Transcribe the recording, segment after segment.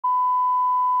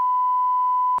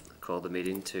call the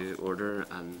meeting to order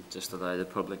and just allow the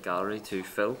public gallery to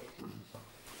fill.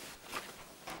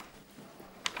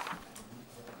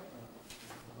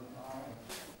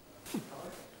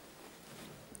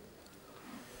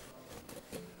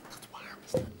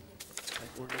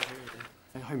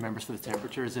 How members for the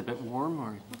temperature? Is it a bit warm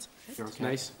or you're okay?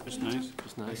 Nice. Just nice.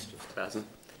 Just nice. Just pleasant.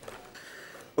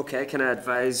 Okay, can I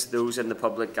advise those in the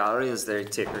public gallery as they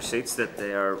take their seats that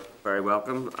they are very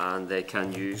welcome and they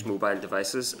can use mobile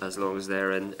devices as long as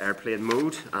they're in airplane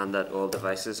mode and that all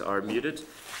devices are muted.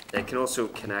 They can also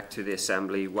connect to the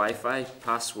Assembly Wi-Fi,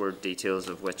 password details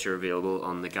of which are available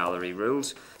on the gallery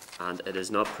rules, and it is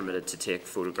not permitted to take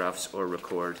photographs or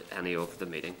record any of the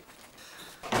meeting.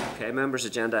 Okay, members,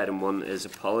 agenda item 1 is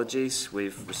apologies.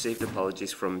 We've received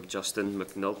apologies from Justin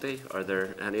McNulty. Are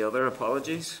there any other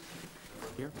apologies?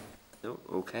 Here. No?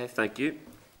 Okay, thank you.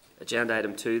 Agenda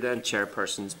item 2 then,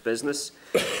 chairperson's business.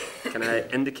 Can I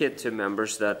indicate to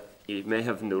members that you may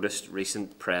have noticed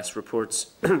recent press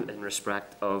reports in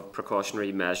respect of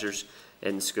precautionary measures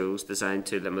in schools designed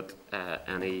to limit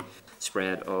any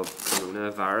spread of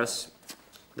coronavirus.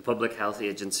 The Public Health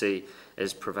Agency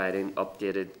is providing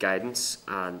updated guidance,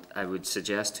 and I would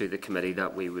suggest to the committee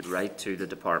that we would write to the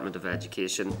Department of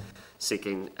Education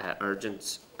seeking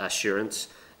urgent assurance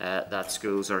that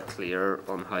schools are clear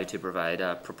on how to provide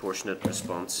a proportionate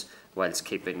response whilst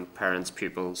keeping parents,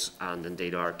 pupils and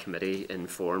indeed our committee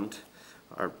informed.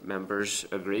 Are members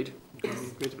agreed?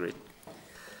 Agreed.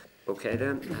 Okay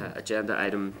then, agenda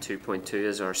item 2.2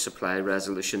 is our supply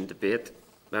resolution debate.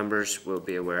 Members will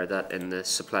be aware that in the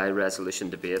supply resolution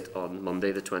debate on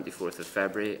Monday the 24th of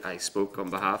February, I spoke on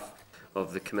behalf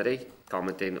of the committee,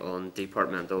 commenting on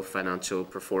departmental financial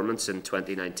performance in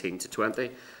 2019 to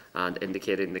 20 and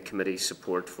indicating the committee's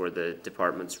support for the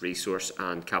department's resource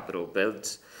and capital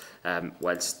builds,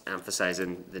 whilst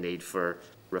emphasising the need for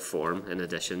reform in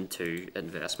addition to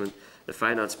investment. The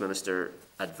Finance Minister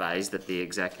advised that the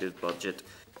executive budget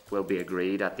will be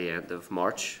agreed at the end of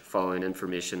March, following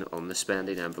information on the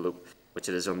spending envelope, which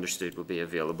it is understood will be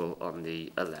available on the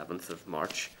 11th of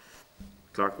March.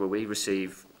 Clerk, will we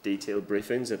receive detailed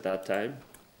briefings at that time?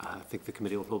 I think the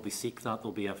committee will probably seek that.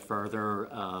 There'll be a further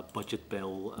budget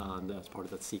bill and as part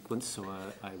of that sequence, so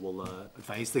I will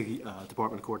advise the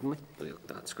department accordingly.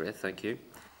 That's great, thank you.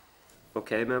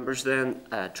 Okay, members then,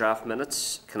 draft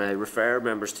minutes. Can I refer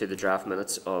members to the draft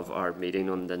minutes of our meeting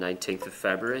on the 19th of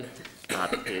February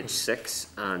at page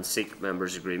 6 and seek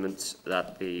members' agreements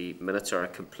that the minutes are a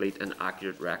complete and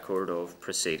accurate record of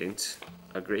proceedings.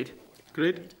 Agreed?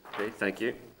 Agreed. Agreed, thank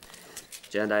you.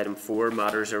 Agenda item 4,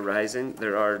 matters arising.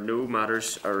 There are no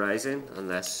matters arising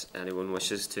unless anyone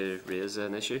wishes to raise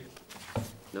an issue.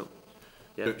 No?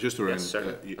 Yeah. Just around, yes,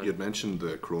 you had mentioned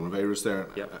the coronavirus there,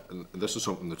 yep. And this is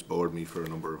something that's bothered me for a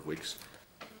number of weeks.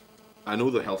 I know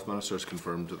the Health Minister has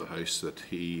confirmed to the House that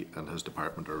he and his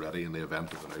department are ready in the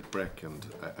event of an outbreak, and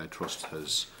I trust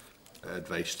his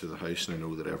advice to the House, and I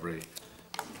know that every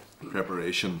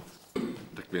preparation,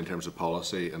 particularly in terms of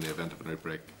policy in the event of an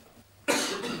outbreak,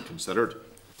 is being considered.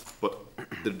 But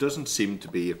there doesn't seem to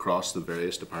be across the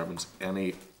various departments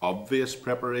any obvious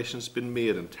preparations been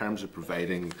made in terms of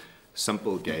providing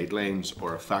simple guidelines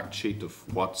or a fact sheet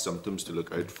of what symptoms to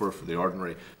look out for the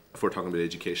ordinary, if we're talking about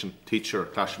education, teacher,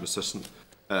 classroom assistant,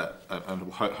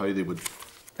 and how they would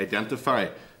identify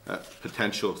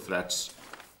potential threats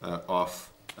of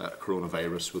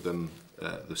coronavirus within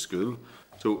the school.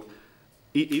 So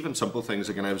even simple things,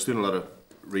 again, I was doing a lot of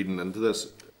reading into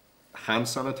this, hand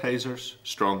sanitisers,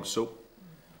 strong soap,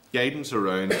 guidance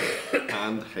around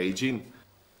hand hygiene,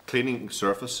 cleaning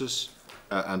surfaces,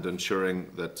 and ensuring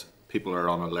that people are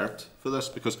on alert for this,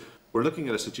 because we're looking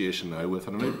at a situation now with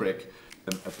an outbreak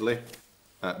in Italy.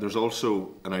 There's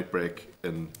also an outbreak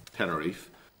in Tenerife,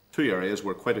 two areas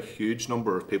where quite a huge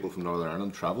number of people from Northern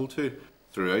Ireland travel to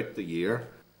throughout the year,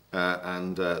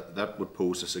 and that would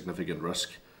pose a significant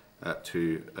risk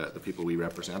to the people we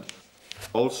represent.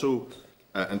 Also,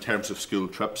 in terms of school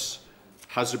trips,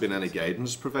 has there been any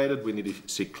guidance provided? We need to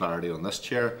seek clarity on this,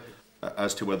 Chair,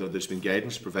 as to whether there's been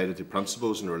guidance provided to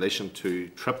principals in relation to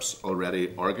trips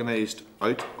already organised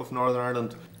out of Northern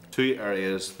Ireland to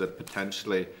areas that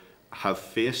potentially have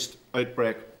faced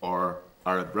outbreak or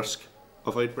are at risk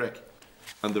of outbreak.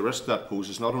 And the risk that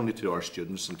poses not only to our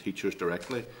students and teachers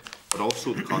directly, but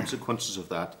also the consequences of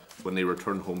that when they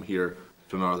return home here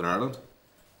to Northern Ireland.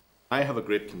 I have a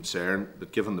great concern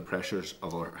that given the pressures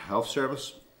of our health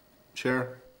service,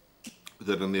 Chair,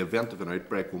 that in the event of an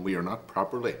outbreak, when we are not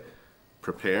properly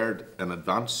prepared in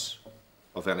advance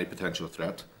of any potential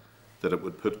threat, that it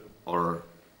would put our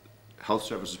health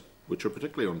services, which are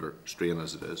particularly under strain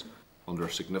as it is, under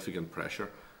significant pressure.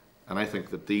 And I think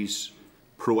that these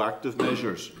proactive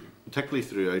measures, particularly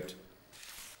throughout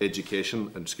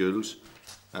education and schools,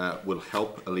 will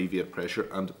help alleviate pressure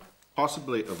and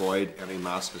possibly avoid any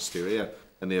mass hysteria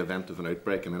in the event of an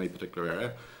outbreak in any particular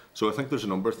area. So I think there's a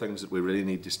number of things that we really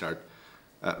need to start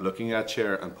looking at,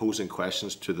 Chair, and posing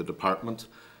questions to the department,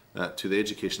 to the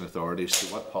education authorities,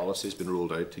 to what policy has been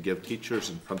rolled out to give teachers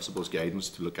and principals guidance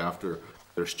to look after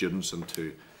their students and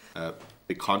to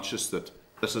be conscious that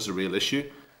this is a real issue.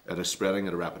 It is spreading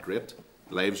at a rapid rate.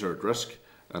 Lives are at risk,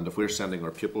 and if we're sending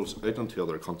our pupils out into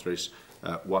other countries,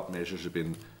 what measures have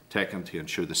been taken to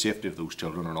ensure the safety of those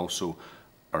children and also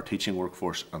our teaching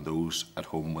workforce and those at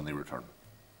home when they return.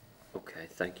 Okay,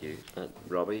 thank you.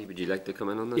 Robbie, would you like to come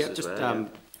in on this as well?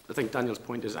 I think Daniel's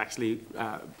point is actually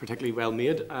particularly well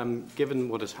made. Given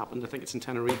what has happened, I think it's in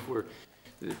Tenerife where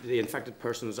the infected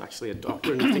person is actually a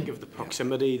doctor, and I think of the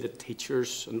proximity that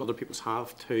teachers and other people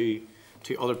have to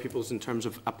other people's in terms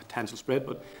of a potential spread.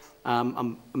 But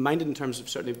I'm minded in terms of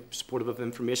certainly supportive of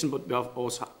information, but we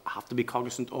also have to be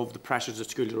cognizant of the pressures that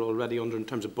schools are already under in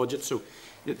terms of budget. So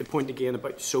the point again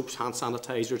about soaps, hand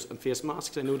sanitisers and face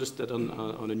masks, I noticed that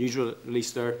on a news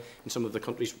release there, in some of the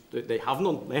countries they have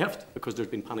none left because there's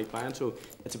been panic buying. So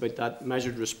it's about that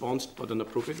measured response, but an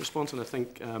appropriate response, and I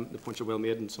think the points are well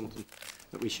made and something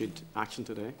that we should action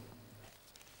today.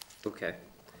 Okay.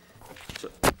 So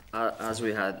as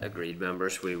we had agreed,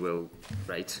 members, we will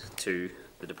write to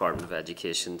the Department of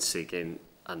Education seeking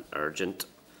an urgent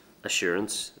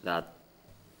assurance that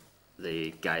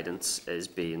the guidance is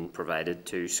being provided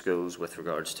to schools with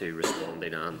regards to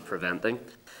responding and preventing.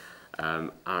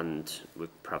 And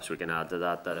perhaps we can add to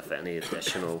that that if any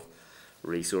additional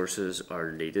resources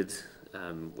are needed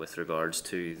with regards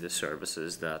to the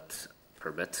services that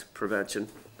permit prevention,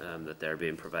 that they're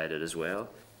being provided as well,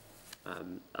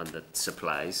 and that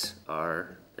supplies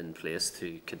are in place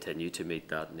to continue to meet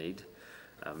that need.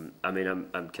 I mean,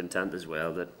 I'm content as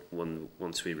well that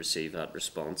once we receive that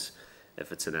response,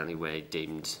 if it's in any way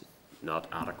deemed not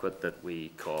adequate, that we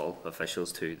call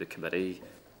officials to the committee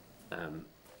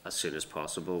as soon as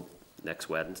possible next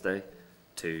Wednesday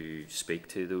to speak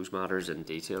to those matters in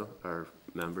detail. Are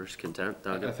members content,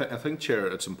 Daniel? I think, Chair,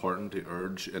 it's important to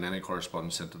urge in any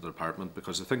correspondence sent to the department,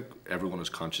 because I think everyone is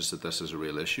conscious that this is a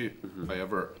real issue.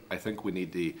 However, I think we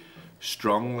need to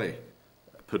strongly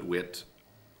put weight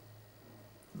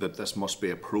that this must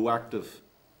be a proactive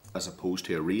as opposed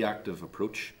to a reactive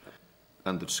approach,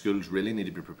 and that schools really need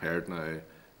to be prepared now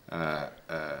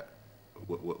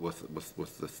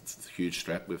with the huge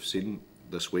threat we've seen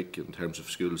this week in terms of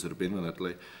schools that have been in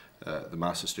Italy, the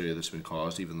mass hysteria that's been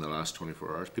caused even in the last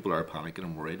 24 hours. People are panicking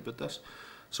and worried about this.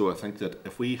 So I think that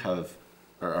if we have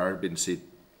or are being seen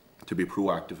to be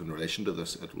proactive in relation to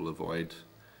this, it will avoid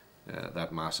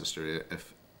that mass hysteria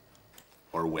if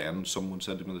or when, someone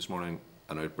said to me this morning,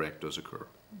 an outbreak does occur.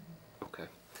 Okay.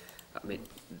 I mean,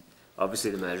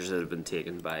 obviously the measures that have been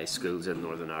taken by schools in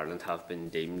Northern Ireland have been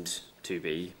deemed to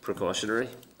be precautionary,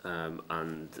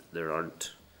 and there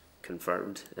aren't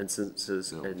confirmed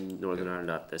instances in Northern Ireland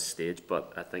at this stage,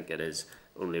 but I think it is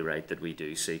only right that we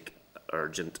do seek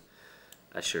urgent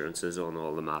assurances on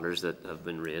all the matters that have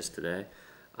been raised today,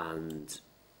 and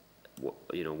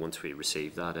you know, once we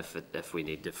receive that, if we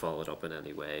need to follow it up in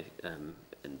any way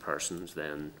in persons,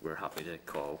 then we're happy to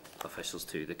call officials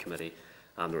to the committee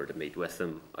and or to meet with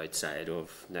them outside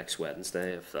of next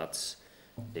Wednesday if that's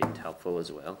deemed helpful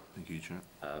as well. Thank you, Chair.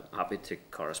 Happy to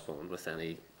correspond with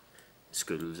any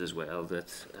schools as well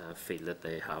that feel that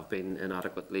they have been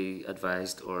inadequately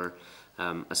advised or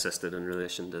assisted in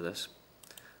relation to this.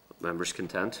 Members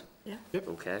content? Yeah. Yep.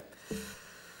 Okay.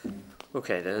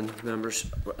 Okay then,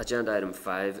 members, agenda item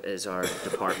 5 is our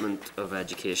Department of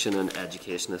Education and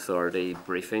Education Authority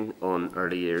briefing on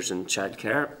early years in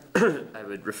childcare. I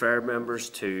would refer members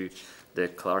to the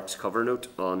clerk's cover note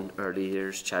on early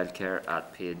years childcare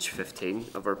at page 15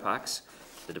 of our packs,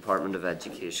 the Department of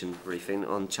Education briefing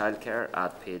on childcare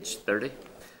at page 30,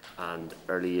 and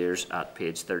early years at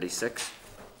page 36.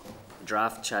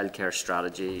 Draft childcare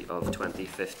strategy of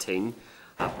 2015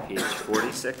 at page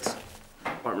 46.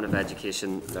 Department of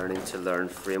Education Learning to Learn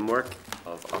framework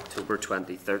of October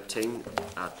 2013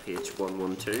 at page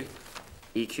 112.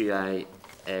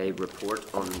 EQIA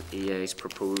report on EA's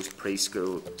proposed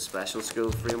preschool special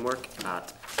school framework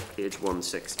at page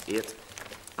 168.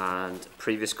 And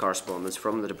previous correspondence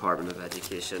from the Department of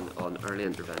Education on early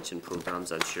intervention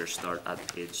programmes and Sure Start at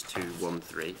page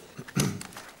 213.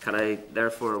 Can I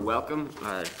therefore welcome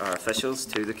our officials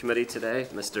to the committee today,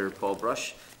 Mr. Paul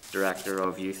Brush, Director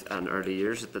of Youth and Early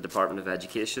Years at the Department of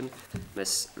Education,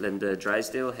 Miss Linda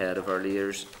Drysdale, Head of Early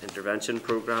Years Intervention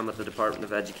Programme at the Department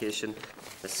of Education,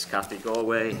 Mrs Cathy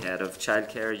Galway, Head of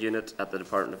Childcare Unit at the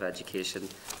Department of Education,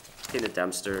 Tina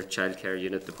Dempster, Childcare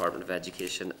Unit, Department of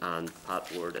Education, and Pat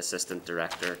Ward, Assistant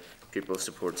Director, Pupil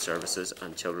Support Services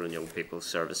and Children and Young People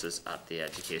Services at the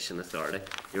Education Authority.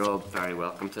 You're all very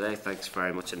welcome today. Thanks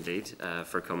very much indeed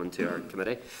for coming to our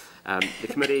committee. The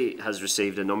committee has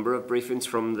received a number of briefings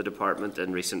from the department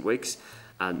in recent weeks,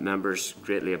 and members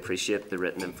greatly appreciate the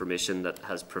written information that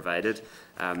has provided.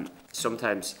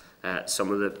 Sometimes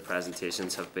some of the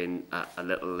presentations have been a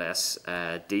little less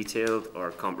detailed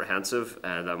or comprehensive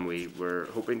than we were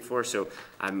hoping for, so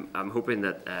I'm hoping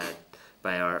that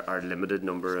by our limited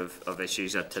number of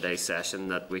issues at today's session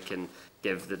that we can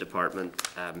give the department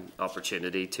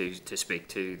opportunity to speak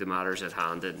to the matters at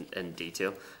hand in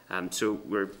detail. So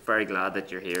we're very glad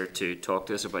that you're here to talk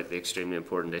to us about the extremely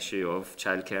important issue of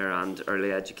childcare and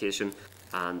early education,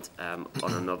 and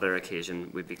on another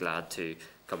occasion we'd be glad to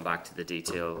come back to the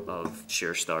detail of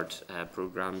Sure Start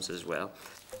programmes as well.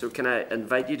 So can I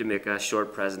invite you to make a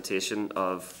short presentation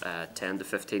of 10 to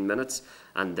 15 minutes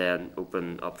and then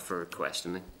open up for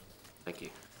questioning. Thank you.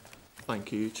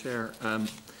 Thank you, Chair.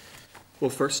 Well,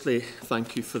 firstly,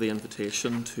 thank you for the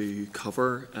invitation to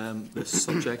cover this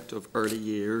subject of early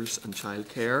years and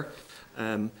childcare.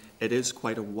 It is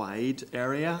quite a wide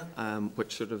area,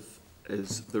 which sort of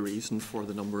is the reason for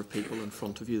the number of people in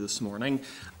front of you this morning.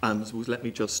 And so let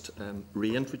me just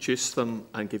reintroduce them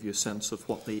and give you a sense of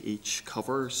what they each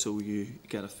cover so you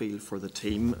get a feel for the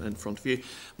team in front of you.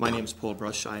 My name is Paul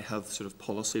Brush. I have sort of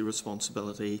policy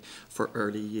responsibility for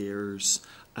early years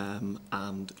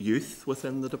and youth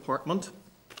within the department.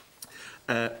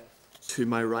 To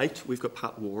my right, we've got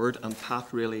Pat Ward, and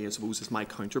Pat really, I suppose, is my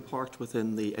counterpart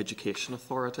within the Education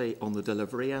Authority on the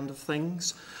delivery end of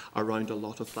things, around a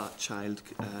lot of that child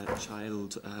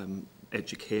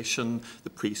education, the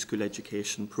preschool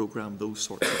education programme, those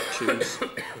sorts of issues.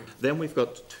 Then we've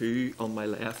got two on my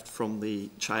left from the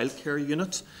Childcare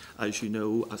Unit. As you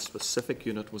know, a specific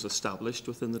unit was established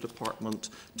within the department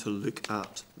to look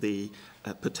at the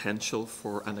potential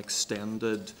for an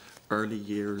extended early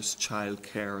years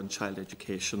childcare and child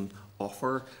education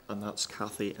offer, and that's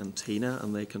Cathy and Tina,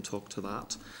 and they can talk to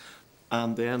that.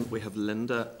 And then we have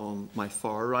Linda on my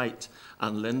far right,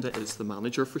 and Linda is the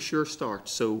manager for Sure Start.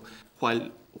 So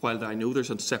while I know there's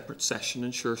a separate session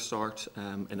in Sure Start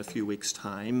in a few weeks'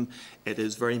 time, it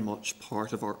is very much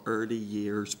part of our early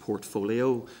years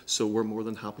portfolio. So we're more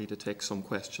than happy to take some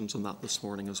questions on that this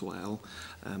morning as well.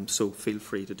 So feel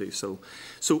free to do so.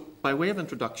 So by way of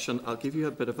introduction, I'll give you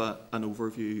a bit of an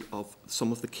overview of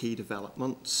some of the key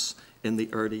developments in the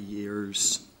early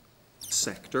years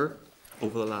sector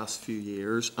over the last few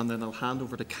years, and then I'll hand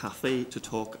over to Cathy to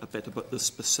talk a bit about the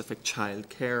specific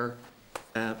childcare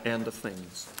end of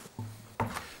things.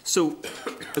 So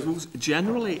it was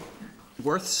generally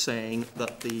worth saying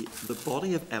that the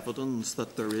body of evidence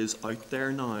that there is out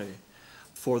there now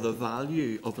for the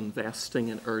value of investing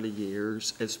in early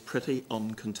years is pretty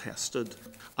uncontested.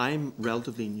 I'm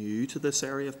relatively new to this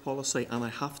area of policy, and I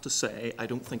have to say I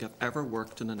don't think I've ever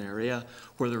worked in an area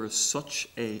where there is such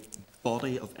a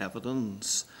body of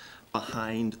evidence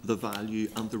behind the value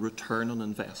and the return on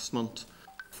investment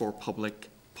for public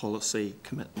policy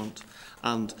commitment.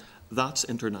 And that's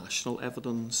international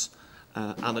evidence,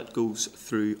 and it goes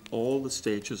through all the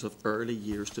stages of early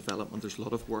years development. There's a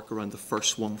lot of work around the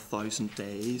first 1,000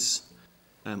 days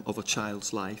of a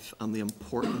child's life and the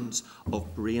importance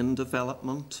of brain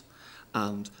development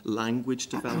and language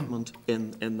development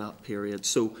in that period.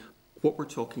 So what we're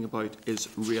talking about is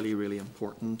really, really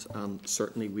important, and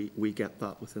certainly we get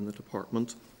that within the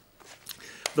department.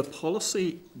 The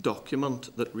policy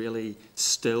document that really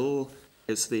still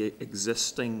is the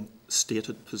existing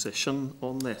stated position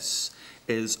on this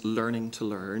is Learning to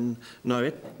Learn. Now,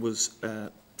 it was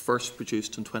first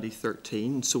produced in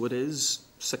 2013, so it is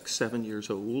 6-7 years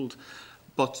old,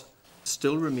 but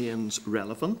still remains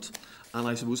relevant. And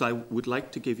I suppose I would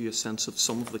like to give you a sense of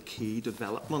some of the key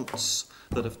developments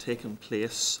that have taken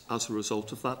place as a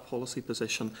result of that policy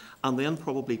position, and then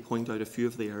probably point out a few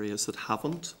of the areas that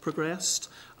haven't progressed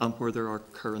and where there are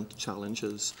current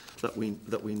challenges that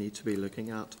we need to be looking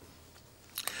at.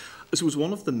 I suppose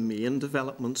one of the main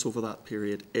developments over that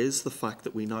period is the fact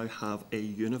that we now have a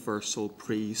universal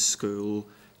preschool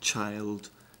child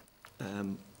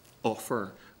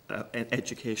offer, an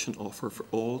education offer for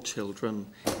all children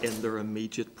in their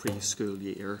immediate preschool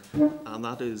year, and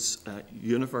that is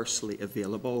universally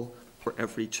available for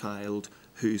every child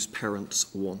whose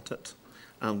parents want it.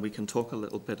 And we can talk a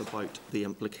little bit about the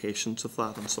implications of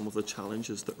that and some of the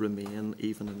challenges that remain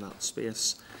even in that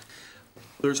space.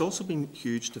 There's also been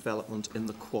huge development in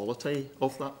the quality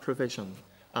of that provision.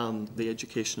 and the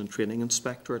Education and Training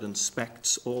Inspectorate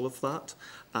inspects all of that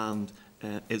and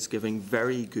is giving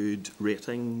very good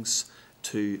ratings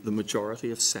to the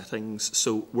majority of settings.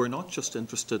 So we're not just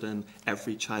interested in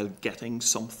every child getting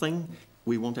something,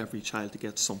 we want every child to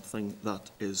get something that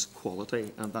is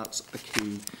quality, and that's a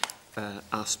key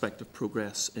aspect of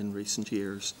progress in recent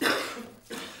years.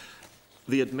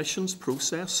 The admissions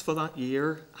process for that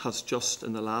year has just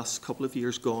in the last couple of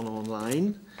years gone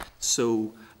online,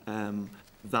 so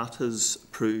that has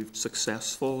proved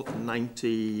successful.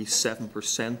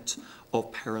 97%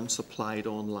 of parents applied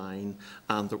online,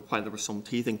 and while there were some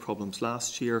teething problems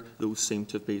last year, those seem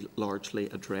to be largely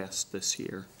addressed this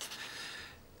year.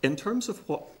 In terms of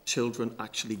what children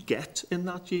actually get in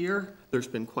that year, there's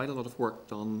been quite a lot of work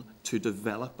done to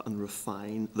develop and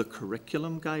refine the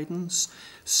curriculum guidance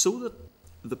so that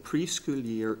the preschool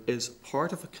year is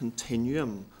part of a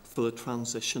continuum for the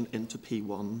transition into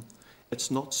P1. It's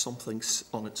not something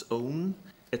on its own.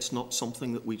 It's not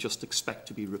something that we just expect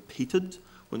to be repeated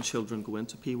when children go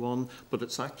into P1, but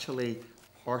it's actually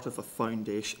part of a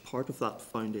foundation, part of that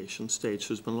foundation stage.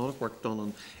 So there's been a lot of work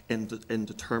done in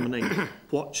determining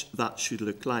what that should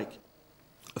look like.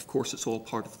 Of course, it's all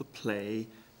part of the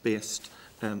play-based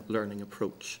learning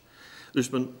approach. There's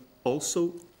been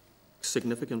also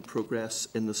significant progress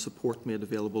in the support made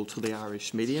available to the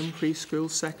Irish medium preschool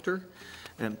sector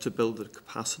to build the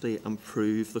capacity and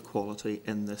improve the quality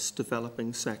in this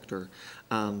developing sector.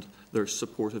 And there's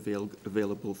support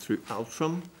available through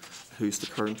Altram, who's the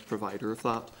current provider of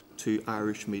that, to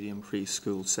Irish medium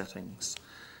preschool settings.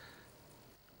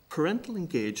 Parental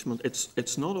engagement,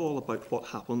 it's not all about what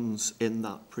happens in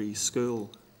that preschool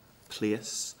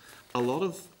place. A lot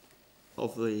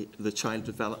of the child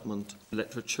development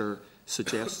literature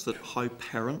suggests that how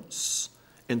parents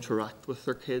interact with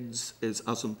their kids is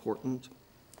as important.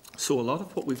 So a lot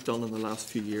of what we've done in the last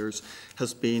few years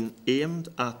has been aimed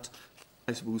at,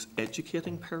 I suppose,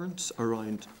 educating parents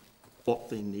around what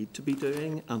they need to be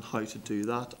doing and how to do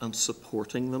that and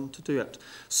supporting them to do it.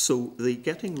 So the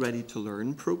Getting Ready to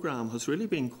Learn programme has really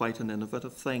been quite an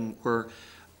innovative thing where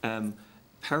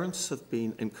parents have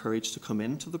been encouraged to come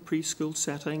into the preschool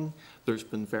setting. There's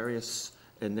been various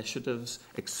initiatives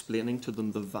explaining to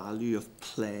them the value of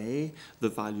play, the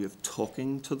value of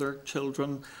talking to their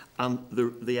children, and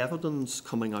the evidence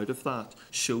coming out of that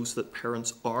shows that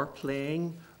parents are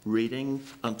playing, reading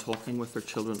and talking with their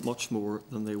children much more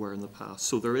than they were in the past.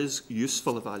 So there is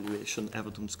useful evaluation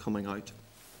evidence coming out.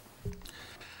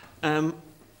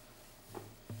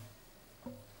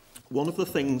 One of the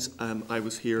things I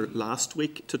was here last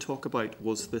week to talk about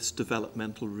was this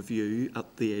developmental review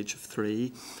at the age of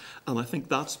 3, and I think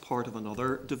that's part of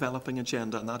another developing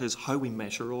agenda, and that is how we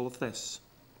measure all of this.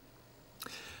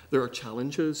 There are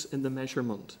challenges in the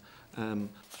measurement,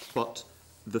 but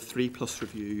the 3+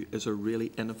 review is a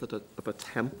really innovative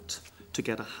attempt to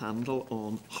get a handle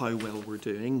on how well we're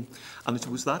doing, and I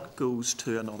suppose that goes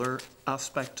to another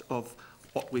aspect of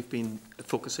what we've been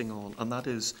focusing on, and that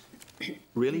is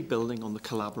really building on the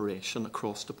collaboration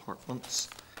across departments.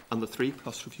 And the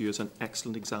 3+ review is an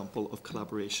excellent example of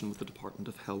collaboration with the Department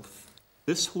of Health.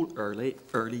 This whole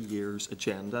early years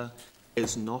agenda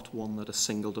is not one that a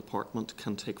single department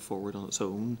can take forward on its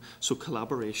own. So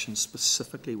collaboration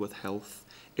specifically with health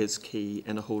is key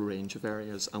in a whole range of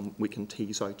areas, and we can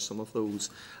tease out some of those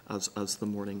as the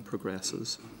morning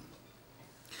progresses.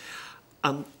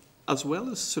 And as well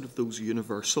as sort of those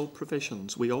universal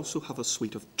provisions, we also have a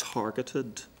suite of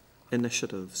targeted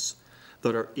initiatives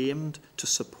that are aimed to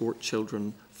support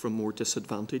children from more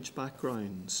disadvantaged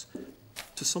backgrounds,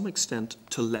 to some extent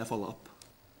to level up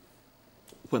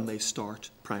when they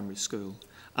start primary school.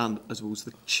 And I suppose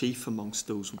the chief amongst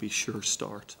those would be Sure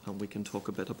Start, and we can talk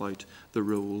a bit about the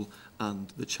role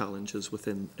and the challenges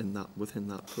within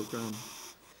that programme.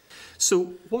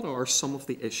 So what are some of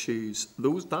the issues?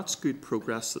 That's good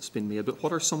progress that's been made, but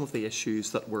what are some of the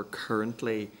issues that we're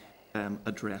currently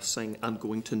addressing and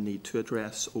going to need to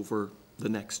address over the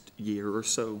next year or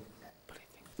so?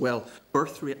 Well,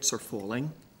 birth rates are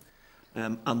falling,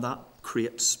 and that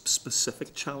creates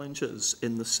specific challenges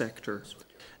in the sector,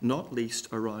 not least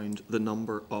around the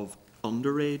number of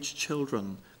underage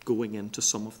children going into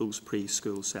some of those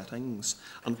preschool settings.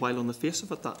 And while on the face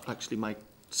of it that actually might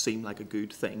seem like a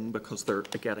good thing because they're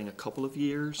getting a couple of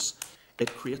years,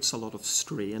 it creates a lot of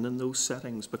strain in those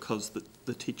settings because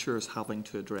the teacher is having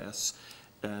to address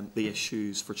the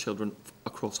issues for children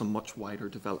across a much wider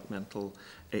developmental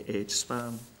age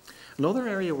span. Another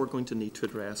area we're going to need to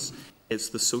address is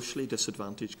the socially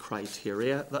disadvantaged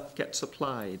criteria that gets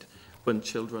applied when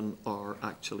children are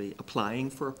actually applying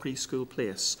for a preschool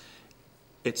place.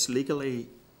 It's legally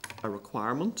a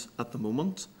requirement at the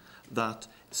moment that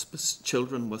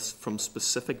children from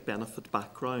specific benefit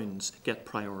backgrounds get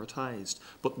prioritised,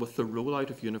 but with the rollout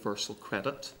of universal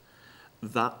credit,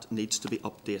 that needs to be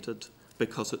updated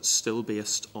because it's still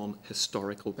based on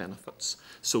historical benefits.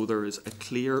 So there is a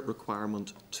clear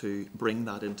requirement to bring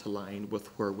that into line with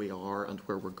where we are and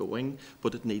where we're going,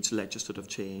 but it needs legislative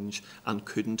change and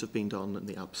couldn't have been done in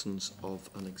the absence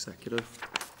of an executive.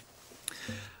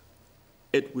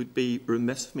 It would be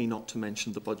remiss of me not to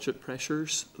mention the budget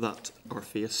pressures that are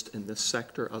faced in this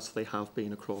sector, as they have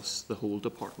been across the whole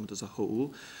department as a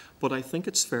whole. But I think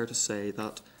it's fair to say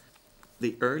that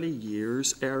the early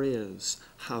years areas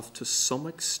have, to some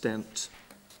extent,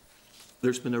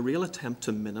 there's been a real attempt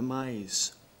to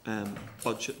minimise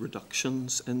budget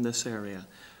reductions in this area.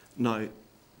 Now,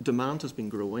 demand has been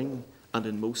growing, and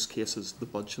in most cases the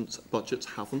budgets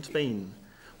haven't been,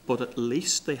 but at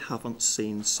least they haven't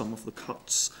seen some of the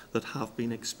cuts that have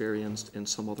been experienced in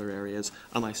some other areas,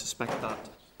 and I suspect that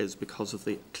is because of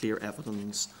the clear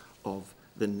evidence of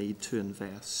the need to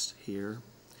invest here.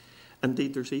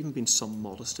 Indeed, there's even been some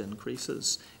modest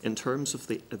increases in terms of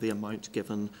the amount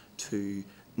given to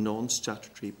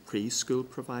non-statutory preschool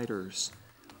providers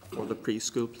for the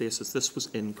preschool places. This was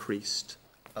increased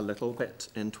a little bit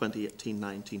in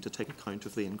 2018-19 to take account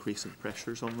of the increase in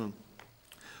pressures on them.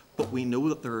 But we know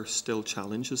that there are still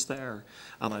challenges there,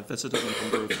 and I've visited a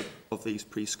number of these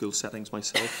preschool settings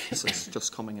myself since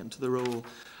just coming into the role,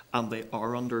 and they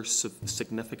are under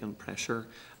significant pressure,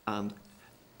 and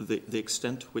the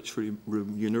extent to which we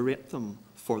remunerate them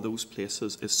for those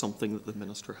places is something that the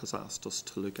Minister has asked us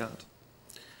to look at.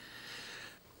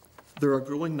 There are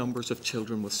growing numbers of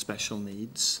children with special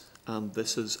needs, and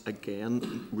this is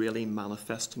again really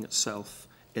manifesting itself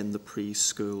in the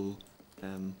preschool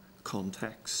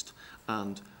context.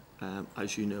 And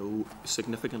as you know,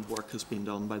 significant work has been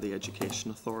done by the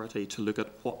Education Authority to look at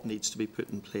what needs to be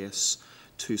put in place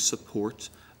to support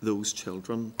those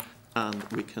children, and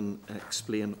we can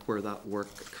explain where that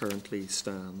work currently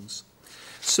stands.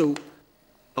 So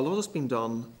a lot has been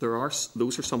done.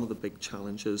 Those are some of the big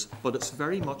challenges, but it's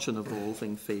very much an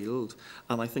evolving field,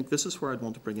 and I think this is where I'd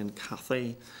want to bring in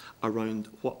Cathy around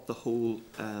what the whole,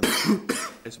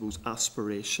 I suppose,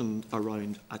 aspiration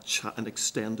around an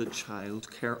extended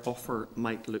childcare offer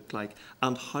might look like,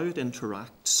 and how it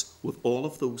interacts with all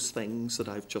of those things that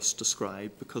I've just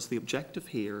described, because the objective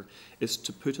here is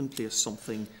to put in place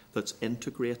something that's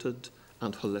integrated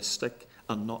and holistic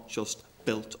and not just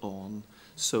built on.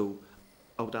 So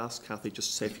I would ask Cathy just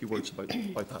to say a few words about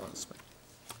that aspect.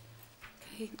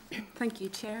 Okay. Thank you,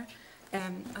 Chair.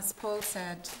 As Paul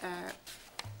said,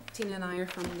 Tina and I are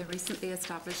from the recently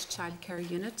established Childcare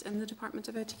unit in the Department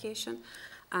of Education,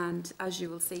 and as you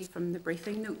will see from the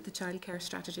briefing note, the Childcare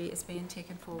strategy is being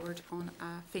taken forward on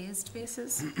a phased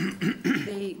basis.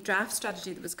 The draft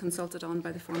strategy that was consulted on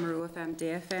by the former OFM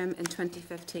DFM in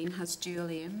 2015 has dual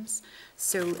aims,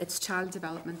 so it's child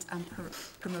development and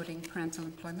promoting parental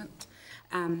employment.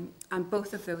 And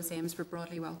both of those aims were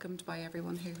broadly welcomed by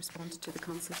everyone who responded to the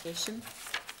consultation.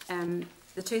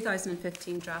 The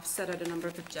 2015 draft set out a number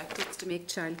of objectives to make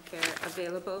childcare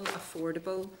available,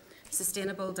 affordable,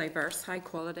 sustainable, diverse, high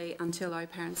quality, and to allow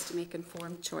parents to make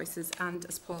informed choices and,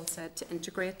 as Paul said, to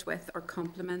integrate with or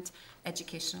complement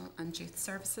educational and youth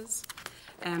services.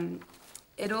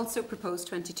 It also proposed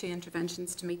 22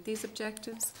 interventions to meet these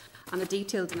objectives, and a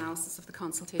detailed analysis of the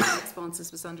consultation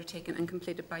responses was undertaken and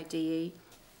completed by DE,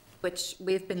 which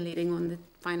we've been leading on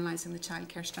finalising the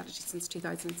childcare strategy since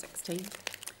 2016.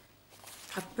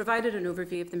 I've provided an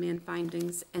overview of the main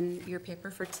findings in your paper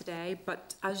for today,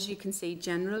 but as you can see,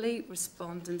 generally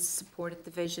respondents supported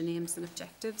the vision, aims and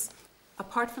objectives,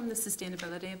 apart from the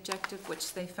sustainability objective,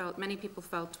 which many people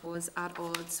felt was at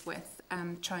odds with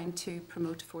trying to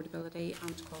promote affordability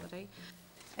and quality.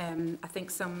 I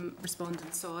think some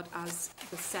respondents saw it as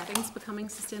the settings becoming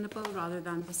sustainable rather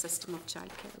than the system of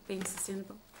childcare being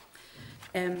sustainable.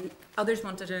 Others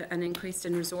wanted an increase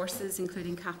in resources,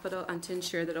 including capital, and to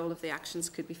ensure that all of the actions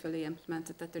could be fully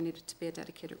implemented, that there needed to be a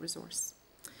dedicated resource.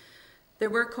 There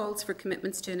were calls for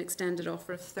commitments to an extended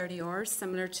offer of 30 hours,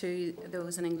 similar to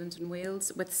those in England and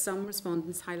Wales, with some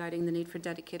respondents highlighting the need for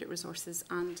dedicated resources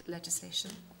and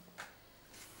legislation.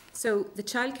 So the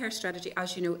childcare strategy,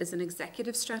 as you know, is an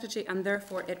executive strategy, and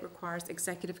therefore it requires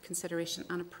executive consideration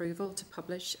and approval to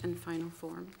publish in final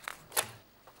form.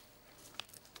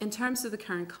 In terms of the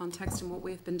current context and what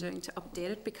we've been doing to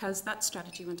update it, because that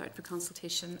strategy went out for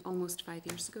consultation almost 5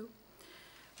 years ago,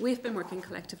 we've been working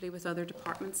collectively with other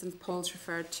departments, and Paul's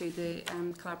referred to the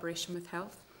collaboration with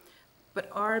health. But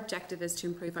our objective is to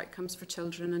improve outcomes for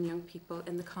children and young people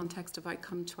in the context of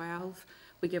Outcome 12,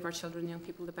 we give our children and young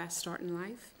people the best start in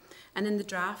life. And in the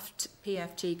draft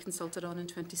PFG consulted on in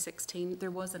 2016,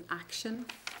 there was an action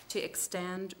to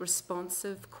extend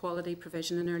responsive quality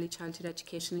provision in early childhood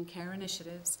education and care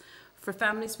initiatives for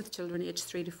families with children aged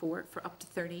 3 to 4 for up to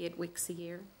 38 weeks a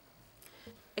year.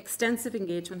 Extensive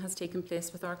engagement has taken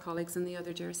place with our colleagues in the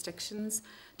other jurisdictions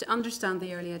to understand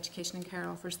the early education and care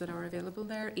offers that are available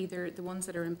there, either the ones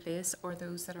that are in place or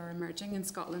those that are emerging. In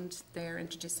Scotland, they're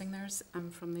introducing theirs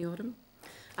from the autumn.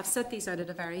 I've set these out at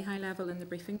a very high level in the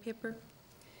briefing paper.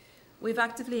 We've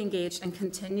actively engaged and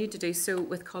continue to do so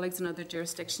with colleagues in other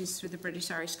jurisdictions through the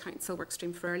British Irish Council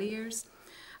workstream for early years.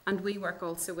 And we work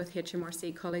also with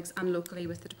HMRC colleagues and locally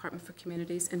with the Department for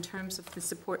Communities in terms of the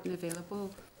support available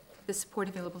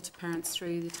to parents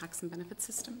through the tax and benefit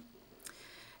system.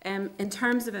 In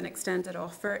terms of an extended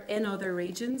offer, in other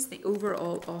regions, the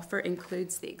overall offer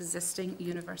includes the existing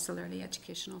universal early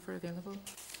education offer available.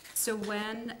 So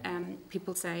when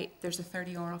people say there's a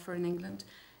 30-hour offer in England,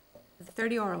 the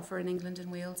 30-hour offer in England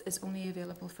and Wales is only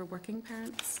available for working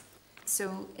parents.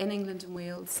 So in England and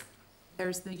Wales,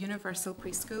 there's the universal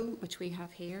preschool, which we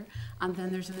have here, and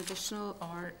then there's an additional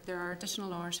hour, there are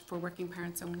additional hours for working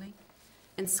parents only.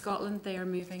 In Scotland, they are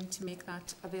moving to make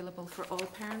that available for all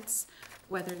parents,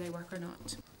 whether they work or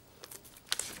not.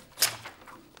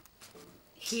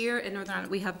 Here in Northern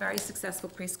Ireland, we have very successful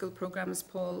preschool programme, as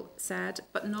Paul said,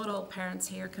 but not all parents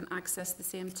here can access the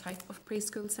same type of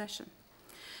preschool session.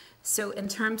 So in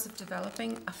terms of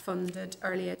developing a funded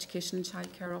early education and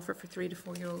childcare offer for 3 to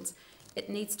 4-year-olds, it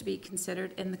needs to be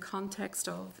considered in the context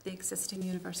of the existing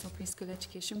universal preschool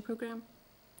education programme.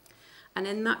 And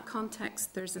in that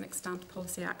context, there's an extant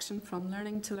policy action from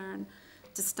Learning to Learn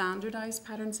to standardise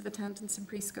patterns of attendance in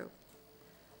preschool.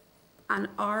 And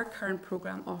our current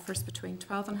programme offers between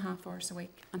 12.5 hours a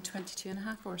week and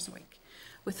 22.5 hours a week,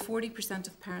 with 40%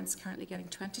 of parents currently getting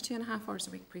 22.5 hours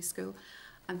a week preschool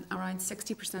and around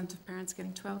 60% of parents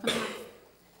getting 12.5.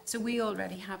 So we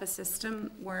already have a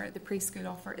system where the preschool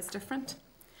offer is different.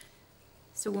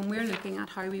 So when we're looking at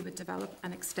how we would develop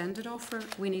an extended offer,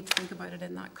 we need to think about it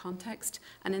in that context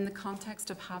and in the context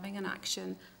of having an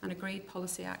action, an agreed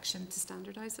policy action to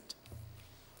standardise it.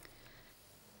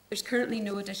 There's currently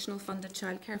no additional funded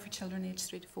childcare for children aged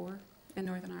 3 to 4 in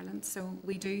Northern Ireland. So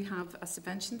we do have a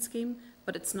subvention scheme,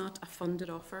 but it's not a funded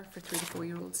offer for 3 to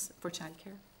 4-year-olds for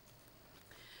childcare.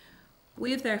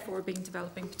 We have therefore been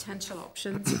developing potential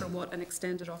options for what an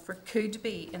extended offer could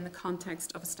be in the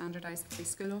context of a standardised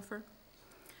preschool offer.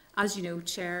 As you know,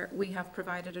 Chair, we have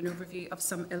provided an overview of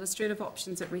some illustrative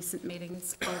options at recent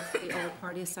meetings of the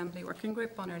All-Party Assembly Working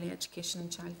Group on Early Education and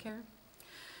Childcare.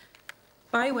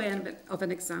 By way of an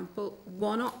example,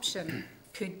 one option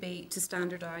could be to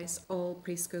standardise all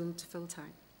preschool to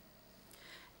full-time.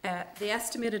 The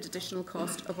estimated additional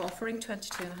cost of offering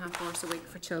 22.5 hours a week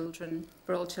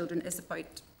for all children is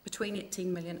about between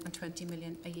 18 million and 20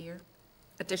 million a year,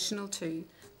 additional to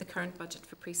the current budget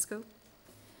for preschool.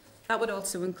 That would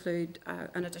also include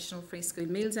an additional free school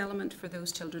meals element for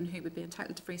those children who would be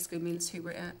entitled to free school meals who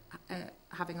were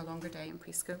having a longer day in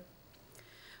preschool.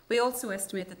 We also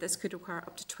estimate that this could require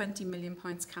up to £20 million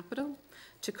capital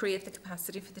to create the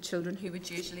capacity for the children who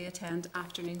would usually attend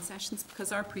afternoon sessions,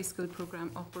 because our preschool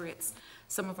programme operates,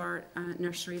 some of our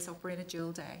nurseries operate a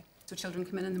dual day. So children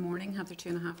come in the morning, have their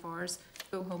 2.5 hours,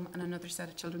 go home, and another set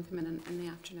of children come in the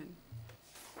afternoon.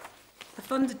 A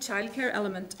funded childcare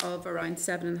element of around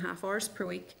 7.5 hours per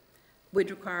week would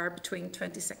require between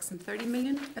 26 and 30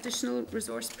 million additional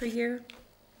resource per year.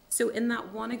 So in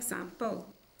that one example,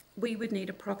 we would need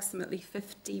approximately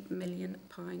 £50 million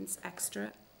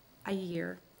extra a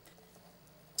year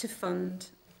to fund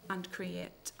and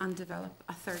create and develop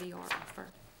a 30-hour offer,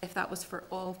 if that was for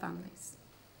all families.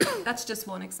 That's just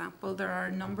one example. There are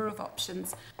a number of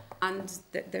options, and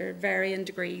there vary in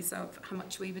degrees of how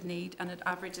much we would need, and it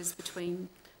averages between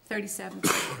 37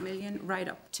 million right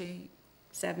up to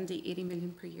 70, 80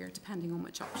 million per year, depending on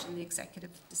which option the executive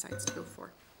decides to go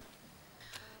for.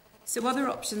 So other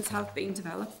options have been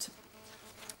developed,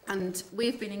 and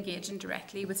we've been engaging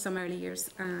directly with some early years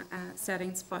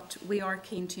settings, but we are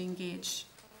keen to engage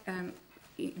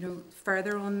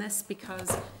further on this,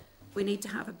 because we need to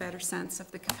have a better sense of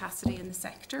the capacity in the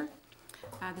sector,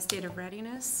 the state of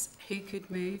readiness, who could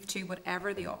move to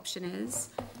whatever the option is.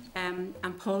 And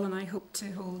Paul and I hope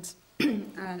to hold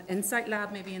an insight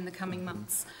lab maybe in the coming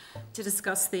months to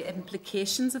discuss the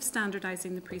implications of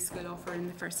standardising the preschool offer in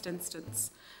the first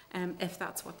instance, if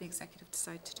that's what the executive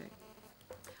decide to do.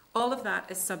 All of that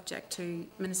is subject to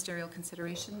ministerial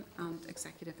consideration and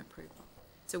executive approval.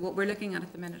 So what we're looking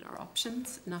at the minute are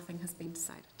options. Nothing has been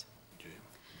decided.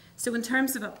 So in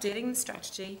terms of updating the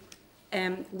strategy,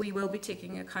 We will be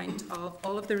taking account of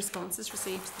all of the responses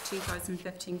received to the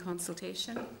 2015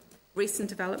 consultation, recent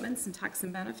developments in tax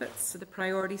and benefits, so the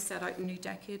priorities set out in New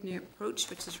Decade, New Approach,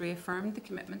 which has reaffirmed the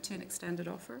commitment to an extended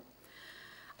offer,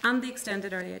 and the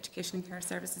extended early education and care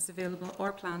services available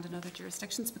or planned in other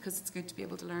jurisdictions, because it's good to be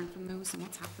able to learn from those and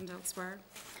what's happened elsewhere.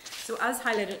 So as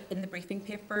highlighted in the briefing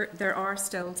paper, there are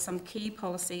still some key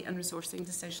policy and resourcing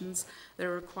decisions that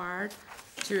are required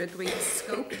to agree the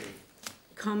scope,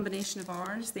 combination of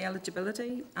hours, the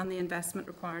eligibility and the investment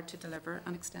required to deliver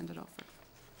an extended offer.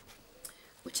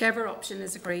 Whichever option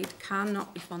is agreed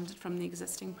cannot be funded from the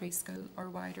existing preschool or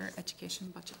wider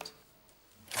education budget.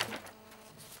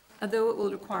 Although it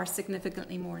will require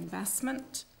significantly more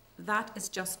investment, that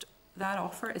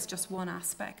offer is just one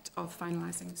aspect of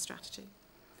finalising the strategy.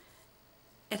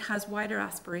 It has wider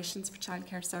aspirations for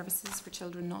childcare services for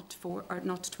children not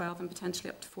to 12 and potentially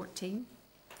up to 14.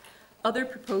 Other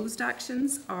proposed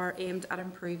actions are aimed at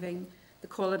improving the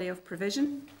quality of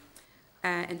provision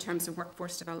in terms of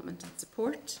workforce development and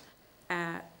support,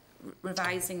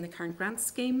 revising the current grant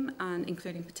scheme and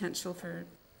including potential for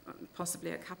possibly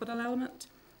a capital element,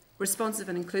 responsive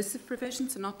and inclusive provision,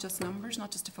 so not just numbers, not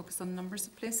just to focus on numbers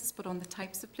of places, but on the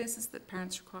types of places that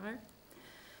parents require.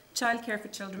 Childcare for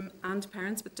children and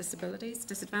parents with disabilities,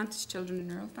 disadvantaged children in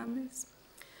rural families.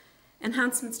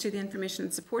 Enhancements to the information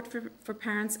and support for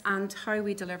parents, and how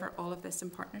we deliver all of this in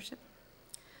partnership.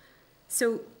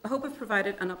 So I hope I've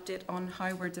provided an update on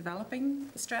how we're developing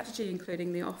the strategy,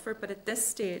 including the offer, but at this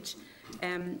stage,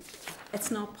 it's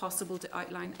not possible to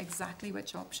outline exactly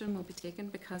which option will be taken,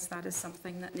 because that is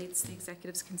something that needs the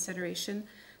Executive's consideration,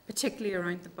 particularly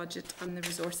around the budget and the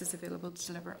resources available to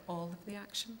deliver all of the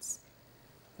actions.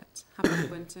 But happy to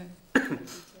go into detail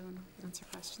and answer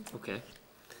questions. Okay.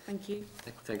 Thank you.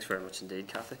 Thanks very much indeed,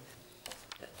 Cathy.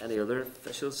 Any other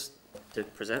officials to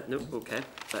present? No? Okay.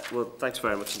 Well, thanks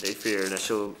very much indeed for your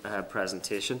initial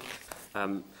presentation.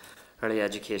 Early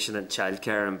education and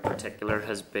childcare in particular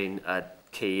has been a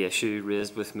key issue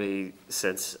raised with me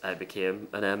since I became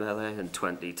an MLA in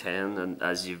 2010, and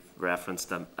as you've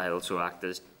referenced, I also act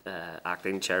as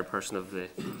acting chairperson of the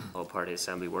All-Party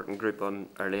Assembly Working Group on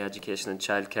Early Education and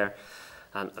Childcare,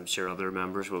 and I'm sure other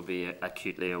members will be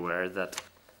acutely aware that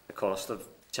the cost of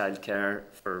childcare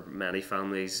for many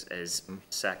families is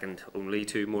second only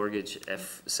to mortgage,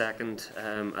 if second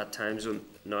at times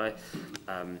now.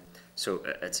 So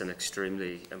it's an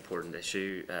extremely important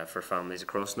issue for families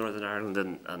across Northern Ireland,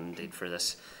 and indeed for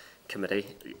this committee.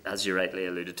 As you rightly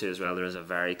alluded to as well, there is a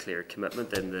very clear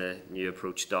commitment in the new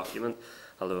approach document,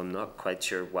 although I'm not quite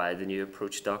sure why the new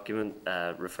approach document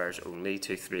refers only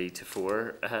to 3 to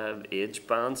 4 age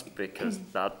bands, because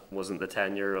that wasn't the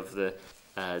tenure of the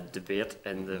debate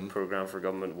in the Programme for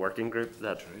Government Working Group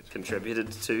that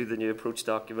contributed to the new approach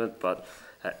document, but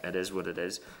it is what it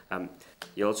is.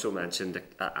 You also mentioned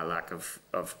a lack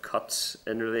of cuts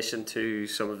in relation to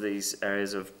some of these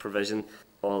areas of provision.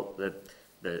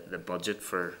 The budget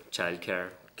for childcare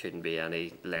couldn't be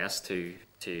any less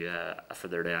for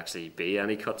there to actually be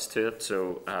any cuts to it.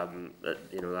 So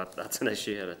that's an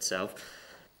issue in itself.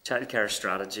 Childcare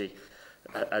strategy,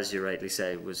 as you rightly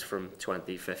say, was from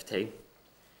 2015.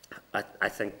 I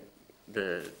think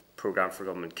the Programme for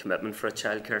Government commitment for a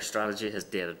childcare strategy has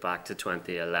dated back to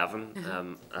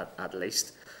 2011 at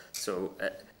least. So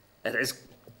it is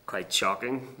quite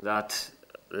shocking that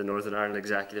the Northern Ireland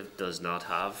Executive does not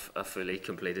have a fully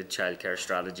completed childcare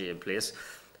strategy in place.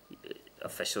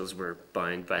 Officials were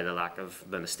bound by the lack of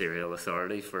ministerial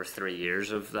authority for 3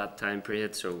 years of that time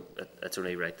period, so it's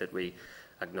only right that we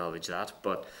acknowledge that.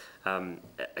 But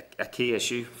a key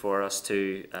issue for us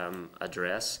to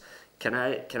address. Can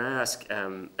I ask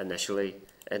initially,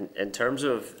 in terms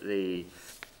of the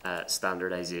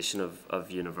standardisation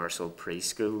of universal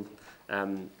preschool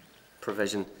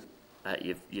provision,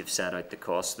 you've set out the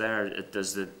cost there.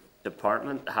 Does the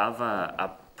department have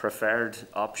a preferred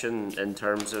option in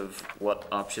terms of what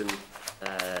option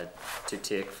to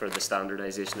take for the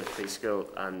standardisation of preschool,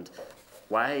 and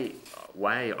why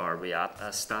are we at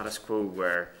a status quo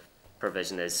where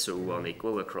provision is so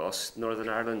unequal across Northern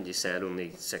Ireland? You said only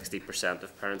 60%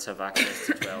 of parents have access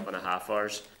to 12.5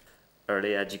 hours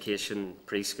early education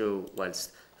preschool,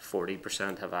 whilst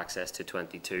 40% have access to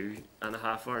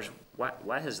 22.5 hours.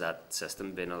 Why has that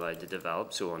system been allowed to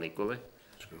develop so unequally?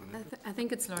 I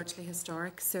think it's largely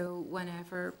historic. So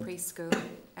whenever preschool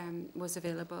was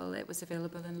available, it was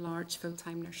available in large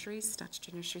full-time nurseries,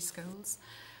 statutory nursery schools.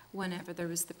 Whenever there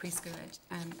was the preschool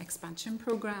expansion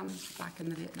programme back in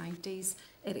the late 90s,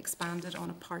 it expanded on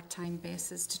a part-time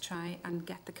basis to try and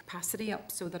get the capacity up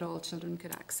so that all children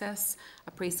could access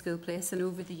a preschool place. And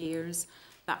over the years,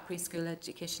 that preschool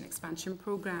education expansion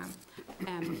programme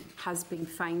has been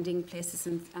finding places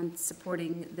and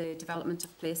supporting the development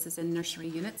of places in nursery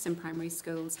units in primary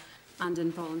schools and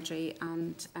in voluntary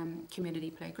and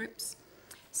community playgroups.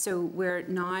 So we're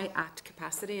now at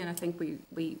capacity, and I think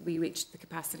we reached the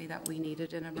capacity that we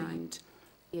needed in around,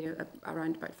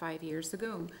 around about 5 years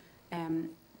ago.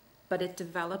 But it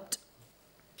developed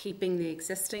keeping the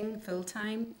existing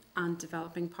full-time and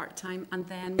developing part-time, and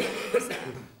then there was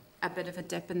a bit of a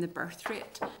dip in the birth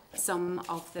rate. Some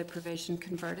of the provision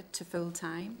converted to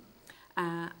full-time,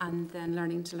 and then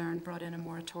Learning to Learn brought in a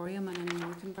moratorium and any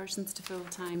more conversions to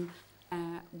full-time,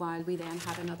 while we then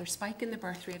had another spike in the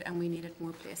birth rate and we needed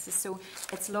more places. So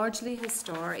it's largely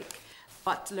historic,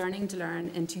 but Learning to Learn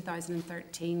in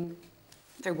 2013,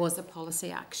 there was a policy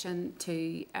action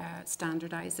to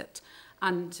standardise it.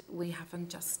 And we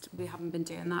haven't been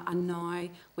doing that. And now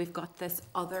we've got this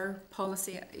other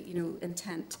policy,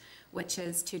 intent, which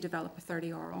is to develop a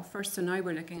 30-hour offer. So now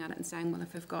we're looking at it and saying, well,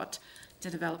 if we've got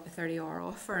to develop a 30-hour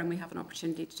offer and we have an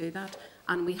opportunity to do that,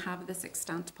 and we have this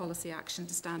extant policy action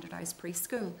to standardise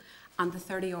preschool, and the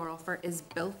 30-hour offer is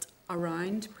built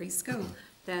around preschool,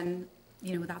 then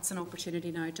that's an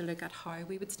opportunity now to look at how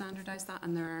we would standardise that,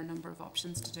 and there are a number of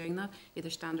options to doing that, either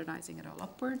standardising it all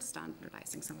upwards,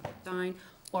 standardising some of it down,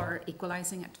 or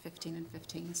equalising it 15 and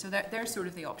 15. So they're sort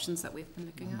of the options that we've been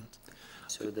looking at.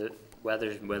 So whether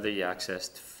you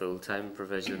accessed full-time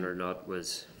provision or not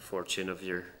was fortune of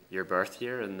your birth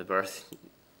year and the birth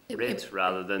rate,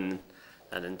 rather than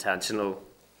an intentional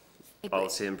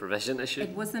policy and provision issue? It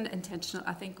wasn't intentional.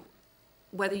 I think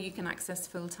whether you can access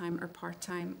full-time or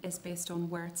part-time is based on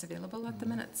where it's available at the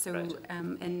minute. So right.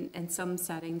 In some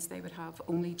settings they would have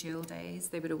only dual days,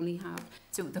 they would only have,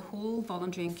 so the whole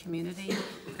voluntary and community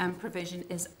provision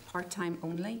is part-time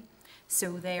only.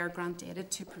 So they are granted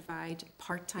to provide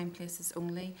part-time places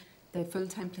only. The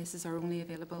full-time places are only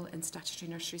available in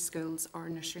statutory nursery schools or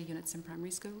nursery units in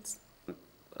primary schools.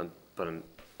 But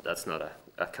that's not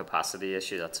a capacity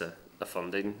issue, that's a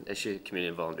funding issue. Community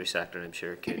and voluntary sector, I'm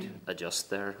sure, could adjust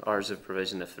their hours of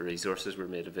provision if the resources were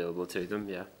made available to them.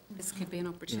 Yeah. This could be an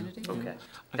opportunity. Yeah. Okay.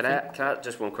 Can I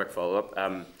just one quick follow up?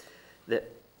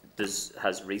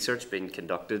 Has research been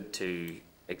conducted to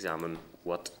examine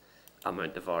what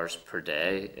amount of hours per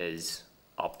day is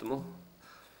optimal?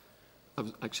 I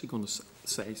was actually going to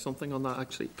say something on that,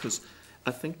 actually, because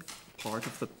I think part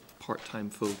of the part-time,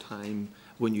 full-time,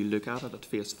 when you look at it at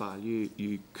face value,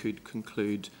 you could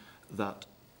conclude that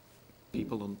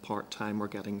people on part-time are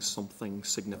getting something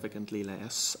significantly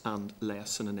less, and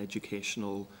less in an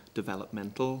educational,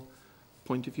 developmental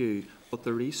point of view. But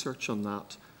the research on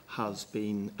that has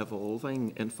been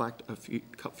evolving. In fact, a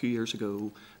few years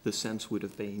ago, the sense would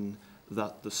have been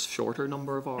that the shorter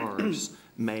number of hours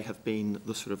may have been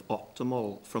the sort of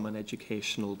optimal from an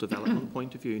educational development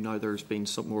point of view. Now there's been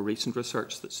some more recent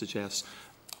research that suggests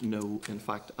no, in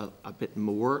fact, a bit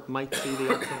more might be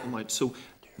the optimal amount. So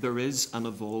there is an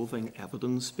evolving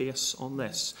evidence base on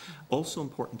this. Also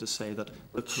important to say that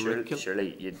the curriculum...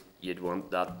 Surely you'd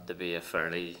want that to be a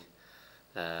fairly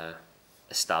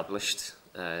established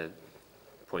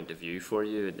point of view for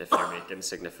you if you're making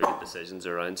significant decisions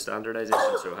around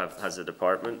standardisation. So has the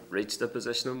department reached a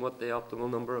position on what the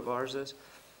optimal number of hours is?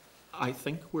 I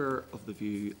think we're of the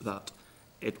view that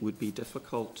it would be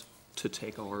difficult to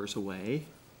take hours away,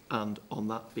 and on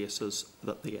that basis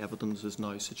that the evidence is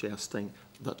now suggesting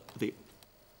that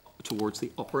towards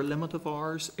the upper limit of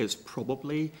hours is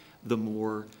probably the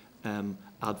more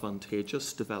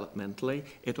advantageous developmentally.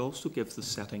 It also gives the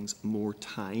settings more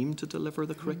time to deliver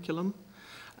the curriculum.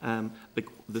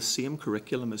 The same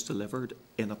curriculum is delivered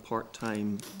in a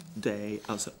part-time day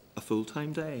as a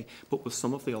full-time day, but with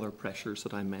some of the other pressures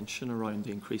that I mentioned around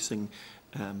the increasing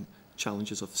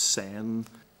challenges of SEN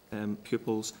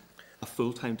pupils, a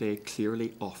full-time day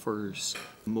clearly offers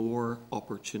more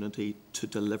opportunity to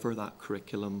deliver that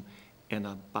curriculum in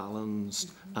a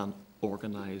balanced and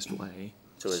organised way.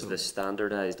 So is the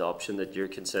standardised option that you're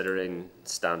considering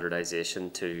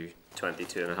standardisation to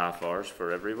 22.5 hours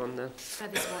for everyone then?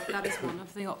 That is one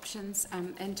of the options.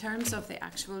 In terms of the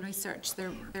actual research,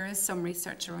 there is some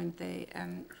research around the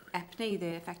EPNI,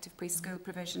 the effective preschool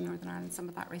provision in Northern Ireland, some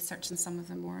of that research and some of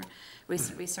the more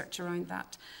recent research around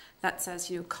that. That says,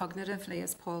 cognitively,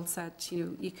 as Paul said,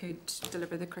 you could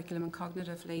deliver the curriculum, and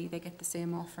cognitively they get the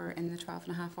same offer in the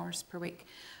 12.5 hours per week.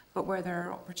 But where there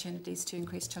are opportunities to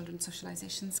increase children's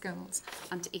socialisation skills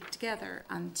and to eat together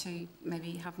and to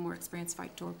maybe have more experience of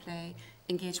outdoor play,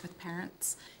 engage with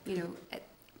parents, the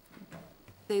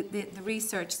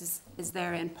research is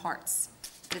there in parts.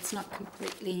 It's not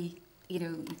completely,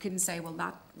 you couldn't say, well,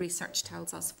 that research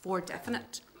tells us for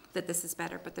definite that this is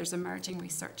better, but there's emerging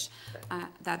research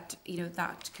that,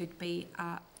 that could be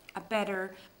a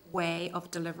better way of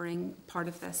delivering part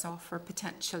of this offer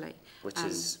potentially.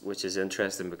 Which is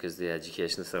interesting, because the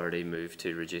Education Authority moved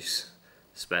to reduce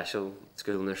special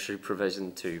school nursery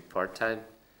provision to part-time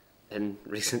in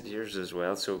recent years as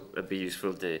well. So it'd be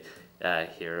useful to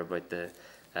hear about the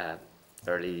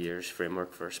early years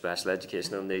framework for special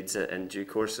educational needs in due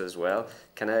course as well.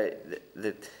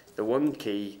 The one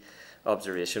key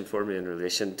observation for me in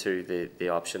relation to the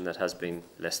option that has been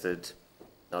listed,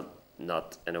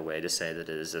 not in a way to say that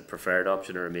it is a preferred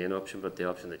option or a main option, but the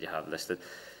option that you have listed,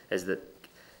 is that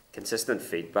consistent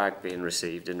feedback being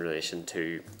received in relation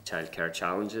to childcare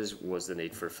challenges was the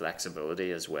need for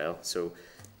flexibility as well. So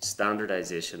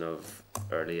standardisation of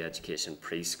early education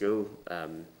preschool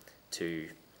to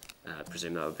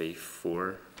presume that would be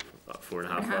four and a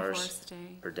half hours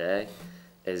per day,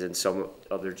 is in some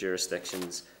other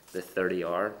jurisdictions the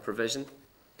 30-hour provision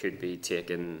could be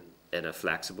taken in a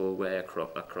flexible way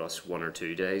across 1 or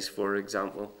 2 days, for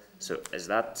example. So is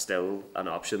that still an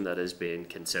option that is being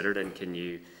considered, and could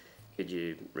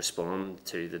you respond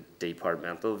to the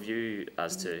departmental view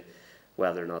as to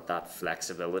whether or not that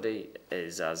flexibility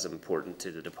is as important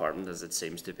to the department as it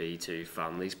seems to be to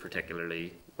families,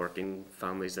 particularly working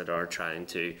families that are trying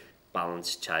to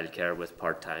balance childcare with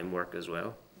part-time work as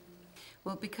well?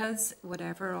 Well, because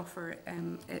whatever offer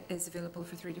is available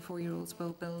for 3 to 4 year olds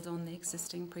will build on the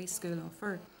existing preschool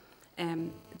offer,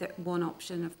 that one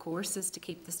option, of course, is to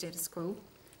keep the status quo,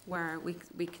 where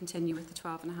we continue with the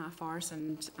 12.5 hours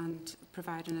and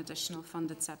provide an additional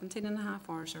funded 17.5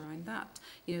 hours around that.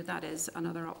 That is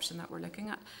another option that we're looking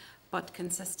at. But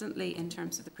consistently, in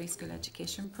terms of the preschool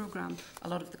education programme, a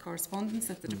lot of the correspondence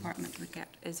that the department would get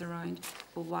is around,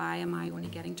 well, why am I only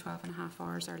getting 12.5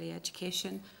 hours early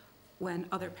education when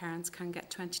other parents can get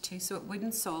 22? So it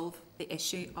wouldn't solve the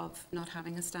issue of not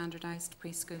having a standardised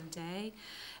preschool day.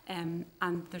 And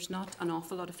there's not an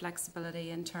awful lot of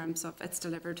flexibility in terms of it's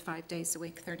delivered 5 days a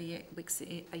week, 38 weeks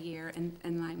a year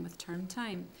in line with term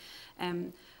time.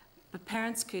 But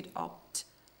parents could opt,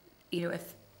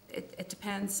 if it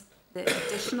depends. The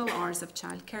additional hours of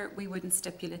childcare, we wouldn't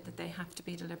stipulate that they have to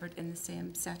be delivered in the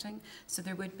same setting. So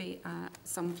there would be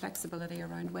some flexibility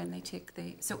around when they take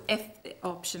so if the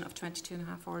option of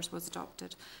 22.5 hours was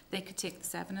adopted, they could take the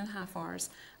 7.5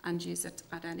 hours and use it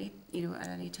at any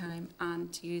time,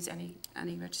 and use any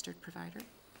registered provider.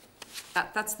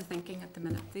 That's the thinking at the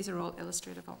minute. These are all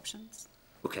illustrative options.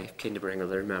 Okay, keen to bring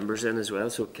other members in as well,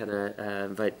 so can I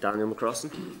invite Daniel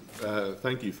McCrossan?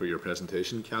 Thank you for your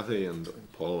presentation, Cathy, and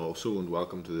Paul also, and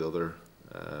welcome to the other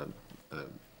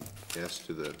guests,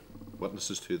 to the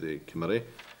witnesses to the committee.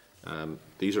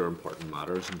 These are important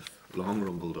matters, and long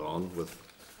rumbled on with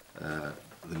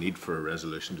the need for a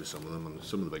resolution to some of them, and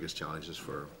some of the biggest challenges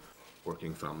for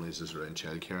working families is around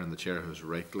childcare, and the Chair has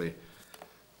rightly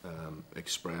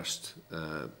expressed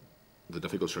the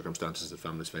difficult circumstances that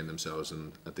families find themselves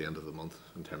in at the end of the month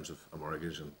in terms of a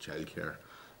mortgage and childcare,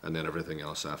 and then everything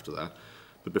else after that.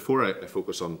 But before I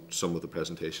focus on some of the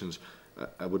presentations,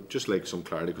 I would just like some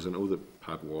clarity, because I know that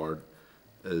Pat Ward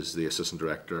is the Assistant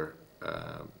Director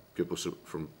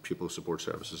from Pupil Support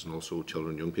Services and also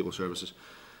Children and Young People Services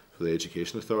for the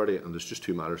Education Authority, and there's just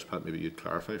two matters, Pat, maybe you'd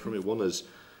clarify for me. One is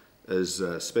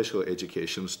special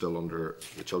education still under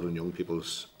the Children and Young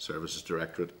People's Services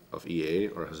Directorate of EA,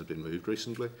 or has it been moved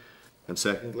recently? And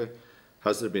secondly,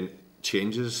 has there been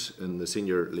changes in the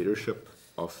senior leadership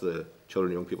of the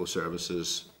Children and Young People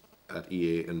Services at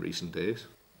EA in recent days?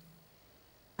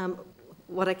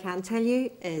 What I can tell you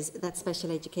is that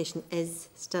special education is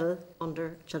still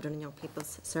under Children and Young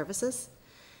People's Services.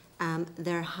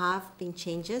 There have been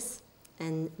changes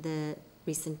in the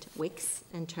recent weeks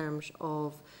in terms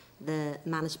of the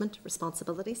management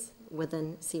responsibilities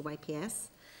within CYPS.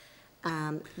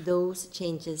 Those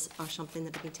changes are something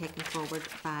that have been taken forward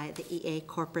by the EA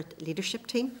corporate leadership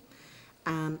team.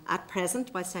 At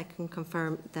present, whilst I can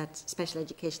confirm that special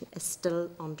education is still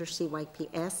under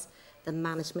CYPS, the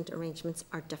management arrangements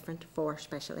are different for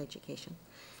special education.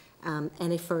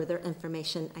 Any further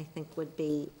information, I think, would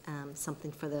be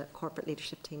something for the corporate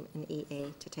leadership team in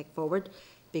EA to take forward,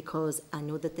 because I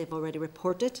know that they've already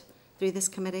reported through this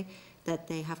committee that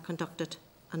they have conducted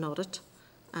an audit,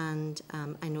 and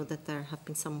I know that there have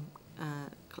been some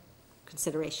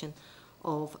consideration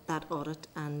of that audit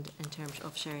and in terms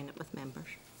of sharing it with members.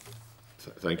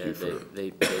 Thank you for...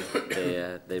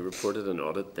 They reported an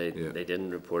audit. They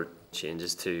didn't report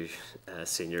changes to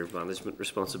senior management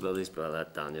responsibilities, but I'll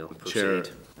let Daniel proceed. Chair,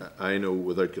 I know,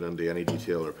 without getting into any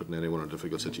detail or putting anyone in a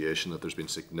difficult situation, that there's been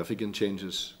significant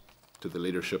changes to the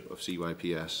leadership of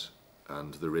CYPS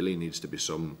and there really needs to be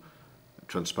some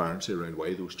transparency around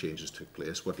why those changes took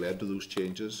place, what led to those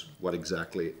changes, what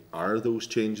exactly are those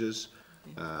changes,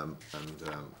 and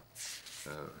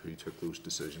who took those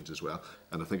decisions as well.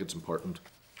 And I think it's important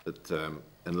that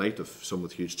in light of some of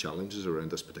the huge challenges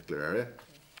around this particular area,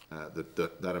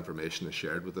 that information is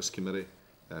shared with this committee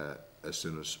as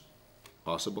soon as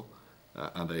possible.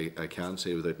 And I can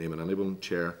say, without naming anyone,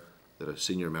 Chair, that a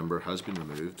senior member has been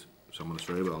removed, someone who's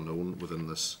very well known within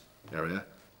this area,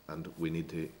 and we need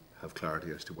to have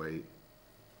clarity as to why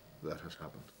that has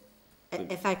happened.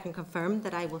 If I can confirm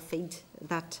that I will feed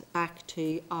that back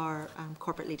to our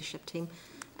corporate leadership team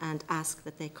and ask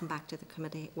that they come back to the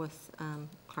committee with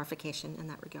clarification in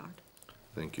that regard.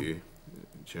 Thank you.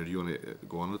 Chair, do you want to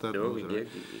go on with that? No, you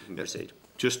can proceed.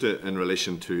 Just in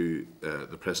relation to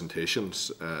the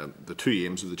presentations, the two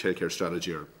aims of the childcare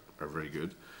strategy are very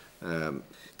good.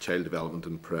 Child development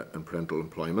and parental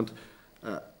employment.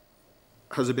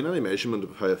 Has there been any measurement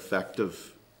of how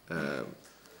effective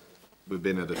we've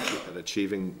been at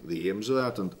achieving the aims of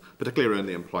that, and particularly around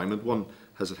the employment one?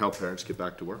 Has it helped parents get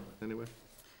back to work anyway?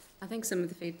 I think some of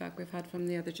the feedback we've had from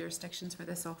the other jurisdictions where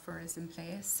this offer is in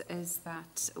place is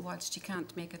that whilst you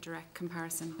can't make a direct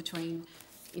comparison between,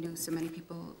 you know, so many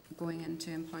people going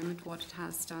into employment, what it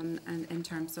has done in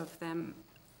terms of them,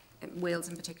 Wales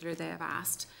in particular, they have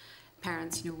asked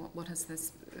parents, you know, what has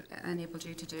this enabled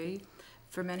you to do?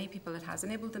 For many people, it has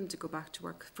enabled them to go back to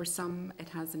work. For some, it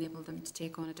has enabled them to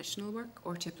take on additional work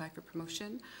or to apply for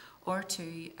promotion or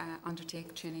to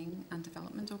undertake training and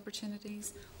development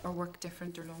opportunities or work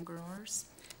different or longer hours.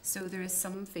 So there is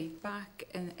some feedback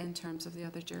in terms of the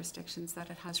other jurisdictions that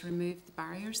it has removed the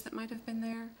barriers that might have been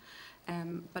there.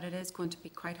 But it is going to be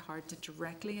quite hard to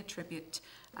directly attribute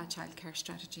a childcare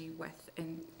strategy with,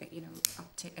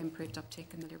 improved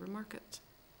uptake in the labour market.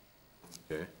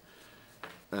 Okay.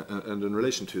 And in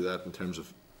relation to that, in terms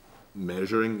of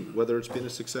measuring whether it's been a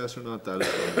success or not, that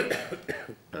is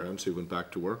parents who went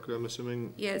back to work, I'm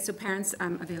assuming? Yeah, so parents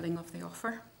availing of the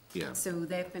offer. Yeah. So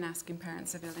they've been asking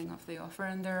parents availing of the offer,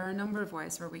 and there are a number of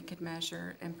ways where we could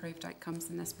measure improved outcomes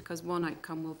in this, because one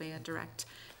outcome will be a direct,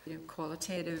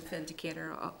 qualitative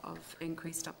indicator of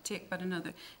increased uptake, but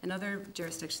in other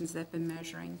jurisdictions they've been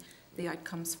measuring the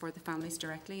outcomes for the families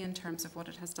directly in terms of what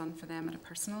it has done for them at a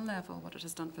personal level, what it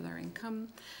has done for their income,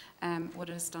 what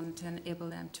it has done to enable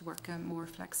them to work a more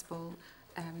flexible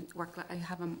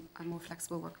have a more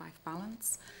flexible work-life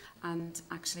balance, and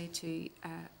actually to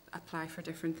apply for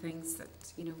different things that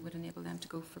would enable them to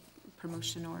go for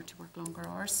promotion or to work longer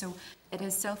hours. So it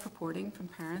is self-reporting from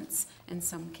parents in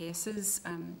some cases.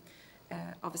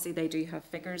 Obviously they do have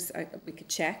figures. We could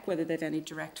check whether they have any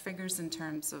direct figures in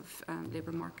terms of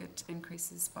labour market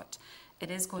increases, but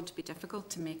it is going to be difficult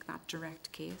to make that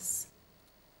direct case.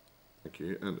 Thank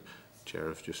you. And Chair,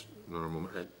 if just another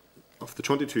moment. Of the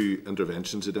 22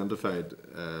 interventions identified,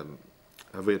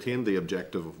 have we attained the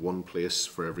objective of one place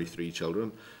for every 3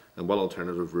 children? And what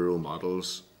alternative rural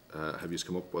models have you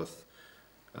come up with?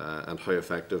 And how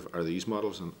effective are these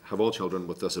models? And have all children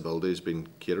with disabilities been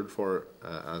catered for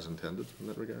as intended in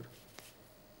that regard?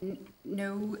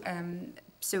 No.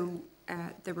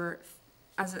 There were,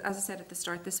 as I said at the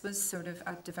start, this was sort of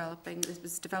this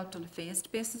was developed on a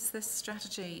phased basis, this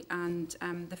strategy, and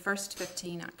the first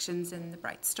 15 actions in the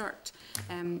Bright Start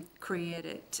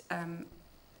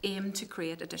aimed to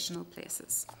create additional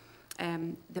places.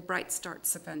 The Bright Start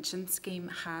subvention scheme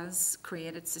has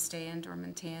created, sustained or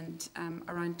maintained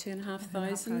around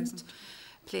 2,500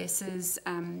 places.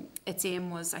 Its aim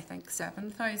was, I think,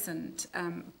 7,000,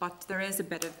 but there is a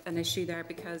bit of an issue there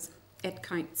because it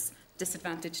counts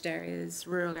disadvantaged areas,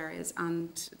 rural areas,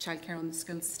 and childcare on the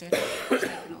schools estate, which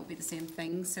can all be the same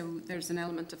thing. So there's an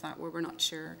element of that where we're not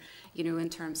sure, in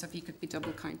terms of you could be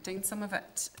double counting some of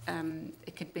it.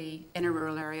 It could be in a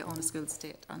rural area on a school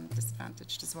estate and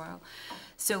disadvantaged as well.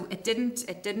 So it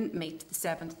didn't meet the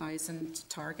 7,000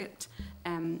 target,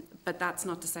 but that's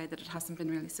not to say that it hasn't been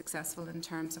really successful in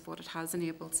terms of what it has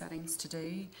enabled settings to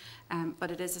do. But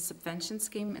it is a subvention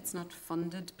scheme. It's not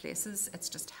funded places. It's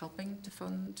just helping to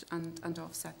fund and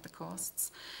offset the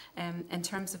costs. In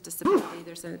terms of disability,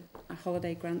 there's a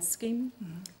holiday grant scheme.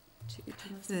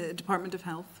 The Department of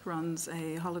Health runs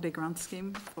a holiday grant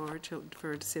scheme for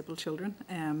disabled children,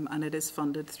 and it is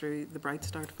funded through the Bright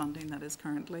Start funding that is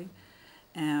currently.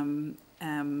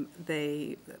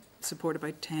 They support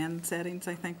about 10 settings,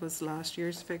 I think was last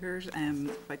year's figures,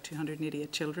 about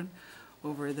 288 children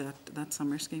over that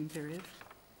summer scheme period.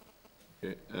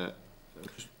 Okay.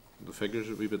 the figures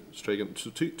are a wee bit striking. So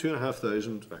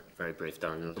 2,500. Very brief,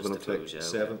 Daniel. We're going to take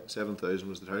 7,000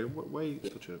 was the target. Why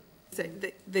such a? So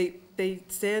they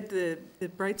said the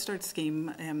Bright Start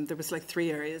scheme, there was like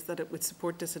 3 areas that it would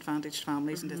support disadvantaged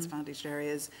families and disadvantaged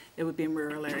areas. It would be in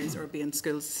rural areas or it would be in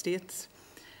school estates.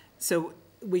 So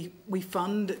we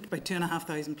fund about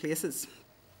 2,500 places,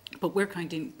 but we're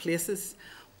counting places.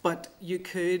 But you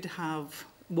could have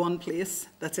one place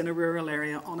that's in a rural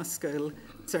area on a school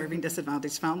serving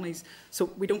disadvantaged families.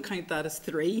 So we don't count that as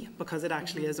 3 because it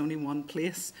actually is only one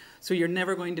place. So you're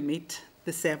never going to meet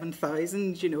the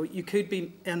 7,000. You know, you could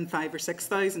be in 5,000 or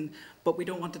 6,000, but we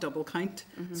don't want to double count.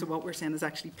 So what we're saying is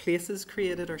actually places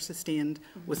created or sustained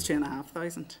was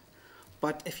 2,500.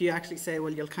 But if you actually say,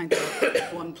 well, you'll count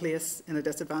that one place in a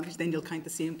disadvantage, then you'll count the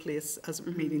same place as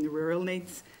meeting the rural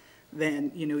needs,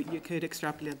 then, you know, you could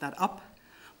extrapolate that up,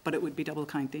 but it would be double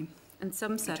counting. And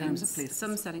some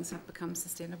settings have become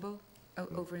sustainable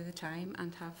over the time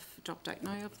and have dropped out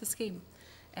now of the scheme.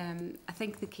 I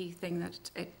think the key thing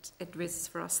that it raises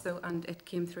for us, though, and it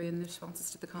came through in the responses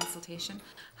to the consultation,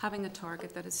 having a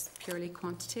target that is purely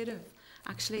quantitative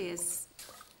actually is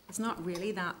not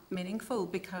really that meaningful,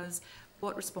 because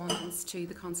what respondents to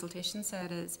the consultation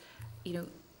said is, you know,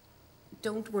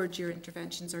 don't word your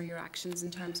interventions or your actions in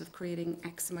terms of creating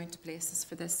X amount of places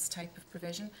for this type of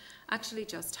provision. Actually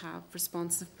just have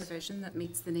responsive provision that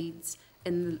meets the needs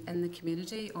in the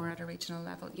community or at a regional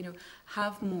level. You know,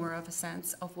 have more of a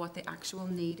sense of what the actual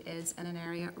need is in an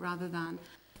area, rather than,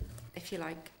 if you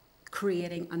like,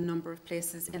 creating a number of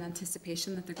places in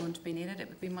anticipation that they're going to be needed. It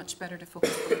would be much better to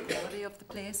focus on the quality of the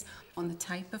place, on the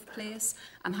type of place,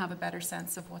 and have a better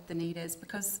sense of what the need is,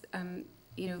 because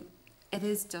you know, it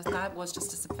is just, that was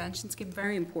just a subvention scheme,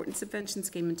 very important subvention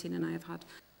scheme, and Tina and I have had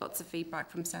lots of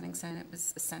feedback from settings saying it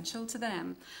was essential to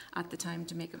them at the time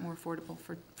to make it more affordable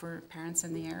for parents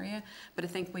in the area. But I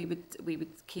think we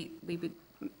would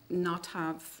not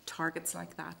have targets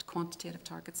like that, quantitative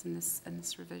targets in this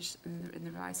revision, in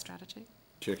the revised strategy.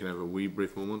 Chair, can I have a wee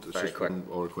brief moment? It's Very just quick. one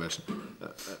other question.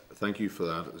 Thank you for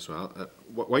that as well.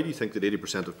 Why do you think that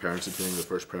 80% of parents obtaining the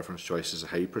first preference choice is a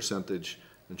high percentage,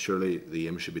 and surely the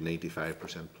aim should be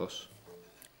 95% plus?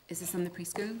 Is this on the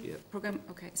preschool programme?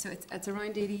 Okay, so it's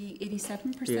around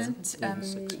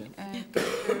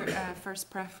 87% first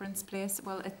preference place.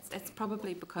 Well, it's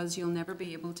probably because you'll never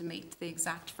be able to meet the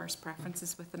exact first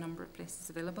preferences with the number of places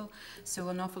available. So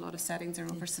an awful lot of settings are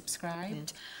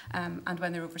oversubscribed, and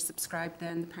when they're oversubscribed,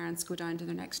 then the parents go down to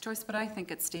their next choice. But I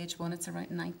think at stage 1, it's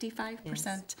around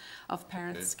 95% of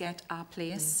parents get a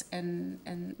place in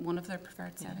one of their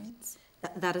preferred settings.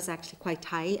 That is actually quite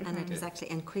high, and it has actually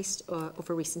increased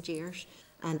over recent years.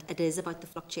 And it is about the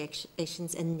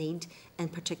fluctuations in need in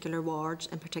particular wards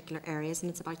and particular areas,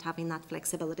 and it's about having that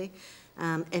flexibility.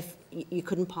 If you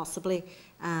couldn't possibly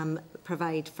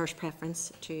provide first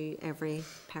preference to every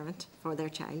parent for their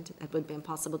child, it would be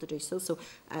impossible to do so. So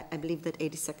I believe that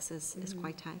 86 is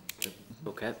quite high.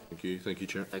 Okay. Thank you,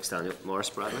 Chair. Thanks, Daniel. Morris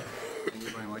Bradley. Thank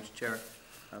you very much, Chair.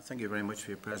 Thank you very much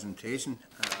for your presentation.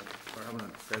 We're having a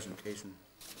presentation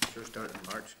sure started in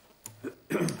March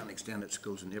and extended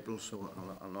schools in April, so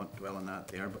I'll not dwell on that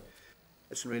there. But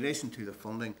it's in relation to the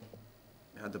funding.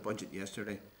 We had the budget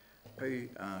yesterday.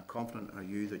 How confident are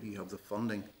you that you have the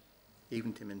funding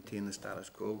even to maintain the status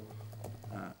quo?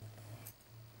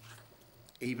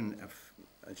 Even if,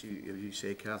 as you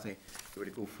say, Kathy, you were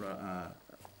to go for an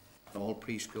all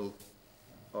preschool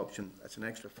option, it's an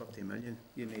extra 50 million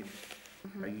you need.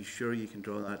 Are you sure you can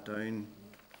draw that down?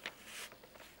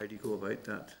 How do you go about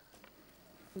that?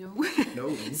 No.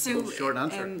 No. So, short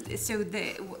answer.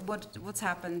 What's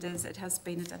happened is it has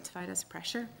been identified as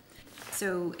pressure.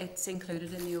 So it's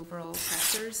included in the overall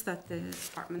pressures that the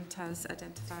department has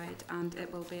identified, and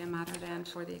it will be a matter then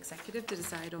for the executive to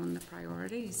decide on the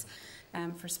priorities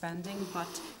for spending.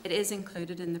 But it is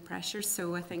included in the pressures.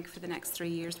 So I think for the next 3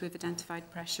 years we've identified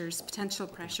pressures, potential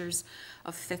pressures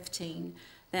of 15,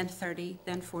 then 30,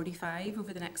 then 45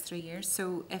 over the next 3 years.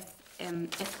 So if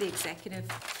the executive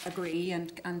agree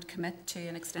and commit to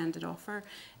an extended offer,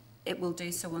 it will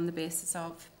do so on the basis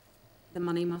of the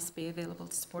money must be available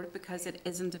to support it, because it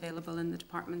isn't available in the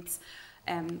department's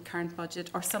current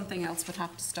budget, or something else would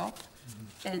have to stop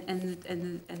in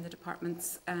the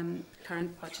department's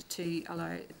current budget to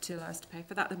allow us to pay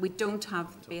for that. We don't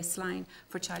have baseline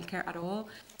for childcare at all.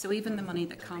 So even the money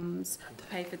that comes to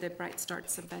pay for the Bright Start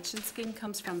subvention scheme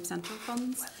comes from central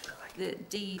funds. The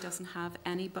DE doesn't have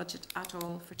any budget at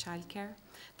all for childcare.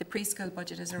 The preschool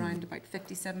budget is around about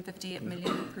 57, 58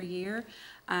 million per year.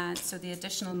 So the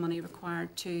additional money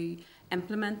required to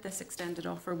implement this extended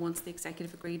offer, once the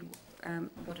executive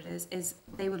what it is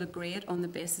they will agree it on the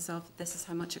basis of this is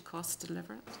how much it costs to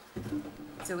deliver it.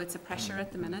 So it's a pressure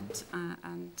at the minute,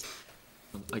 and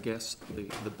I guess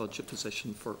the budget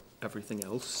position for everything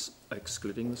else,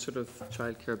 excluding the sort of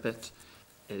childcare bit,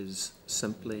 is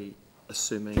simply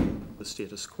assuming the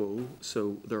status quo.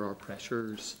 So there are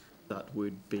pressures that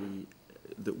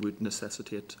would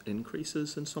necessitate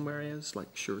increases in some areas, like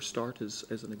Sure Start is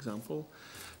an example.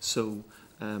 So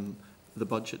the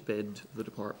budget bid, the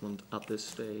department at this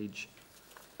stage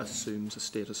assumes a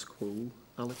status quo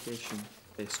allocation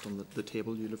based on the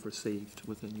table you'll have received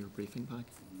within your briefing pack.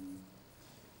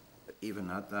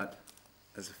 Even at that,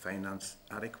 is the finance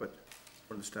adequate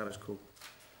for the status quo?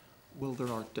 Well,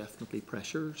 there are definitely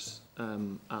pressures,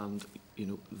 and you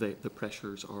know the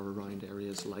pressures are around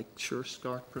areas like Sure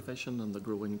Start provision and the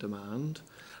growing demand,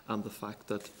 and the fact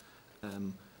that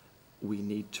we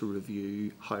need to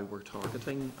review how we're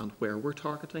targeting and where we're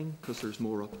targeting, because there's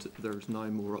now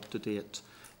more up to date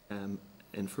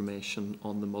information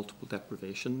on the multiple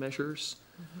deprivation measures.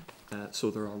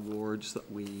 So there are wards that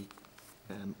we.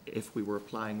 If we were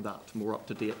applying that more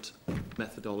up-to-date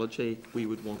methodology, we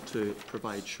would want to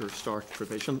provide Sure Start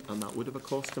provision, and that would have a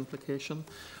cost implication.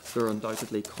 There are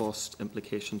undoubtedly cost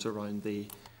implications around the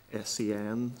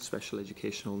SEN, Special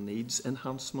Educational Needs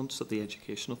enhancements that the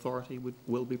Education Authority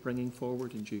will be bringing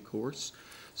forward in due course.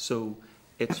 So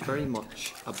it's very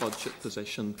much a budget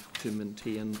position to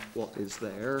maintain what is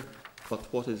there,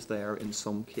 but what is there in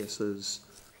some cases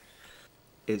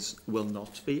will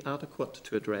not be adequate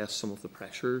to address some of the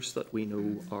pressures that we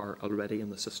know are already in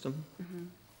the system.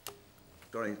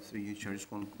 Sorry, through you, Chair, just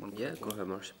one Yeah, go ahead,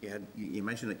 Marsh. You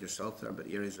mentioned it yourself there about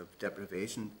areas of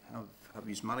deprivation. Have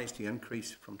you managed to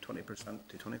increase from 20%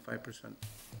 to 25%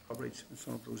 coverage in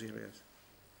some of those areas?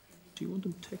 Do you want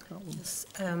to take that one? Yes,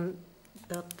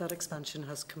 that expansion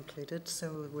has completed,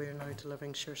 so we're now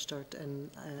delivering Sure Start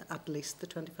in at least the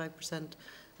 25%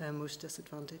 most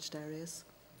disadvantaged areas.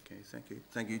 Okay, thank you.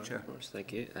 Thank you, Chair.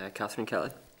 Thank you. Catherine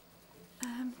Kelly.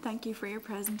 Thank you for your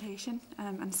presentation.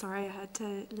 I'm sorry I had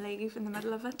to leave in the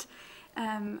middle of it,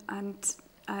 and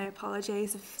I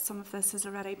apologise if some of this has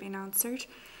already been answered.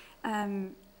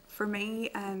 For me,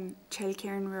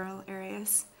 childcare in rural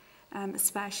areas,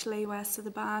 especially west of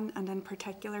the Ban, and in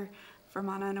particular for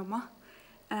Mana and Oma,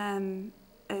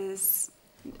 is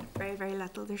very, very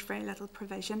little. There's very little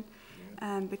provision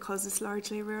because it's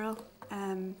largely rural.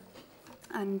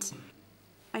 And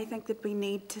I think that we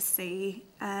need to see,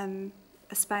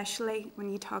 especially when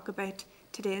you talk about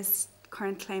today's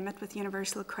current climate with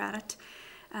universal credit,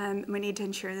 we need to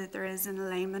ensure that there is an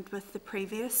alignment with the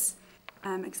previous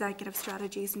executive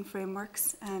strategies and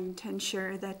frameworks to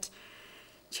ensure that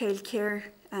childcare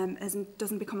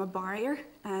doesn't become a barrier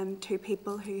to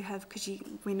people who have, because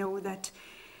we know that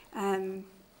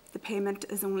the payment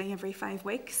is only every 5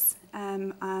 weeks,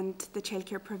 and the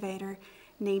childcare provider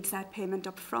needs that payment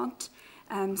up front.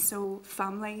 So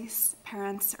families,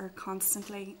 parents are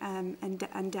constantly in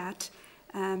debt,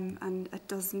 and it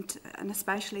doesn't, and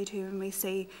especially too when we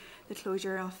see the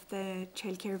closure of the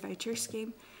childcare voucher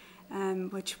scheme,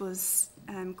 which was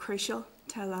crucial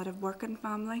to a lot of working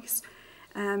families.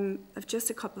 I've just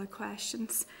a couple of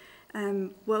questions.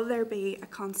 Will there be a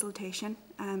consultation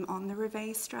on the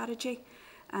revised strategy,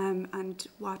 and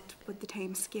what would the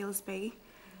timescales be?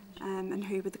 And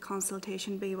who would the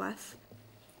consultation be with?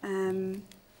 And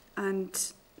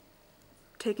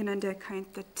taking into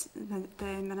account that the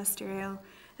ministerial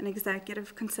and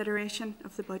executive consideration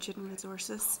of the budget and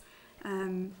resources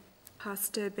has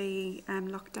to be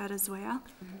looked at as well.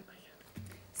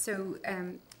 So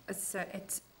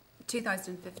it's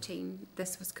 2015.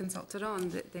 This was consulted on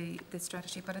the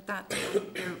strategy, but at that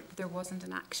time there wasn't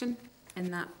an action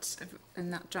in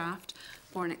that draft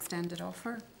for an extended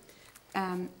offer.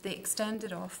 The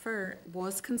extended offer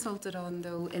was consulted on,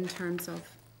 though, in terms of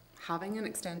having an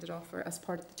extended offer as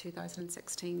part of the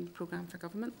 2016 programme for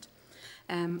government,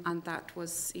 and that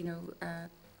was,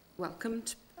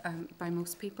 welcomed by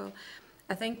most people.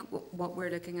 I think what we're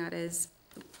looking at is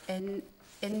in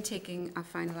taking a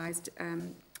finalised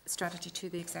strategy to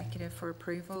the executive for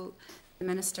approval, the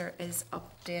Minister is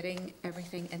updating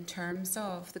everything in terms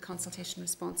of the consultation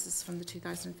responses from the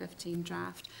 2015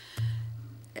 draft,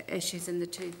 issues in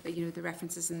the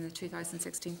references in the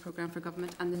 2016 programme for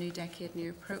government and the new decade new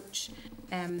approach.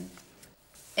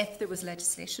 If there was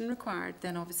legislation required,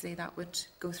 then obviously that would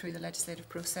go through the legislative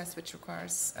process, which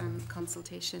requires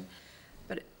consultation.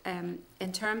 But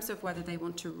in terms of whether they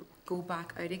want to go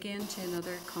back out again to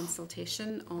another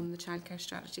consultation on the childcare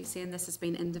strategy, saying this has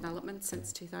been in development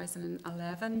since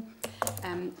 2011,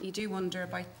 you do wonder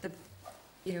about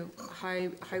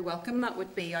how welcome that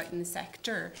would be out in the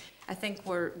sector. I think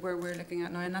where we're looking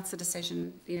at now, and that's a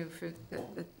decision, for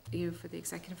the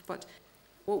executive, but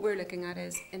what we're looking at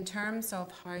is in terms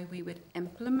of how we would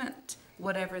implement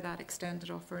whatever that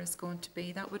extended offer is going to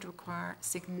be, that would require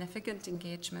significant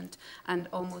engagement and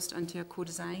almost into a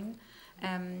co-design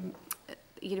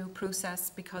process,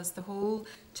 because the whole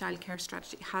childcare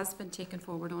strategy has been taken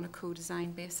forward on a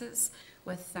co-design basis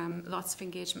with lots of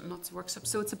engagement and lots of workshops.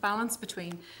 So it's a balance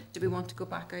between, do we want to go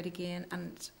back out again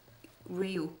and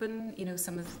reopen,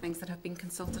 some of the things that have been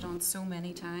consulted on so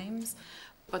many times,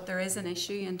 but there is an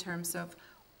issue in terms of,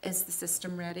 is the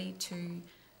system ready to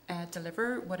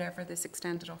deliver whatever this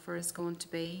extended offer is going to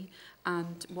be,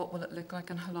 and what will it look like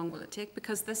and how long will it take?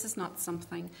 Because this is not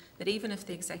something that, even if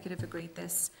the executive agreed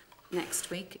this next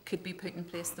week, could be put in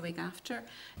place the week after.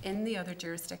 In the other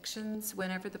jurisdictions,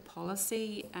 whenever the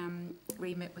policy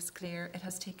remit was clear, it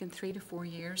has taken 3 to 4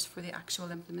 years for the actual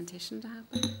implementation to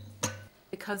happen,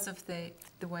 because of the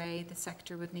way the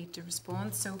sector would need to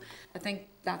respond. So I think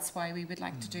that's why we would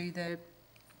like to do the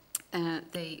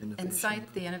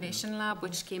innovation lab,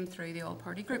 which came through the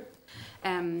all-party group,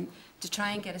 to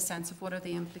try and get a sense of what are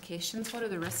the implications, what are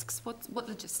the risks, what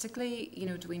logistically,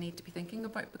 do we need to be thinking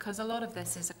about, because a lot of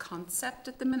this is a concept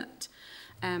at the minute,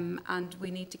 and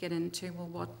we need to get into,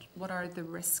 well, what are the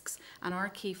risks, and our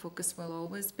key focus will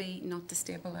always be not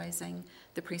destabilising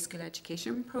the preschool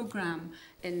education programme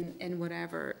in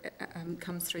whatever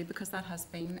comes through, because that has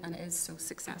been and is so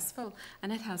successful,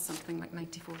 and it has something like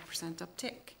 94%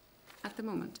 uptake at the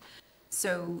moment.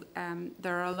 So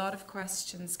there are a lot of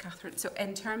questions, Catherine. So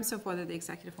in terms of whether the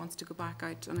executive wants to go back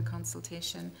out on a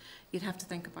consultation, you'd have to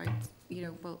think about,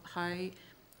 well,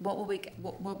 what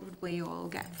would we all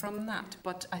get from that?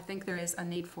 But I think there is a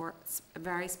need for a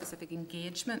very specific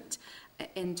engagement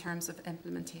in terms of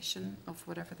implementation of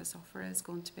whatever this offer is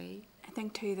going to be. I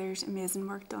think too there's amazing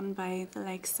work done by the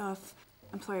likes of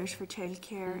Employers for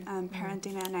Childcare and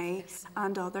Parenting NA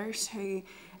and others who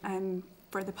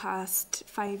for the past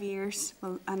 5 years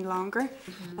and longer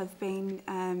have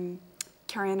been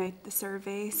carrying out the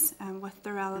surveys with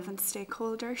the relevant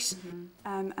stakeholders,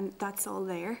 and that's all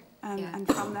there. And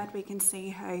from that we can see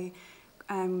how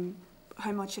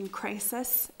much in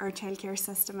crisis our childcare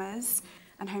system is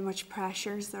and how much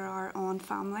pressures there are on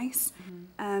families.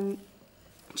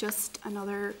 Just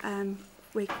another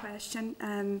wee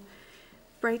question.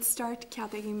 Bright Start,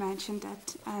 Cathy, you mentioned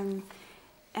it.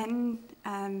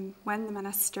 When the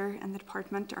Minister and the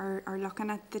Department are looking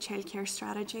at the childcare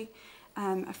strategy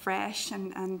afresh,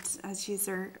 and as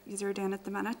you're doing at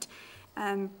the minute,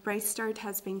 Bright Start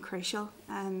has been crucial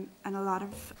in a lot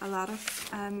of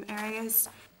areas,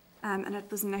 and it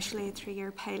was initially a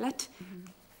 3-year pilot.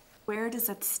 Where does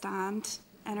it stand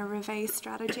in a revised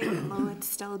strategy? Will it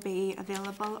still be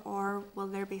available, or will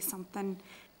there be something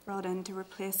brought in to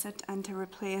replace it and to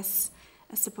replace,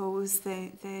 I suppose,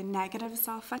 the negatives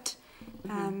of it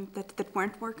that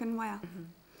weren't working well?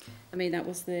 I mean, that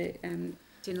was the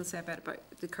Jane will say about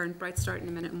the current Bright Start in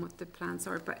a minute and what the plans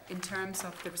are, but in terms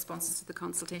of the responses to the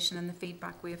consultation and the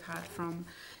feedback we have had from,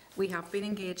 we have been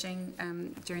engaging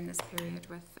during this period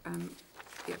with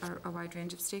a wide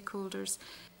range of stakeholders.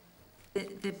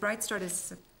 The Bright Start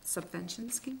is a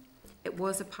subvention scheme. It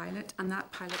was a pilot, and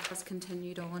that pilot has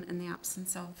continued on in the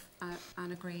absence of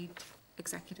an agreed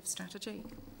executive strategy.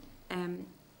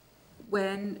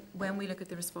 When we look at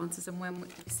the responses and when we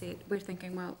see it, we're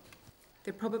thinking, well,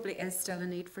 there probably is still a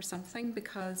need for something,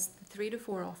 because the 3 to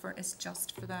 4 offer is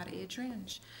just for that age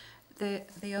range.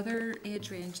 The other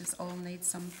age ranges all need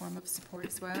some form of support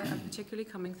as well, and particularly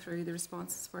coming through the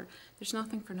responses where there's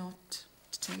nothing for 0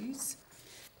 to 2s.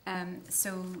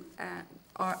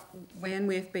 When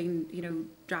we've been,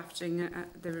 drafting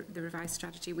the revised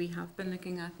strategy, we have been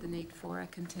looking at the need for a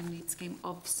continued scheme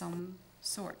of some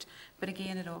sort. But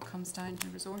again, it all comes down to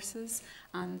resources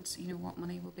and what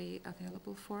money will be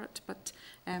available for it. But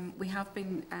we have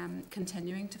been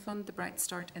continuing to fund the Bright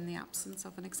Start in the absence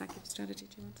of an executive strategy.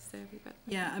 Do you want to say a wee bit?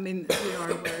 Yeah, I mean, we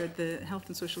are aware the Health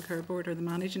and Social Care Board are the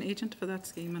managing agent for that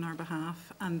scheme on our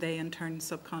behalf, and they in turn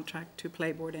subcontract to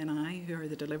Playboard NI, who are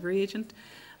the delivery agent.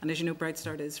 And as you know, Bright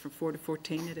Start is from 4 to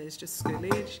 14, it is just school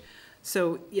age.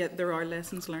 So, yeah, there are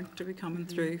lessons learnt to be coming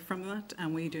through from that,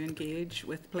 and we do engage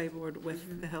with Playboard,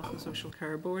 with the Health and Social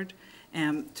Care Board,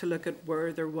 to look at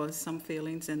where there was some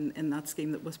failings in that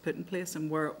scheme that was put in place and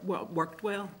where it worked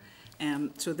well.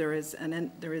 So there is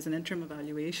an interim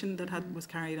evaluation that was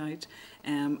carried out,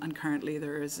 and currently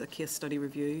there is a case study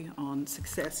review on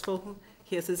successful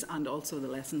cases and also the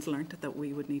lessons learnt that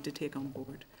we would need to take on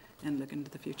board and look into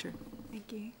the future.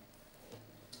 Thank you.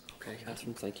 Okay,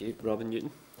 Catherine, thank you. Robin Newton.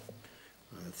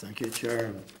 Thank you,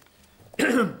 Chair.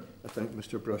 I thank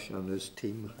Mr. Brush and his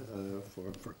team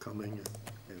for coming.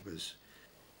 I was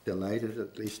delighted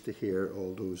at least to hear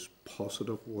all those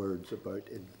positive words about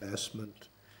investment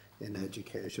in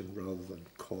education rather than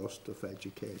cost of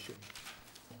education.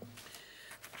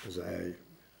 As I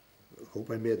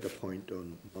hope I made the point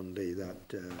on Monday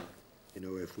that you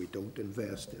know, if we don't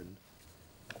invest in,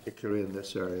 particularly in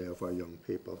this area of our young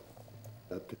people,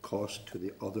 that the cost to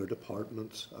the other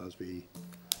departments as they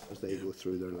go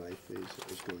through their life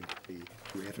is going to be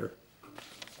greater.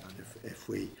 And if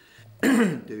we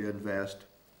do invest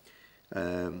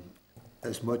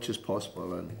as much as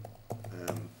possible, and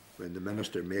when the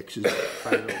Minister makes his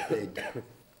final bid,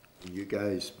 and you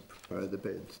guys prepare the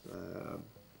bids, I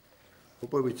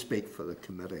hope I would speak for the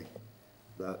committee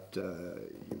that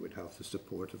you would have the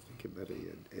support of the committee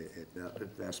in that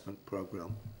investment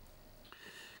programme.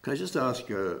 Can I just ask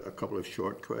you a couple of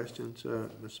short questions,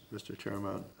 Mr.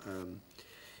 Chairman?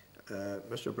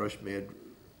 Mr. Brush made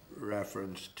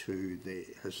reference to the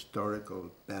historical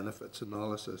benefits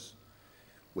analysis,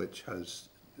 which has,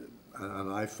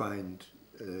 and I find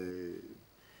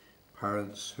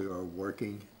parents who are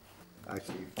working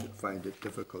actually find it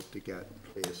difficult to get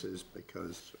places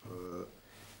because,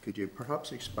 could you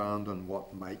perhaps expand on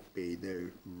what might be the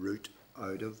route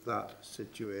out of that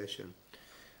situation?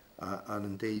 And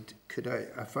indeed,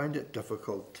 I find it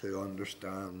difficult to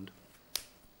understand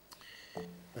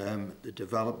the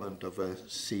development of a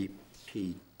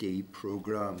CPD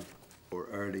programme for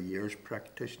early years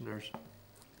practitioners,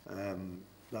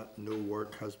 that no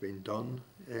work has been done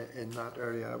in that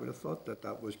area. I would have thought that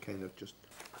that was kind of just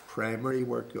primary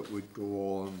work that would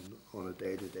go on a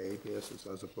day-to-day basis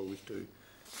as opposed to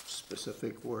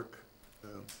specific work.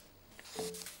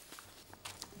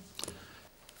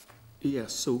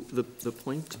 Yes, so the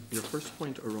point, your first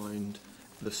point around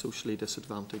the socially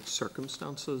disadvantaged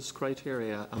circumstances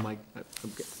criteria, am I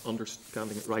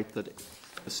understanding it right that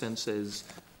the sense is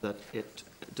that it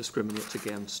discriminates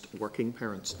against working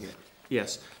parents? Yeah.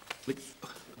 Yes. Like,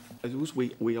 I suppose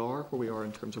we are where we are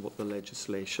in terms of what the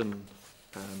legislation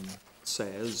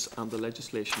says, and the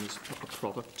legislation is a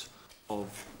product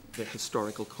of the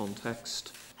historical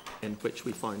context in which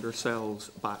we found ourselves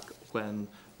back when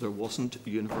there wasn't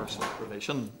universal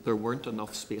provision. There weren't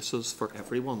enough spaces for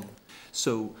everyone.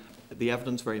 So the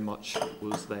evidence very much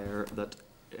was there that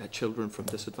children from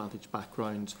disadvantaged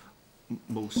backgrounds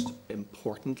most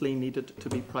importantly needed to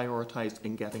be prioritised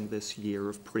in getting this year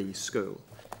of preschool.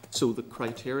 So the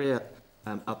criteria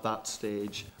at that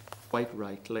stage, quite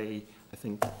rightly, I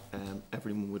think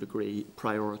everyone would agree,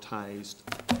 prioritised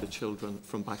the children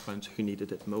from backgrounds who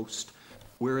needed it most.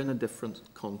 We're in a different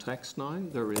context now.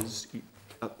 There is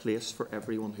a place for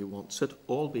everyone who wants it,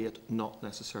 albeit not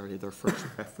necessarily their first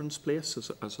preference place,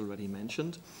 as already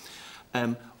mentioned.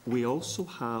 We also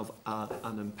have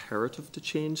an imperative to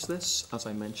change this, as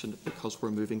I mentioned, because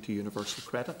we're moving to universal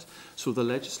credit. So the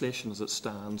legislation as it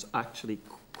stands actually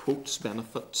quotes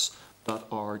benefits that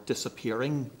are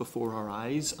disappearing before our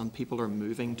eyes, and people are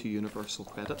moving to universal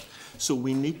credit. So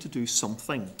we need to do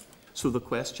something. So the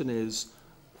question is,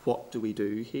 what do we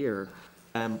do here?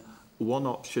 One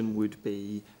option would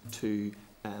be to,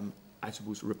 I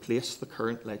suppose, replace the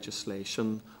current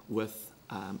legislation with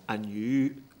a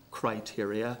new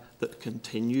criteria that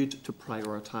continued to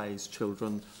prioritise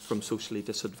children from socially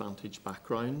disadvantaged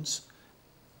backgrounds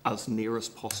as near as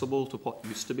possible to what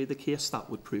used to be the case. That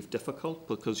would prove difficult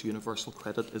because universal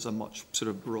credit is a much sort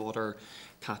of broader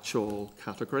catch-all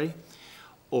category.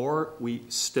 Or we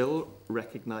still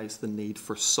recognise the need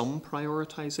for some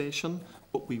prioritisation,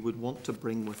 but we would want to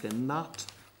bring within that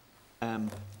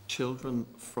children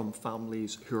from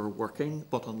families who are working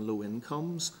but on low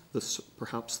incomes,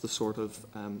 perhaps the sort of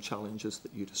challenges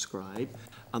that you describe,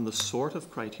 and the sort of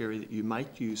criteria that you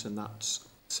might use in that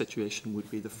situation would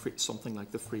be something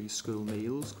like the free school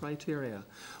meals criteria,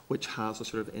 which has a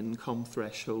sort of income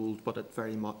threshold, but it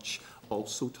very much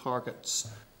also targets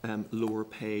lower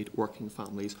paid working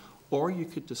families. Or you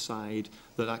could decide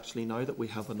that actually now that we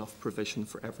have enough provision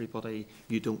for everybody,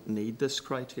 you don't need this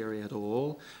criteria at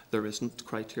all. There isn't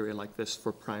criteria like this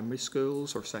for primary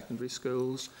schools or secondary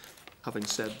schools. Having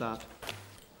said that,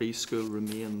 preschool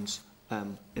remains,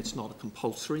 it's not a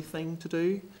compulsory thing to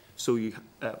do. So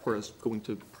whereas going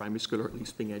to primary school or at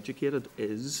least being educated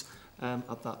is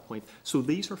at that point. So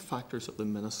these are factors that the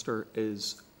Minister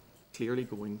is clearly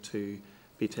going to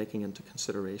be taking into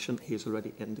consideration. He has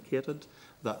already indicated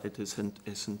that it is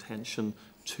his intention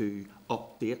to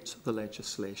update the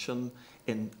legislation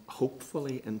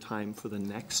hopefully in time for the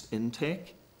next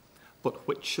intake. But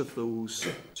which of those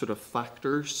sort of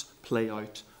factors play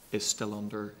out is still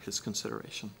under his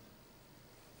consideration.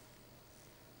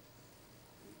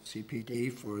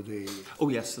 CPD for the... Oh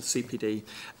yes, the CPD.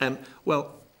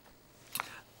 Well,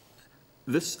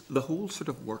 the whole sort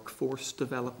of workforce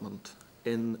development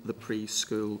in the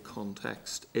preschool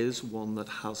context is one that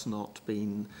has not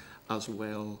been as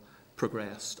well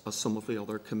progressed as some of the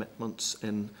other commitments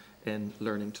in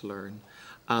Learning to Learn.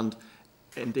 And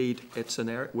indeed, it's an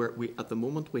area where at the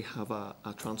moment we have a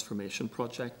transformation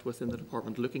project within the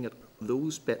department looking at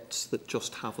those bits that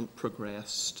just haven't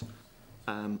progressed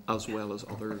as well as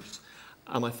others.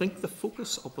 And I think the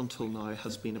focus up until now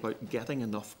has been about getting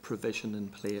enough provision in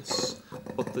place,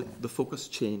 but the focus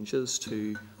changes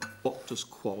to what does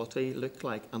quality look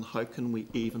like and how can we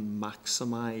even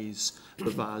maximise the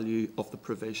value of the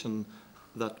provision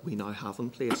that we now have in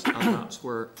place. And that's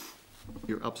where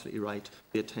you're absolutely right,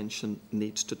 the attention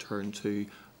needs to turn to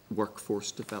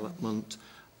workforce development,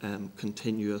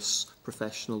 continuous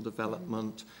professional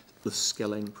development, the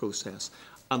skilling process.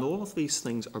 And all of these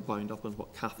things are bound up in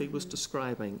what Kathy was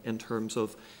describing in terms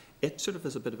of it sort of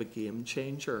is a bit of a game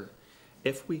changer.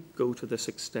 If we go to this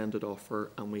extended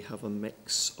offer and we have a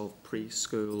mix of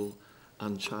preschool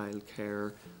and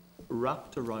childcare,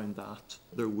 wrapped around that,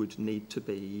 there would need to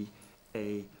be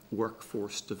a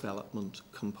workforce development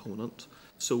component.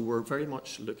 So we're very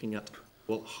much looking at,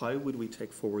 well, how would we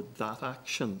take forward that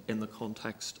action in the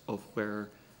context of where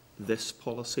this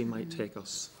policy might take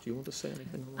us? Do you want to say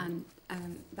anything on that?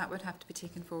 And that would have to be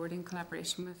taken forward in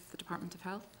collaboration with the Department of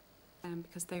Health,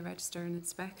 because they register and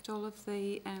inspect all of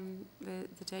the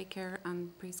daycare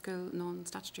and preschool,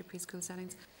 non-statutory preschool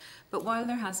settings. But while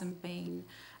there hasn't been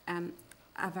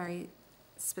a very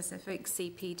specific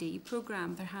CPD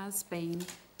programme, there has been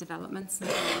developments in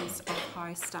terms of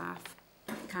how staff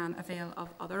can avail of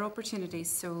other opportunities.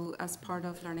 So as part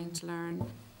of Learning to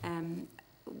Learn,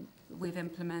 we've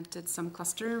implemented some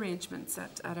cluster arrangements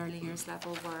at early years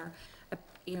level where,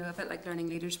 a bit like Learning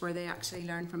Leaders, where they actually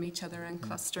learn from each other and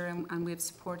cluster, and we've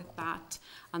supported that.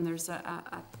 And there's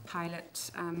a pilot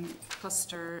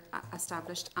cluster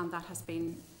established, and that has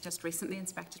been just recently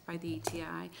inspected by the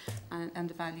ETI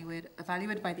and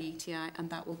evaluated by the ETI, and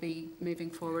that will be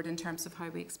moving forward in terms of how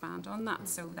we expand on that.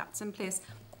 So that's in place.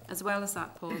 As well as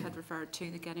that, Paul had referred to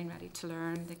the Getting Ready to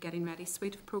Learn, the Getting Ready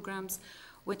suite of programmes,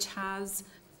 which has,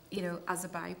 as a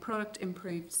byproduct,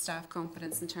 improved staff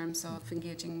confidence in terms of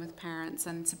engaging with parents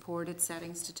and supported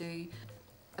settings to do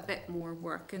a bit more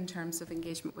work in terms of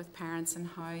engagement with parents and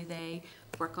how they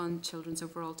work on children's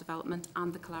overall development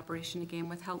and the collaboration again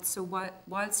with health. So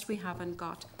whilst we haven't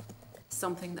got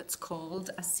something that's called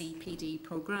a CPD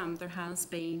programme, there has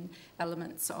been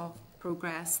elements of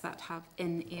progress that have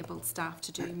enabled staff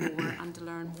to do more and to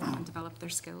learn more and develop their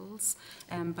skills.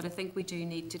 But I think we do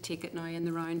need to take it now in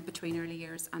the round between early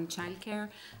years and childcare,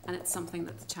 and it's something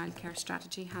that the childcare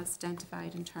strategy has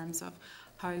identified in terms of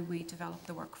how we develop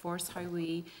the workforce, how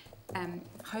we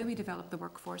develop the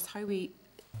workforce, how we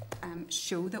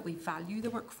show that we value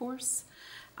the workforce,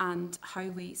 and how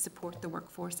we support the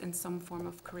workforce in some form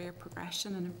of career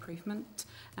progression and improvement,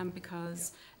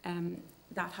 because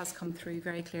that has come through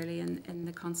very clearly in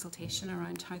the consultation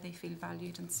around how they feel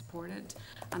valued and supported,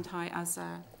 and how as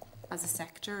a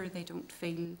sector they don't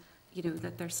feel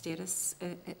that their status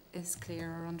is clear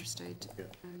or understood. Yeah.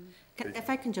 If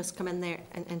I can just come in there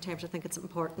in terms, I think it's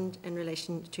important in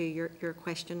relation to your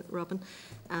question, Robin.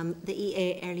 The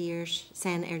EA Early Years,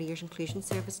 SEN Early Years Inclusion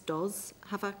Service does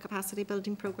have a capacity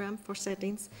building programme for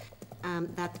settings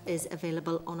that is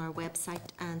available on our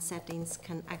website, and settings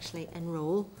can actually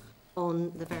enrol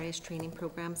on the various training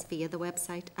programmes via the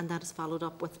website, and that is followed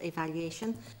up with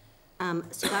evaluation.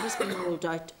 So that has been rolled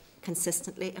out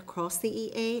consistently across the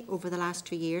EA over the last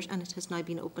 2 years, and it has now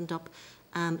been opened up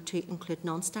to include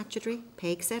non-statutory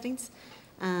PEG settings.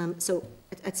 So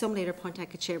at some later point I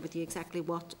could share with you exactly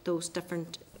what those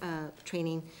different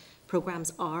training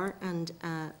programmes are, and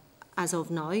as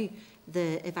of now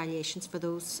the evaluations for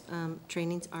those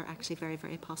trainings are actually very,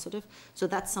 very positive. So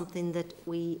that's something that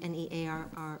we in EA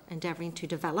are endeavouring to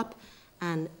develop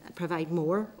and provide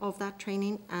more of that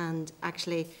training, and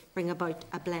actually bring about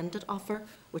a blended offer,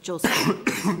 which also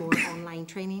includes more online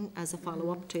training as a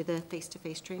follow-up to the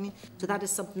face-to-face training. So that is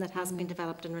something that has been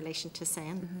developed in relation to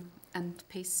SEN. And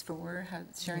Piece 4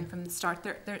 has sharing from the start.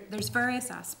 There's various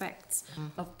aspects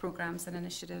of programmes and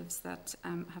initiatives that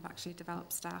have actually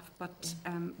developed staff, but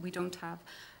we don't have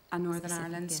a Northern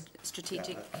Ireland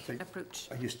strategic approach.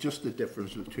 I guess just the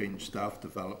difference between staff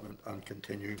development and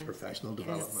continuing professional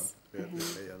development.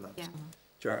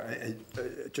 Chair, I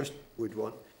just would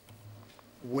want,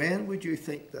 when would you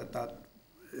think that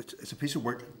it's a piece of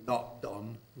work not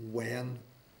done, when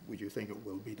would you think it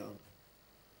will be done?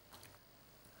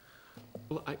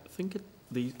 Well, I think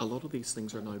a lot of these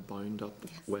things are now bound up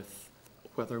with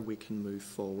whether we can move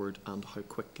forward and how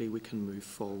quickly we can move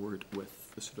forward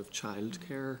with the sort of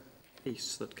childcare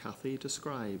piece that Kathy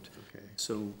described. Okay.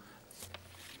 So,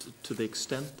 to the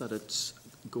extent that it's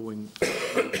going,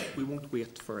 we won't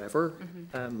wait forever.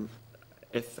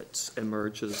 If it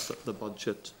emerges that the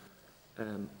budget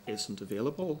isn't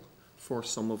available for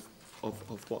some of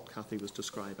what Kathy was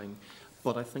describing,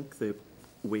 but I think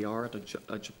we are at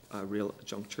a real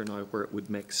juncture now where it would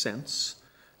make sense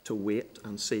to wait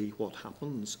and see what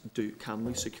happens. Can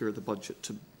we secure the budget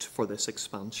for this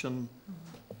expansion?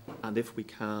 And if we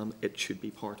can, it should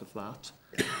be part of that.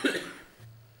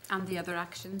 And the other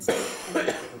actions in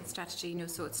the strategy, you know,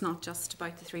 so it's not just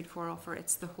about the 3 to 4 offer,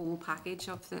 it's the whole package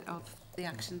of the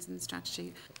actions in the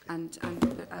strategy, and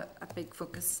a big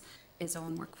focus is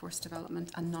on workforce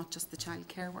development, and not just the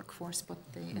childcare workforce, but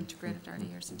the integrated early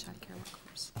years and childcare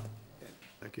workforce.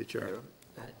 Thank you, Chair.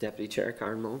 Deputy Chair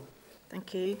Karen Mullen.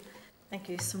 Thank you. Thank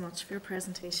you so much for your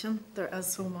presentation. There is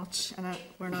so much, and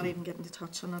we're not even getting to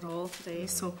touch on it all today,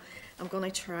 so I'm going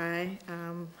to try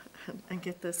and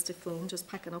get this to flow, and just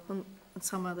picking up on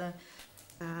some of the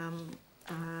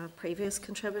previous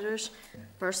contributors.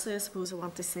 Firstly, I suppose I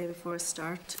want to say before I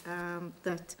start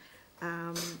that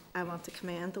I want to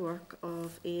commend the work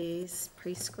of EA's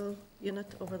preschool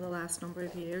unit over the last number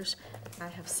of years. I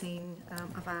have seen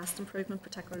a vast improvement,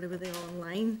 particularly with the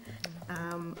online,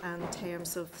 in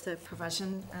terms of the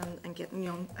provision and getting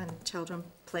young and children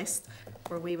placed,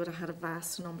 where we would have had a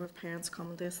vast number of parents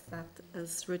coming to us. That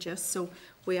is reduced. So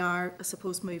we are, I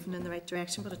suppose, moving in the right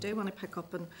direction. But I do want to pick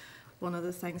up on one of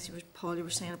the things Paul, you were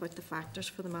saying about the factors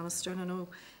for the minister. And I know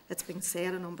it's been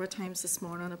said a number of times this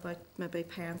morning about maybe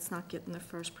parents not getting their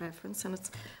first preference, and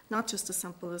it's not just as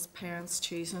simple as parents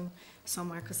choosing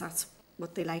somewhere because that's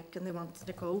what they like and they want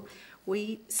to go.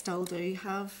 We still do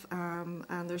have,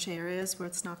 and there's areas where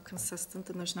it's not consistent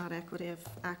and there's not equity of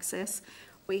access.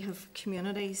 We have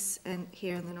communities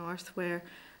here in the north where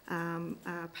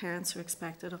parents are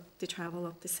expected to travel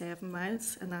up to 7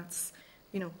 miles, and that's,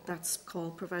 you know, that's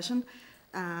called provision.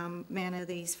 Many of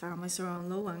these families are on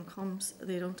low incomes.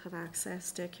 They don't have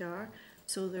access to a care,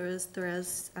 so there is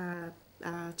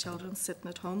children sitting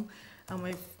at home, and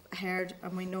we've heard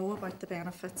and we know about the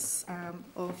benefits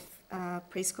of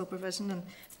preschool provision,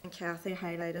 and Kathy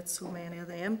highlighted so many of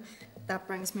them. That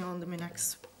brings me on to my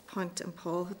next point, and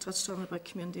Paul had touched on about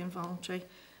community and voluntary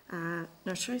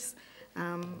nurseries.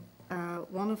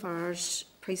 One of our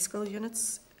preschool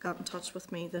units got in touch with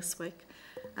me this week,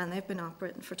 and they've been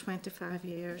operating for 25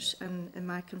 years in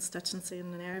my constituency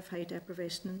in an area of high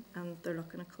deprivation, and they're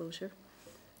looking at closure.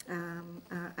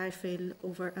 I feel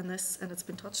over, and it's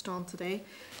been touched on today,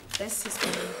 this has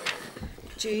been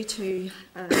due to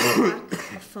lack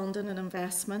of funding and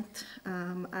investment,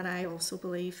 and I also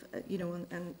believe, you know,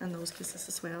 in those cases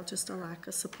as well, just a lack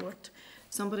of support.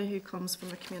 Somebody who comes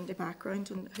from a community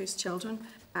background and whose children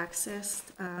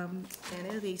accessed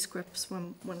any of these groups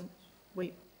when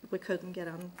we couldn't get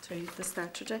onto the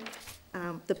strategy,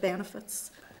 the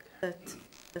benefits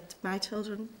that my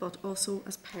children, but also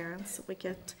as parents, that we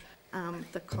get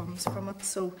that comes from it.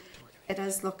 So it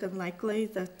is looking likely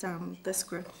that this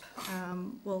group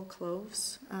will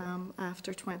close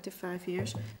after 25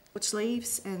 years, which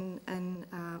leaves in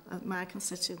my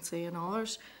constituency and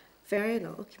others very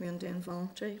little community and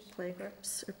voluntary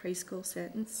playgroups or preschool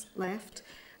settings left.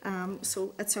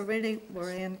 So it's a really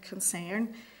worrying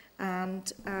concern.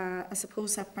 And I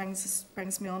suppose that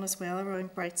brings me on as well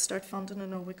around Bright Start funding. I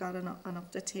know we got an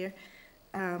update here.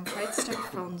 Bright Start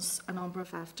funds a number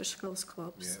of after-schools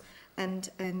clubs, and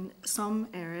in some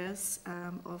areas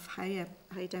of high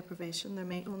deprivation, there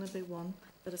may only be one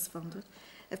that is funded.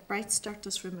 If Bright Start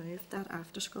is removed, that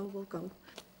after-school will go.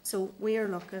 So we are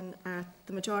looking at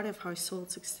the majority of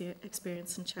households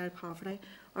experiencing child poverty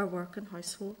are working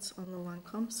households on low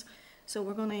incomes. So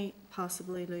we're going to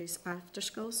possibly lose after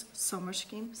schools, summer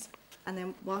schemes, and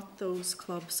then what those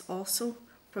clubs also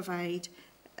provide,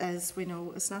 as we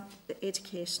know, is not the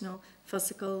educational,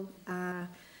 physical,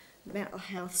 mental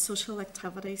health, social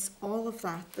activities, all of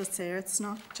that's there. It's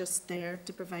not just there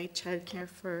to provide childcare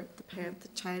for the parent. The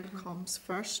child comes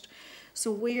first. So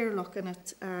we are looking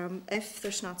at, if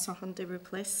there's not something to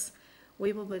replace,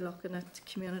 we will be looking at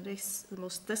communities, the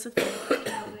most disadvantaged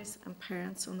communities, and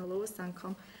parents on the lowest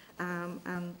income.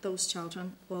 And those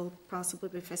children will possibly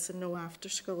be facing no after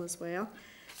school as well.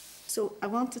 So I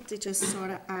wanted to just sort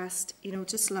of ask, you know,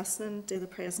 just listening to the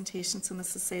presentations, and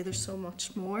as I say, there's so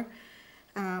much more.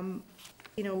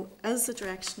 You know, is the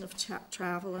direction of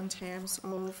travel in terms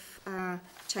of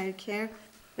childcare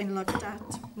been looked at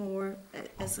more?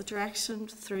 Is the direction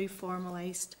through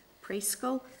formalised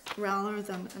preschool rather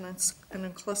than an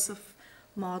inclusive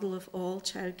model of all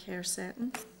childcare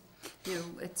settings? No,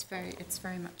 it's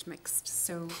very much mixed.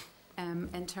 So,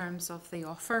 in terms of the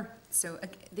offer,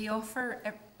 the offer,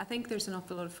 I think there's an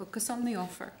awful lot of focus on the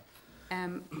offer.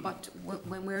 But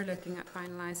when we're looking at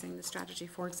finalising the strategy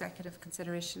for executive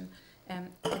consideration,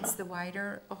 it's the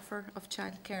wider offer of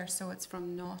childcare. So it's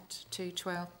from 0 to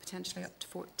 12, potentially up to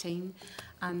 14.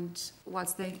 And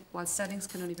whilst settings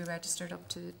can only be registered up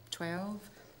to 12,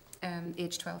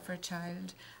 age 12 for a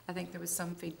child, I think there was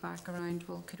some feedback around,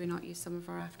 well, could we not use some of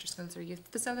our after schools or youth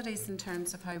facilities in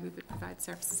terms of how we would provide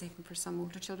services even for some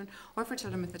older children or for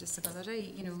children with a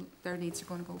disability. You know, their needs are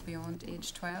going to go beyond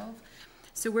age 12.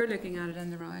 So we're looking at it in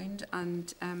the round,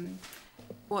 and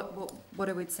what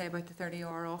I would say about the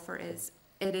 30-hour offer is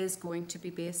it is going to be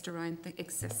based around the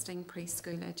existing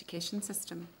preschool education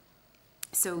system.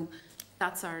 So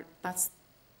that's our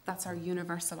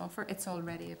universal offer. It's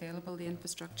already available. The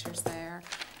infrastructure's there.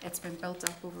 It's been built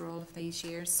up over all of these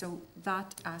years. So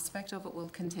that aspect of it will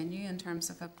continue in terms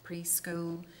of a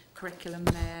preschool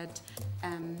curriculum-led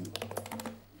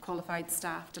qualified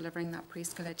staff delivering that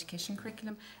preschool education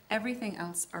curriculum. Everything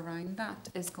else around that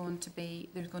is going to be,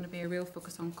 there's going to be a real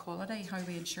focus on quality, how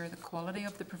we ensure the quality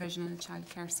of the provision in a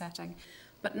childcare setting,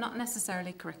 but not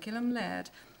necessarily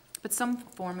curriculum-led, but some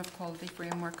form of quality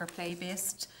framework or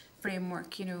play-based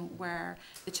framework, you know, where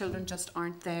the children just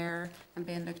aren't there and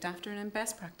being looked after. And in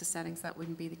best practice settings, that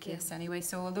wouldn't be the case anyway.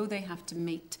 So although they have to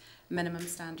meet minimum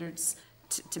standards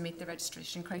to meet the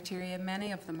registration criteria,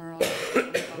 many of them are all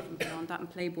above and beyond that,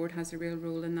 and Play Board has a real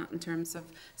role in that in terms of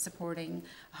supporting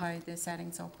how the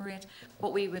settings operate.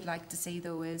 What we would like to see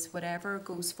though is whatever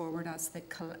goes forward as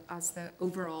the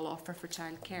overall offer for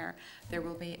childcare, there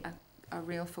will be a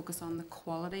real focus on the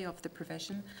quality of the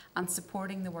provision and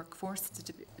supporting the workforce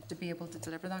to be able to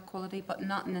deliver that quality, but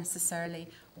not necessarily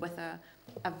with a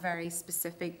very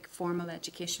specific formal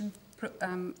education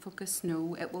focus.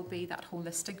 No, it will be that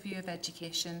holistic view of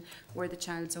education where the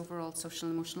child's overall social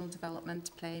and emotional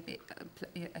development,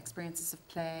 experiences of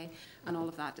play and all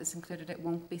of that is included. It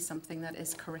won't be something that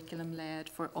is curriculum led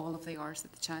for all of the hours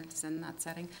that the child is in that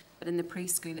setting, but in the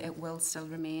preschool it will still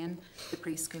remain the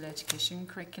preschool education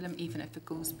curriculum, even if it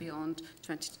goes beyond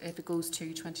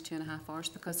 22.5 hours,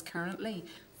 because currently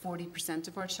 40%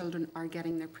 of our children are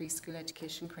getting their preschool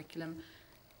education curriculum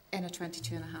in a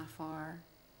 22.5 hour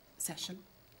session.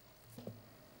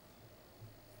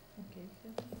 Okay.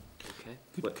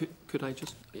 Could I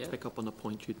just pick up on a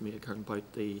point you'd made, Karen,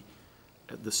 about the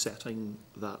setting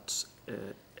that's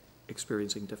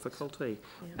experiencing difficulty?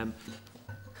 Yeah.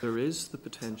 There is the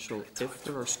potential, if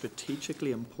there are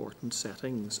strategically important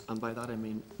settings, and by that I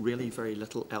mean really very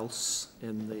little else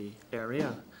in the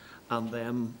area, and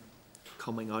them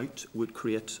coming out would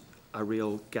create a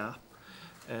real gap.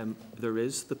 There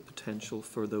is the potential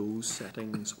for those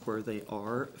settings where they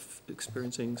are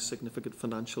experiencing significant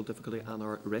financial difficulty and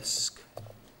are at risk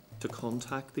to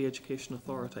contact the Education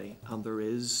Authority, and there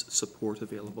is support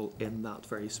available in that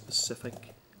very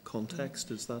specific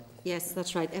context. Is that? Yes,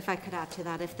 that's right. If I could add to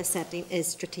that, if the setting is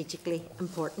strategically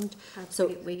important.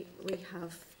 Absolutely. We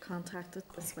have contacted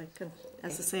this week, and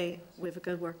as I say, we have a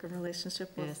good working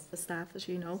relationship with the staff, as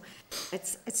you know.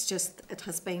 It's just, it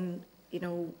has been, you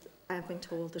know, I've been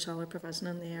told there's other provision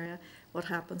in the area. What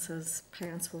happens is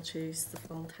parents will choose the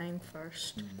full-time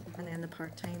first and then the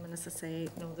part-time, and as I say,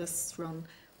 you know, this run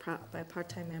by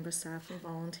part-time member staff and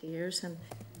volunteers, and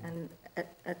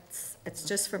it's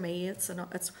just, for me, it's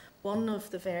one of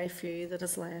the very few that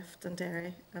is left in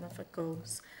Derry, and if it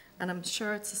goes, and I'm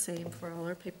sure it's the same for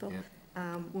other people.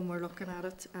 When we're looking at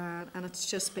it, and it's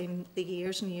just been the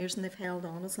years and years, and they've held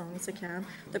on as long as they can.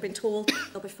 They've been told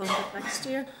they'll be funded next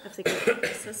year if they get the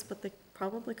basis, but they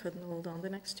probably couldn't hold on the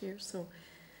next year, so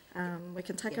we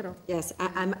can take it up. Yes,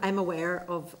 I'm aware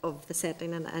of the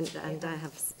setting, and I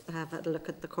have had a look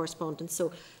at the correspondence,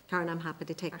 so Karen, I'm happy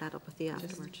to take that up with you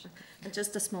afterwards. And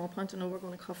just a small point, I know we're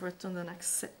going to cover it on the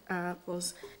next,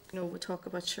 was, you know, we talk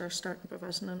about Sure Start and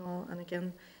provision and all, and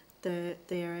again, the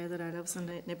area that I live in,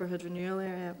 the neighbourhood renewal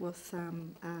area, with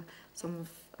some of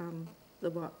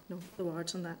the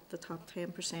wards in that, the top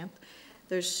 10%.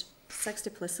 There's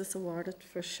 60 places awarded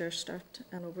for Sure Start,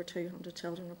 and over 200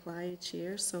 children apply each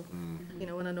year. So, you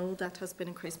know, and I know that has been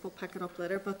increased. We'll pick it up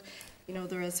later, but you know,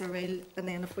 there is a real. And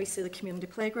then if we see the community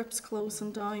playgroups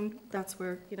closing down, that's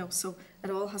where, you know. So it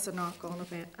all has a knock-on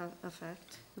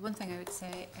effect. The one thing I would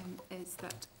say is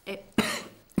that it.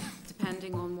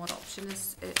 Depending on what option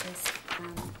is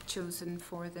chosen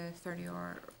for the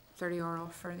 30-hour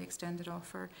offer, the extended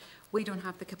offer, we don't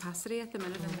have the capacity at the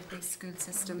minute in the preschool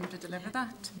system to deliver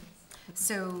that.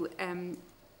 So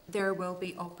there will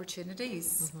be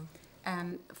opportunities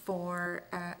for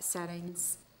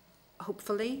settings,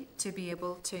 hopefully, to be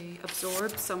able to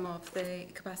absorb some of the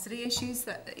capacity issues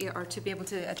that, or to be able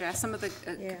to address some of the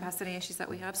capacity issues that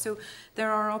we have. So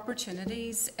there are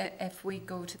opportunities if we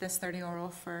go to this 30-hour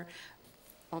offer,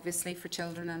 obviously for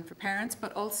children and for parents,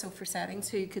 but also for settings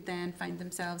who could then find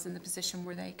themselves in the position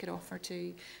where they could offer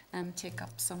to take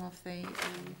up some of the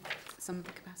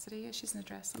capacity issues and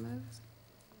address some of those.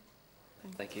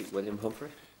 Thank you. William Humphrey.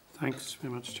 Thanks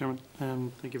very much, Chairman.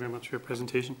 Thank you very much for your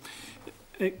presentation.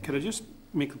 Could I just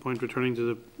make the point, returning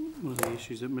to one of the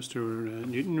issues that Mr.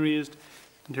 Newton raised,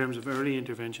 in terms of early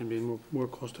intervention being more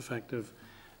cost effective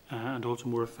and also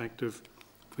more effective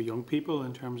for young people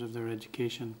in terms of their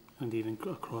education and even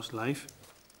across life.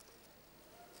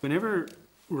 Whenever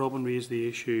Robin raised the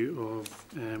issue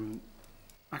of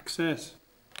access,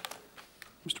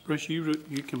 Mr. Brush, you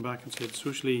came back and said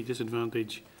socially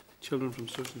disadvantaged children from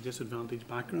socially disadvantaged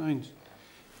backgrounds.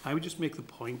 I would just make the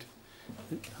point,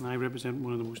 and I represent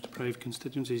one of the most deprived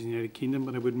constituencies in the United Kingdom,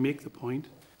 but I would make the point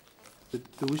that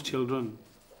those children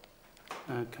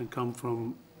can come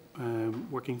from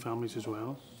working families as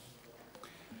well.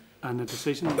 And a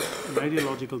decision, an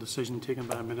ideological decision taken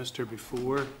by a minister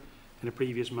before in a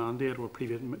previous mandate or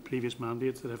previous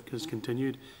mandates that has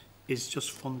continued is just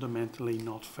fundamentally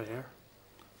not fair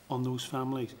on those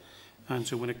families. And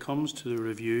so when it comes to the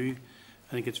review,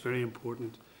 I think it's very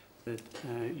important that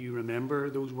you remember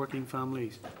those working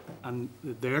families and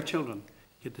that their children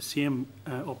get the same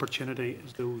opportunity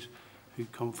as those who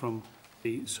come from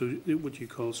what you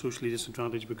call socially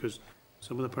disadvantaged, because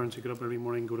some of the parents who get up every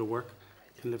morning and go to work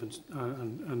can live in,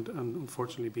 and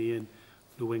unfortunately be in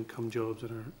low-income jobs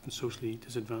that are in socially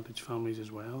disadvantaged families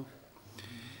as well.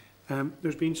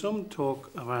 There's been some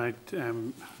talk about a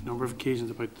number of occasions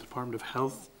about the Department of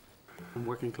Health and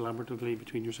working collaboratively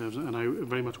between yourselves, and I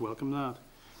very much welcome that.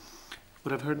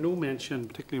 But I've heard no mention,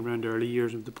 particularly around early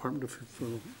years, of the Department of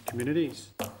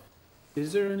Communities.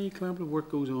 Is there any collaborative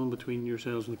work goes on between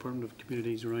yourselves and the Department of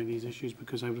Communities around these issues?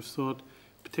 Because I would have thought,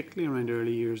 particularly around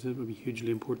early years, that it would be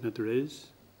hugely important that there is.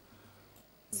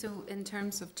 So in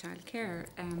terms of childcare,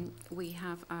 we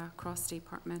have a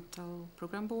cross-departmental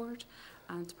programme board,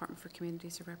 and Department for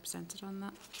Communities are represented on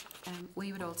that.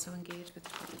 We would also engage with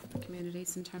Department for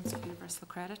Communities in terms of universal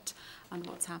credit and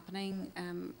what's happening,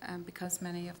 because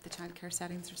many of the childcare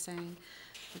settings are saying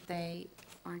that they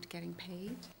aren't getting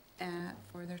paid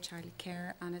for their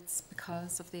childcare, and it's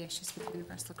because of the issues with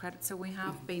universal credit. So we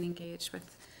have been engaged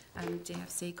with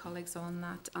DFC colleagues on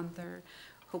that, and there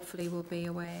hopefully will be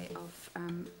a way of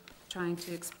trying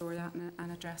to explore that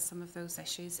and address some of those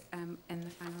issues in the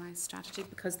finalised strategy,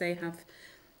 because they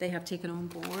have taken on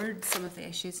board some of the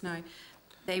issues now.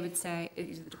 They would say,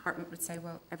 the department would say,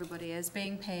 well, everybody is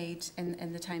being paid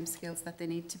in the timescales that they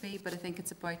need to be, but I think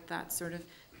it's about that sort of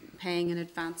paying in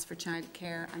advance for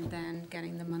childcare and then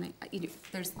getting the money.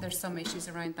 There's some issues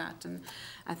around that, and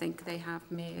I think they have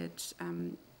made.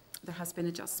 There has been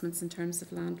adjustments in terms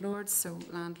of landlords, so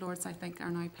landlords, I think,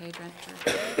 are now paid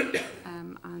rent,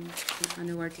 and I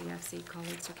know our DFC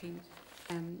colleagues are keen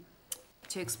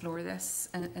to explore this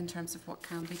in terms of what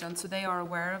can be done. So they are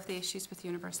aware of the issues with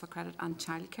universal credit and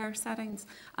childcare settings,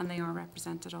 and they are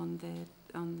represented on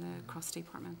the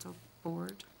cross-departmental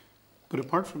board. But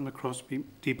apart from the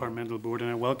cross-departmental board, and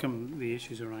I welcome the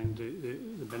issues around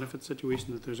the benefit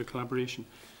situation, that there's a collaboration.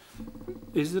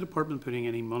 Is the department putting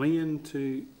any money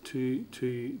into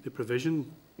the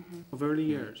provision of early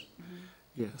years?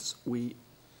 Yes, we,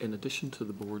 in addition to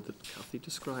the board that Kathy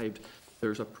described,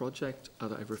 there's a project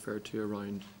that I've referred to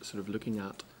around sort of looking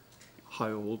at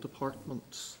how all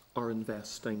departments are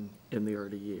investing in the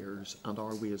early years, and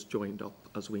are we as joined up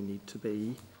as we need to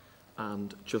be,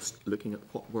 and just looking at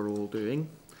what we're all doing.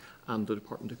 And the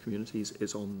Department of Communities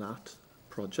is on that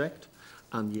project.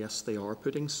 And yes, they are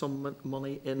putting some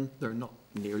money in. They're not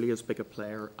nearly as big a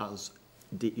player as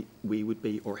we would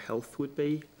be or Health would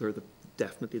be. They're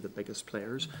definitely the biggest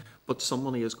players. But some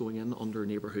money is going in under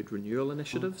neighbourhood renewal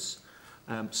initiatives,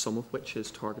 some of which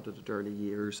is targeted at early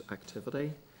years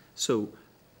activity. So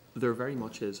there very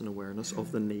much is an awareness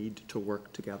of the need to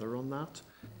work together on that.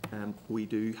 We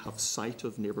do have sight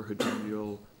of neighbourhood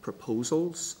renewal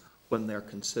proposals when they're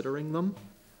considering them,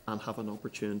 and have an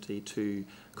opportunity to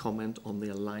comment on the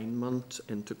alignment,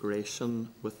 integration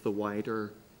with the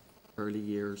wider early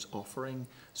years offering.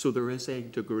 So there is a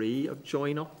degree of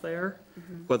join up there,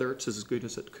 whether it's as good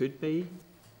as it could be.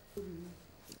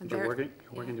 You're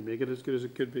working to make it as good as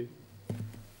it could be.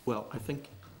 Well, I think,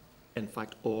 in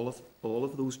fact, all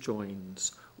of those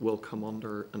joins will come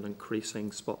under an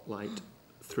increasing spotlight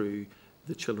through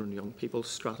the children and young people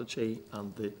strategy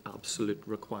and the absolute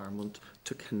requirement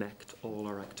to connect all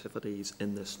our activities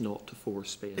in this 0 to 4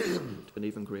 space to an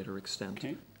even greater extent.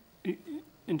 Okay.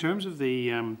 In terms of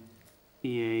the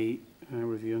EA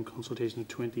review and consultation of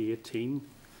 2018,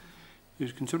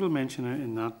 there's considerable mention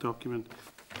in that document,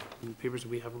 in the papers that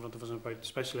we have in front of us, about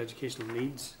special educational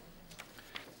needs.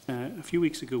 A few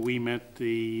weeks ago we met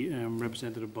the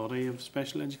representative body of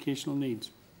special educational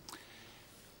needs.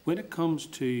 When it comes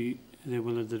to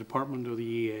the department or the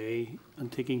EA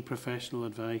and taking professional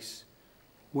advice,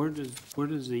 where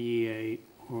does the EA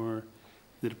or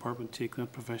the department take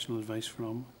that professional advice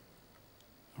from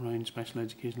around special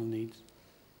educational needs?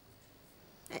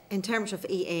 In terms of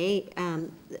EA,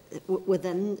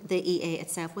 within the EA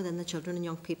itself, within the Children and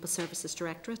Young People Services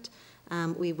Directorate,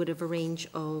 we would have a range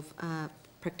of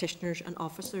practitioners and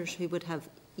officers who would have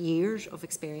years of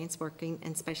experience working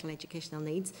in special educational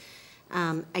needs.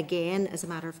 Again, as a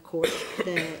matter of course,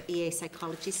 the EA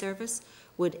Psychology Service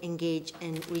would engage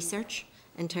in research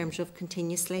in terms of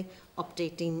continuously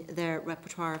updating their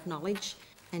repertoire of knowledge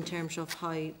in terms of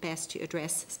how best to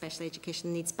address special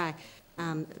education needs by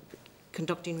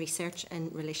conducting research in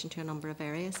relation to a number of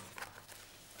areas.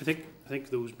 I think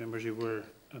those members who were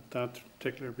at that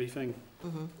particular briefing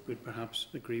would perhaps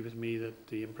agree with me that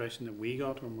the impression that we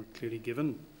got and were clearly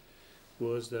given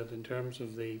was that in terms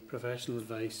of the professional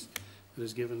advice that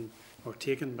is given or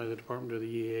taken by the department or the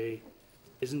EA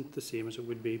isn't the same as it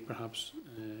would be perhaps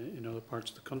in other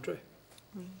parts of the country.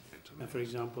 For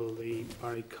example, the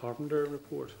Barry Carpenter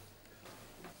report,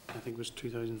 I think it was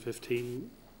 2015.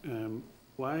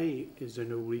 Why is there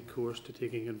no recourse to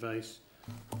taking advice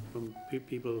from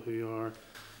people who are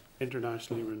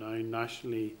internationally renowned,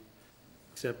 nationally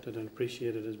accepted and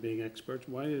appreciated as being experts?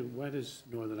 Why does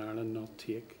Northern Ireland not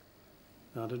take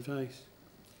that advice?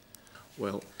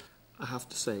 Well, I have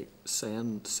to say,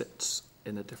 SEN sits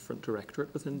in a different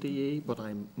directorate within DE, but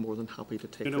I'm more than happy to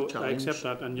take the challenge. I accept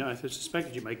that, and yeah, I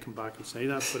suspected you might come back and say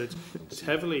that, but it's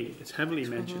heavily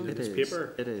mentioned in this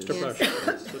paper. It is. So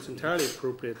it's entirely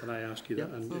appropriate that I ask you that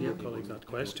and your colleague that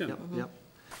question. Yep.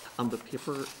 And the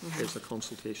paper is a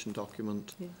consultation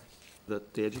document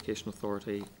that the Education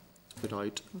Authority put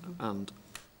out, and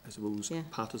I suppose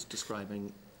Pat is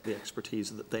describing the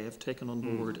expertise that they have taken on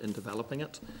board in developing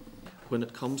it. When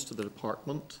it comes to the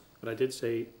department... But I did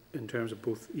say in terms of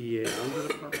both EA and the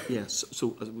department. Yes,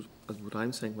 so as what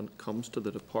I'm saying, when it comes to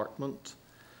the department,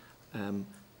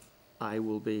 I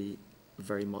will be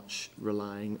very much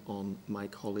relying on my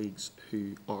colleagues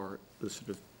who are the sort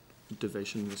of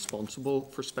division responsible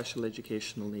for special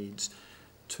educational needs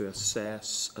to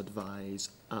assess, advise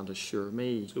and assure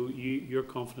me. So you're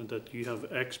confident that you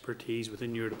have expertise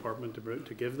within your department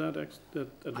to give that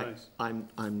advice? I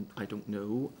don't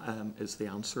know is the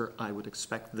answer. I would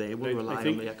expect they will rely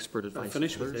on the expert advice. I'll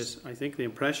finish with this. I think the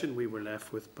impression we were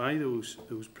left with by those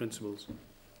principals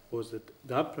was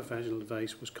that professional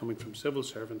advice was coming from civil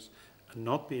servants and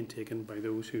not being taken by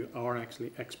those who are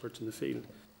actually experts in the field.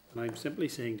 And I'm simply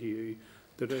saying to you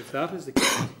that if that is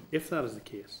the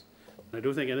case, and I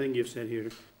don't think anything you've said here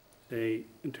today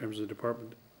in terms of the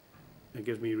department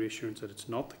gives me reassurance that it's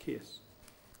not the case,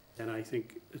 then I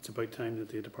think it's about time that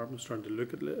the department started to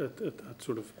look at that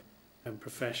sort of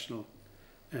professional,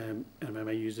 and I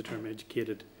might use the term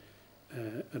educated,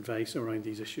 advice around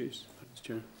these issues. Thanks,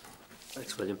 Chair.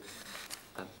 Thanks, William.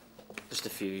 Just a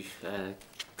few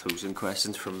closing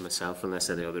questions from myself, unless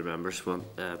any other members want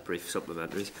brief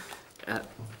supplementaries.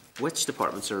 Which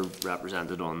departments are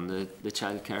represented on the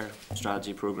Childcare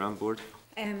Strategy Programme Board?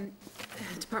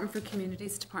 Department for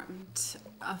Communities, Department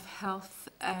of Health,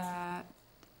 the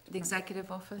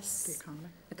Executive Office,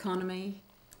 the Economy.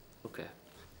 Okay.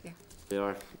 Yeah.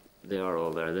 They are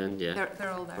all there then, yeah?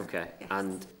 They're all there. Okay. Yes.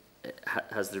 And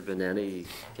has there been any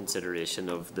consideration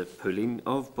of the pooling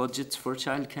of budgets for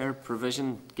childcare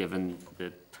provision, given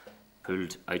the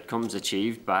pooled outcomes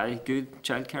achieved by good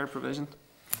childcare provision?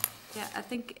 Yeah, I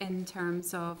think in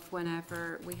terms of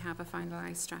whenever we have a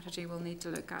finalised strategy, we'll need to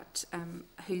look at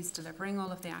who's delivering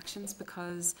all of the actions,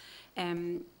 because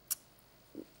the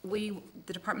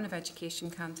Department of Education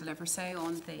can deliver, say,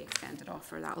 on the extended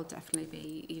offer. That will definitely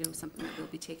be, something that we'll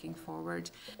be taking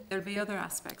forward. There'll be other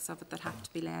aspects of it that have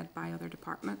to be led by other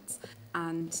departments,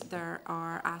 and there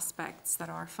are aspects that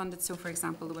are funded. So, for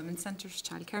example, the Women's Centre's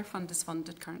Childcare Fund is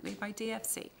funded currently by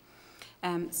DFC.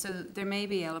 So there may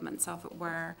be elements of it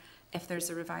where, if there's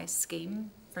a revised scheme,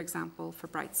 for example, for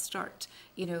Bright Start,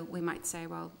 we might say,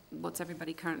 well, what's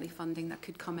everybody currently funding that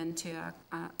could come into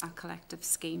a collective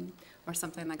scheme or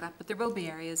something like that. But there will be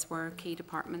areas where key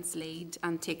departments lead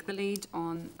and take the lead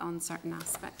on certain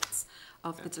aspects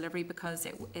of the delivery, because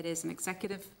it is an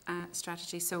executive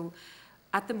strategy. So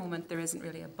at the moment there isn't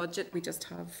really a budget. We just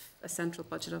have a central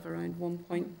budget of around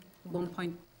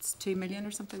 1.2 million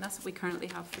or something. That's what we currently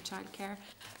have for childcare.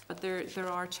 But there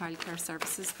are childcare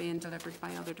services being delivered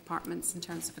by other departments in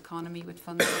terms of economy, with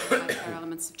funds for childcare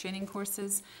elements of training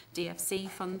courses. DFC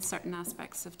funds certain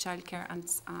aspects of childcare, and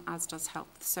as does health.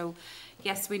 So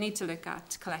yes, we need to look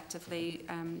at collectively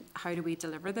how do we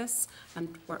deliver this,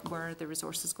 and where are the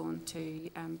resources going to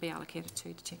be allocated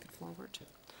to take it forward.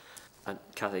 And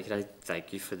Cathy, can I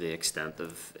thank you for the extent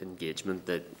of engagement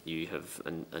that you have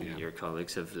and your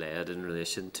colleagues have led in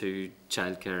relation to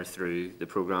childcare through the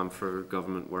Programme for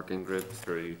Government Working Group,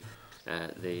 through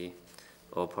the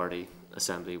All-Party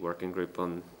Assembly Working Group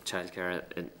on childcare,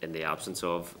 in the absence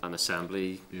of an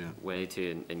Assembly way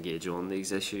to engage on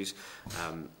these issues.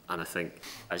 And I think,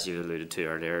 as you alluded to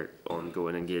earlier,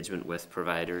 ongoing engagement with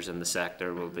providers in the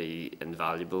sector will be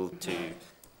invaluable to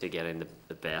getting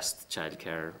the best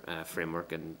childcare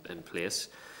framework in place.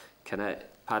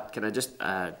 Pat, can I just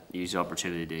use the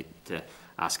opportunity to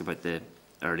ask about the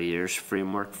early years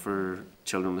framework for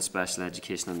children with special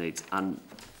educational needs, and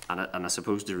I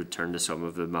suppose to return to some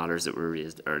of the matters that were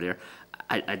raised earlier,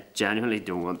 I genuinely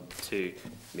don't want to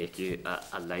make you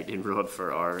a lightning rod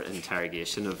for our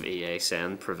interrogation of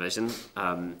EASN provision,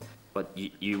 but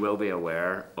you will be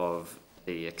aware of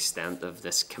the extent of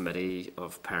this committee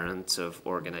of parents, of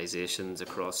organisations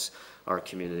across our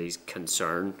community's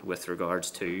concern with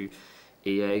regards to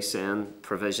EASN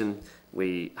provision.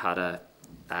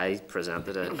 I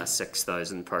presented a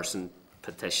 6,000 person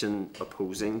petition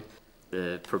opposing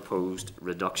the proposed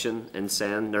reduction in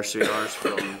SEN nursery hours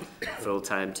from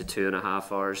full-time to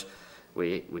 2.5 hours.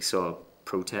 We saw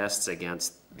protests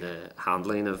against the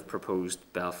handling of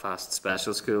proposed Belfast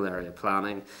special school area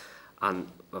planning, and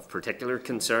of particular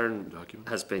concern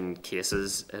has been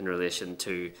cases in relation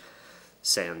to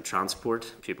SEN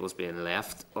transport, pupils being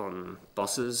left on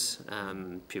buses,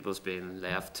 pupils being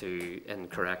left to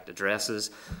incorrect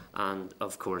addresses, and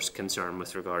of course concern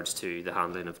with regards to the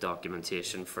handling of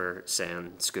documentation for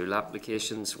SEN school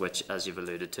applications, which, as you've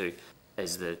alluded to,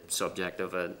 is the subject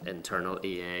of an internal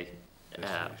EA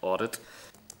audit,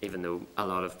 even though a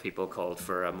lot of people called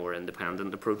for a more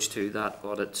independent approach to that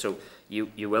audit. So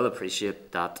you will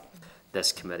appreciate that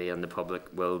this committee and the public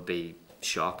will be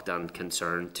shocked and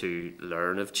concerned to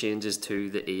learn of changes to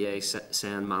the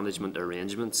EASN management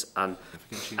arrangements. And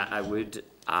I would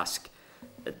ask,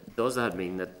 does that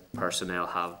mean that personnel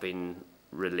have been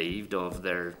relieved of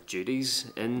their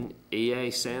duties in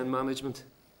EASN management?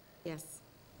 Yes.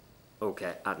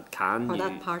 Okay, and can for you...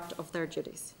 that part of their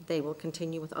duties. They will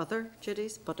continue with other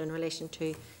duties, but in relation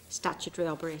to statutory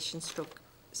operations stroke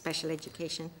special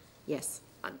education, yes.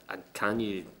 And can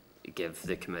you give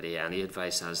the committee any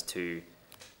advice as to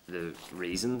the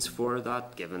reasons for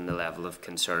that, given the level of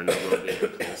concern that will be in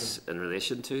place in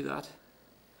relation to that?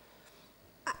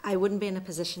 I wouldn't be in a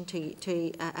position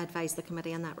to advise the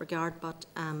committee in that regard, but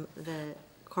the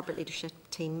corporate leadership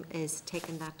team is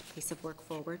taking that piece of work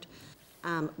forward.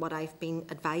 What I've been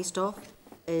advised of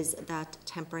is that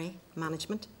temporary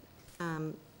management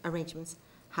arrangements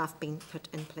have been put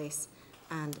in place,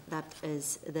 and that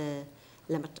is the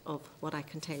limit of what I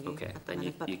can tell you at the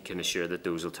minute. You can assure that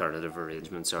those alternative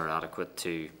arrangements are adequate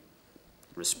to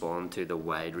respond to the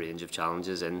wide range of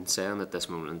challenges in SEN at this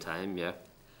moment in time, yeah?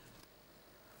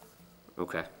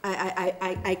 Okay.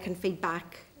 I can feed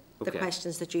back the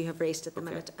questions that you have raised at the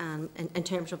minute in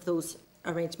terms of those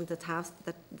arrangements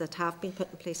that have been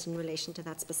put in place in relation to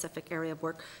that specific area of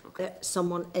work.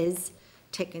 Someone is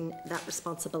taking that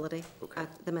responsibility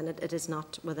at the minute. It is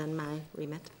not within my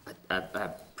remit. I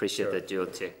appreciate that you'll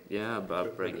take... Yeah, I'll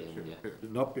bring in... Yeah. Would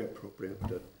it not be appropriate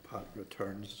that Pat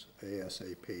returns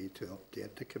ASAP to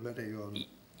update the committee on...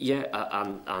 Yeah,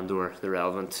 and or the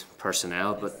relevant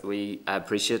personnel, but I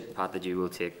appreciate, Pat, that you will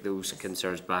take those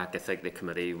concerns back. I think the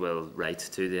committee will write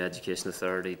to the Education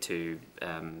Authority to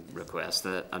request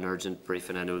an urgent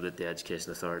briefing. I know that the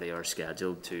Education Authority are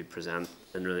scheduled to present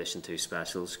in relation to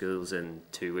special schools in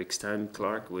 2 weeks' time,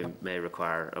 Clark. We may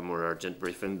require a more urgent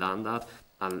briefing than that,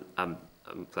 and I'm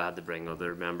glad to bring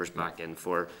other members back in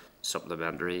for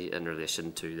supplementary in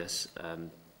relation to this.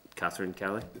 Catherine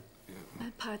Kelly?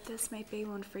 Pat, this might be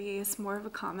one for you. It's more of a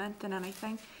comment than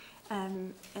anything.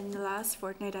 In the last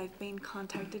fortnight, I've been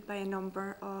contacted by a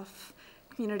number of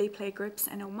community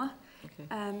playgroups in Oma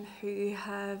who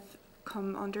have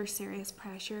come under serious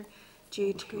pressure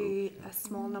due to a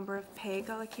small number of PEG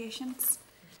allocations.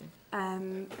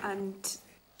 And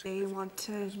they want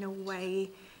to know why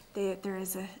there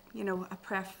is a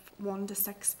 1 to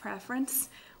 6 preference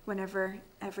whenever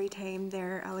every time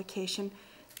their allocation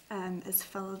is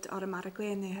filled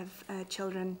automatically and they have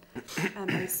children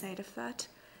outside of that.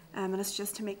 And it's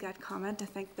just to make that comment. I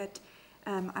think that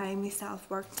I myself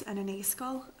worked in an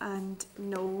e-school and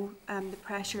know the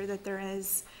pressure that there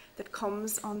is, that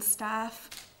comes on staff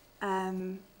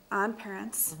and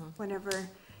parents whenever,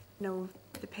 you know,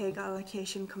 the pay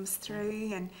allocation comes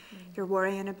through, and you're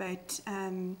worrying about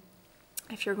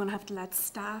if you're going to have to let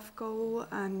staff go,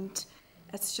 and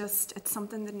it's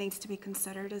something that needs to be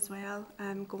considered as well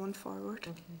going forward.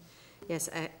 Yes,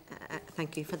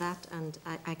 thank you for that, and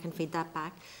I can feed that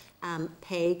back.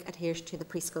 PEG adheres to the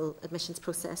preschool admissions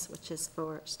process, which is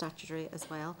for statutory as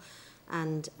well,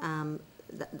 and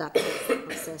that is the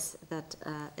process that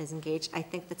is engaged. I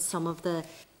think that some of the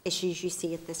issues you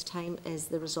see at this time is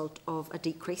the result of a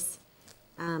decrease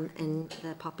in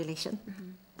the population.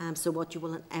 So what you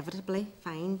will inevitably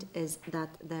find is that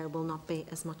there will not be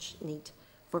as much need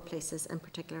for places in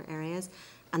particular areas,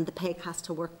 and the PEG has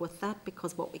to work with that,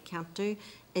 because what we can't do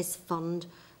is fund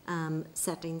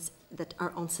settings that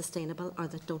are unsustainable or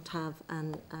that don't have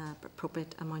an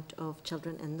appropriate amount of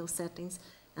children in those settings,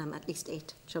 at least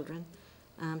 8 children,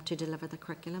 to deliver the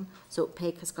curriculum. So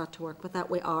PEG has got to work with that.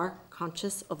 We are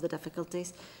conscious of the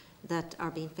difficulties that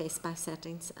are being faced by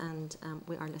settings, and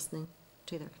we are listening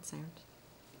to their concerns.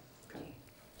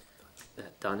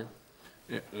 Daniel?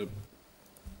 Yeah,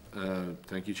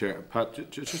 thank you, Chair.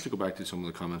 Pat, just to go back to some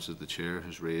of the comments that the Chair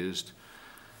has raised,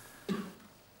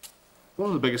 one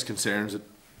of the biggest concerns that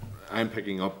I'm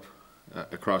picking up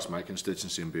across my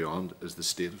constituency and beyond is the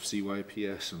state of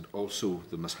CYPS, and also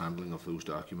the mishandling of those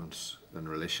documents in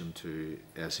relation to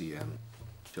SEN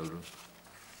children.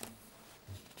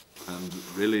 And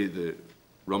really the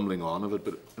rumbling on of it,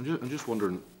 but I'm just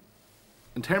wondering,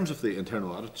 in terms of the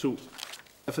internal audit, so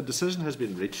if a decision has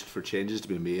been reached for changes to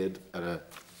be made at a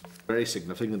very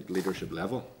significant leadership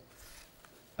level,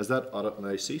 has that audit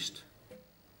now ceased?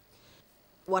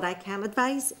 What I can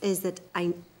advise is that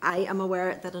I am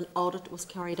aware that an audit was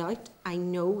carried out. I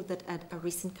know that at a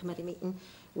recent committee meeting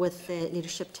with the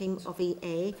leadership team of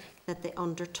EA that they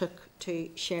undertook to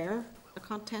share the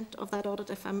content of that audit,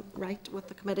 if I'm right, with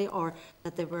the committee, or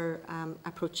that they were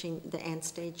approaching the end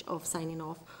stage of signing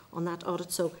off on that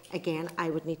audit. So again,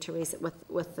 I would need to raise it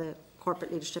with the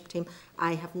corporate leadership team.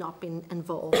 I have not been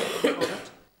involved in the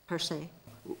audit per se.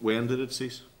 When did it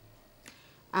cease?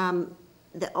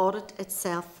 The audit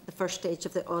itself, the first stage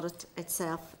of the audit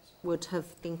itself, would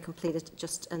have been completed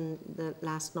just in the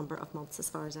last number of months, as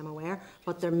far as I'm aware,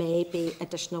 but there may be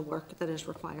additional work that is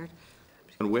required.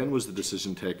 And when was the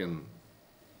decision taken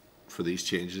for these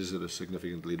changes at a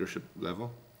significant leadership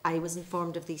level? I was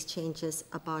informed of these changes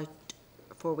about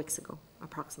 4 weeks ago,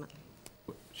 approximately.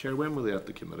 Chair, when were they at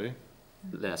the committee?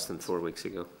 Less than 4 weeks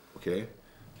ago. Okay,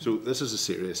 so this is a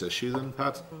serious issue then,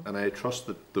 Pat, and I trust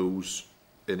that those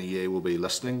in EA will be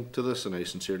listening to this, and I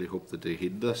sincerely hope that they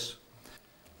heed this.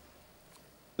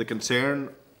 The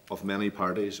concern of many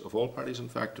parties, of all parties in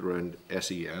fact, around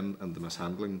SEN and the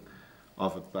mishandling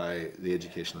of it by the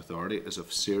Education Authority is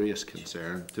of serious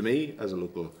concern to me as a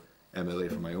local MLA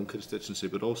from my own constituency,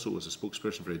 but also as a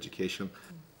spokesperson for education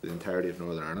for the entirety of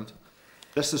Northern Ireland.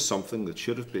 This is something that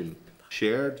should have been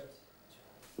shared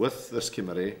with this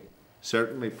committee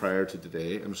certainly prior to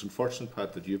today, and it's unfortunate,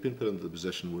 Pat, that you've been put into the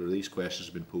position where these questions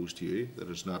have been posed to you. That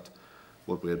is not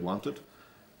what we had wanted,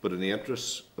 but in the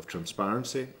interests of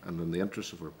transparency and in the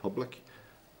interests of our public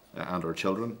and our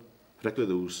children,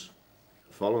 particularly those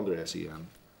who fall under SEN,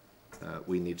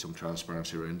 we need some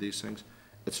transparency around these things.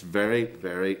 It's very,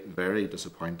 very, very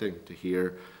disappointing to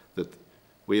hear that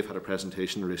we have had a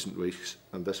presentation in recent weeks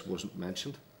and this wasn't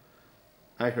mentioned.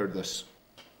 I heard this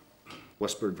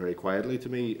whispered very quietly to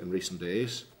me in recent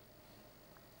days.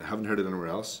 I haven't heard it anywhere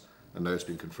else, and now it's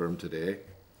been confirmed today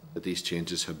that these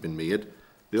changes have been made.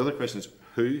 The other question is,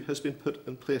 who has been put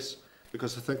in place?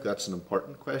 Because I think that's an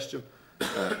important question.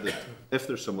 That if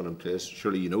there's someone in place,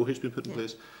 surely you know who's been put in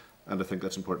place, and I think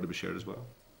that's important to be shared as well.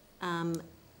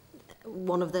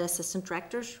 One of the assistant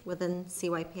directors within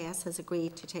CYPS has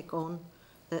agreed to take on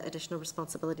the additional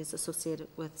responsibilities associated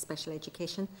with special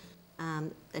education.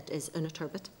 It is Una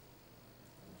Turbot.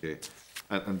 Okay,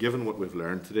 and given what we've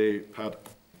learned today, Pat,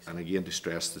 and again to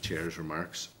stress the Chair's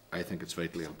remarks, I think it's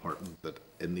vitally important that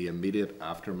in the immediate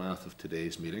aftermath of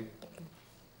today's meeting,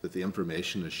 that the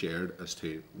information is shared as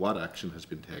to what action has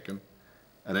been taken,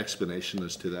 an explanation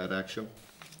as to that action,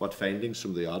 what findings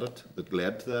from the audit that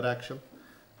led to that action,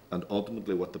 and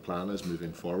ultimately what the plan is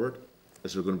moving forward.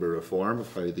 Is there going to be a reform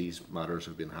of how these matters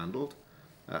have been handled,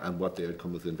 and what the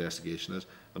outcome of the investigation is,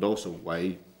 and also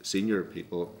why senior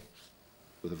people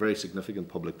with a very significant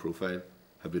public profile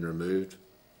have been removed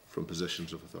from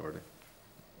positions of authority.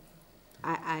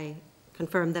 I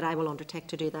confirm that I will undertake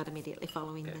to do that immediately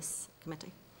following this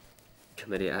committee.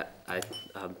 Committee, I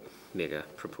make a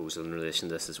proposal in relation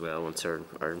to this as well once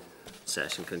our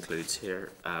session concludes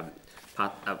here.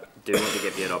 Pat, I do want to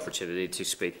give you an opportunity to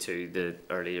speak to the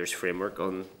early years framework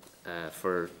on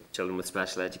for children with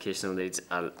special educational needs.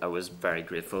 I was very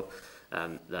grateful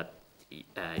that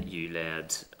you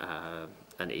led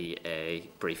an EA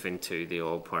briefing to the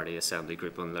All-Party Assembly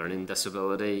Group on Learning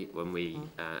Disability when we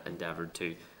endeavoured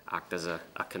to act as a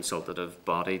consultative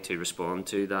body to respond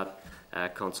to that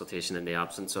consultation in the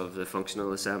absence of the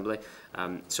Functional Assembly.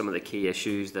 Some of the key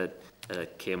issues that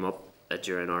came up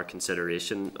during our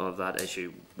consideration of that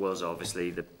issue was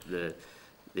obviously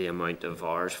the amount of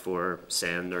hours for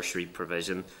SEN nursery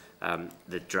provision.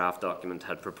 The draft document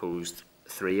had proposed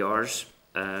 3 hours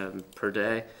per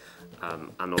day,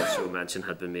 and also mention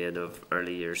had been made of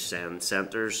early years SEN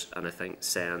centres and I think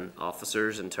SEN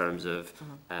officers in terms of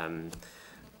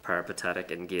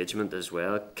peripatetic engagement as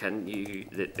well. Can you,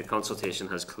 the consultation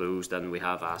has closed and we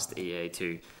have asked EA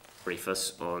to brief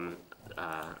us on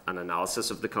an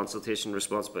analysis of the consultation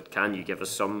response, but can you give us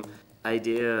some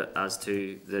idea as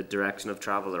to the direction of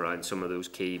travel around some of those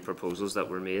key proposals that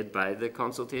were made by the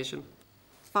consultation?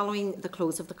 Following the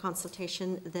close of the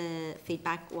consultation, the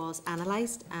feedback was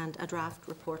analysed and a draft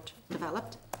report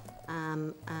developed,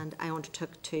 and I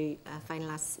undertook to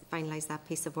finalise that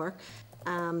piece of work.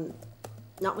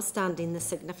 Notwithstanding the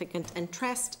significant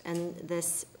interest in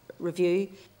this review,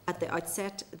 at the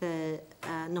outset the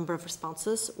number of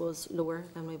responses was lower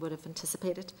than we would have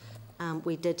anticipated.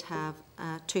 We did have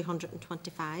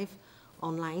 225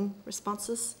 online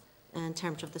responses in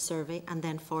terms of the survey, and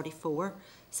then 44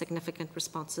 significant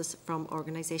responses from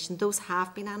organisations. Those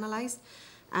have been analysed.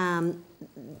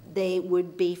 They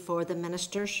would be for the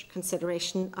Minister's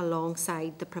consideration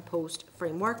alongside the proposed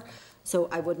framework. So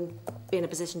I wouldn't be in a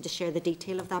position to share the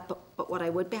detail of that, but what I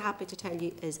would be happy to tell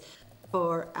you is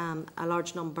for a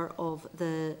large number of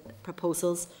the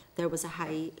proposals, there was a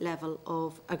high level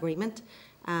of agreement.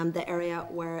 The area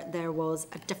where there was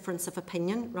a difference of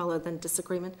opinion rather than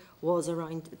disagreement was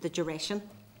around the duration.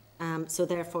 So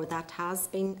therefore that has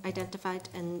been identified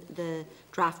in the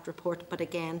draft report, but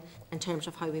again, in terms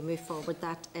of how we move forward,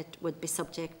 that it would be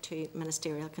subject to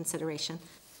ministerial consideration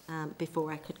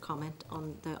before I could comment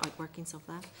on the outworkings of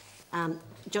that.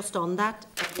 Just on that,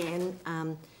 again,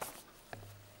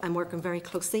 I'm working very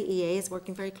closely, EA is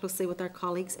working very closely with our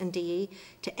colleagues in DE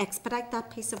to expedite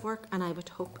that piece of work, and I would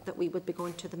hope that we would be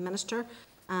going to the Minister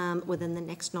within the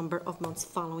next number of months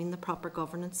following the proper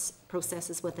governance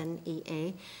processes within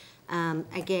EA.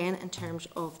 Again, in terms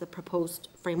of the proposed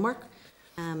framework,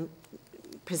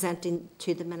 presenting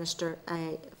to the Minister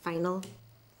a final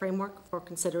framework for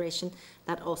consideration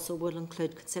that also will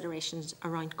include considerations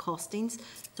around costings.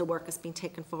 So work has been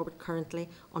taken forward currently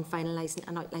on finalising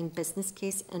an outline business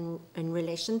case in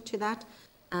relation to that,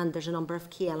 and there's a number of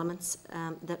key elements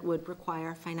that would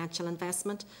require financial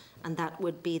investment, and that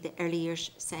would be the Early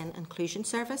Years SEN Inclusion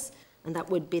Service, and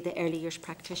that would be the early years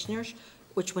practitioners,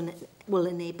 which will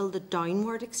enable the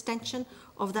downward extension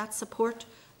of that support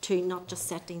to not just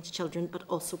settings children but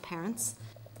also parents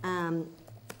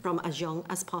from as young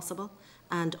as possible,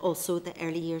 and also the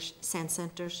early years SEN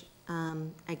centres,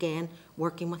 again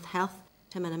working with health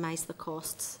to minimise the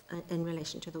costs in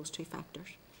relation to those two factors.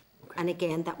 Okay. And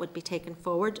again, that would be taken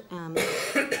forward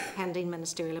pending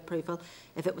ministerial approval.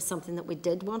 If it was something that we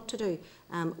did want to do,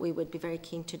 we would be very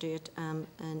keen to do it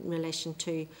in relation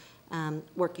to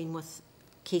working with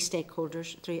key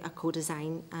stakeholders through a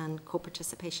co-design and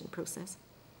co-participation process.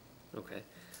 Okay,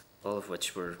 all of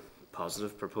which were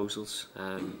positive proposals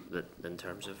that in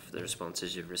terms of the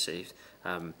responses you've received.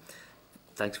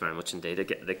 Thanks very much indeed.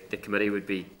 The committee would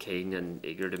be keen and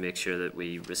eager to make sure that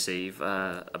we receive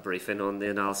a briefing on the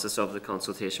analysis of the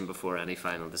consultation before any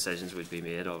final decisions would be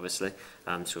made, obviously.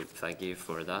 So thank you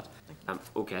for that.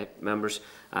 Okay, members,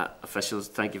 officials,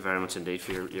 thank you very much indeed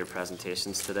for your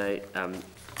presentations today.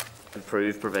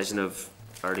 Improved provision of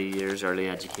early years, early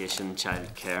education,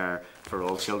 childcare for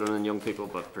all children and young people,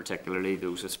 but particularly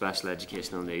those with special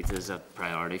educational needs, is a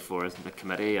priority for the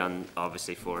committee and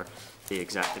obviously for the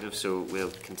executive. So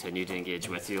we'll continue to engage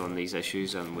with you on these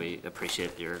issues, and we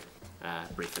appreciate your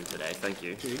briefing today. Thank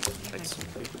you. Thanks.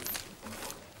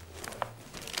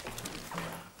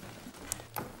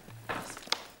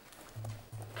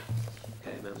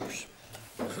 Okay, members.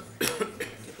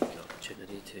 Give them an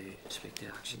opportunity to speak to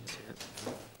actions here.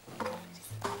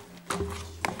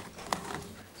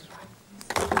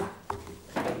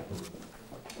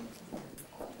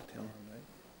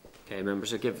 Okay,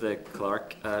 members, I give the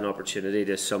clerk an opportunity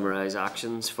to summarise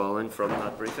actions following from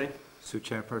that briefing. So,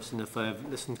 Chairperson, if I've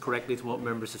listened correctly to what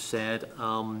members have said,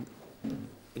 in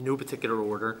no particular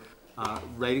order,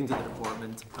 writing to the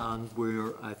department, and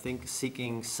we're, I think,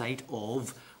 seeking sight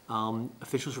of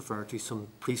officials refer to some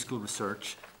preschool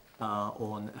research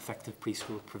on effective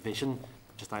preschool provision.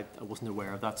 Just I wasn't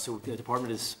aware of that. So the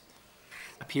department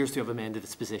appears to have amended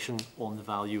its position on the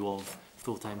value of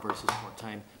full-time versus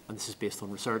part-time, and this is based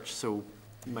on research. So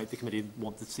might the committee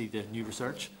want to see the new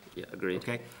research? Yeah, agreed.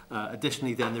 Okay.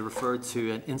 Additionally, then they referred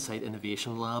to an Insight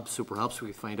Innovation Lab, so perhaps we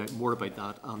could find out more about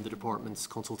that and the department's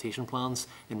consultation plans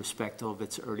in respect of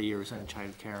its early years and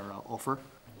childcare offer.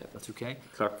 If that's okay.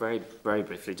 Clerk, very, very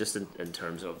briefly, just in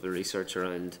terms of the research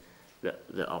around the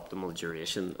optimal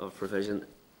duration of provision,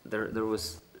 there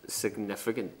was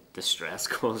significant distress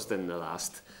caused in the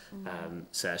last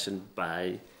session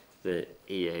by the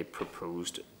EA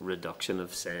proposed reduction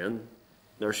of SEN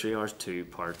nursery hours to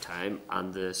part-time,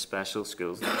 and the special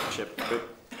schools leadership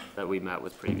group that we met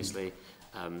with previously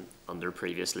under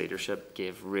previous leadership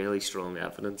gave really strong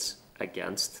evidence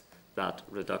against that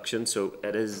reduction. So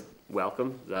it is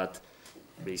welcome that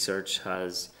research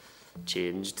has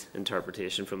changed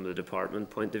interpretation from the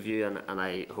department point of view, and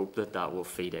I hope that that will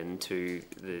feed into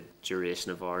the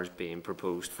duration of hours being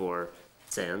proposed for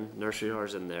SEN nursery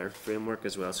hours in their framework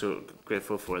as well. So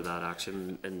grateful for that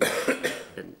action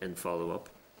in follow-up.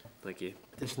 Thank you.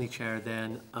 Additionally, Chair,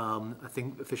 then I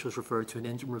think officials referred to an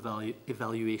interim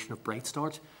evaluation of Bright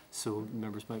Start, so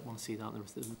members might want to see that. There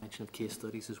was the mention of case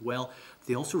studies as well.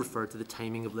 They also referred to the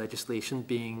timing of legislation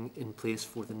being in place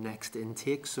for the next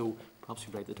intake, so perhaps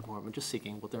we write the department just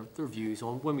seeking what their views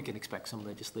on when we can expect some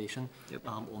legislation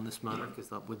on this matter, because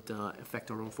that would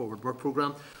affect our own forward work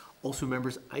programme. Also,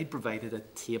 members, I provided a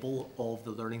table of the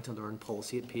Learning to Learn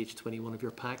policy at page 21 of your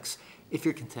packs. If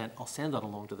you're content, I'll send that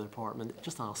along to the department.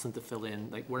 Just ask them to fill in,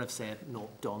 like where I've said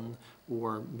not done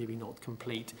or maybe not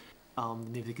complete.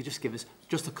 Maybe they could just give us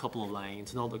just a couple of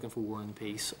lines, not looking for War and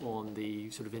Peace, on the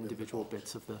sort of individual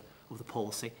bits of the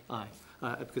policy.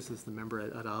 Because as the member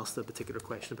had asked a particular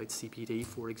question about CPD,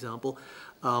 for example.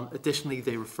 Additionally,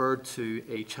 they referred to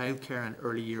a childcare and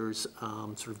early years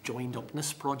sort of joined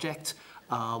upness project,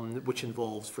 which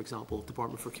involves, for example,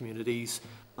 Department for Communities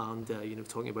and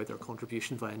talking about their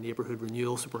contribution via neighbourhood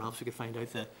renewal. So perhaps we could find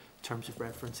out the terms of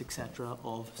reference, etc.,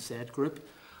 of said group.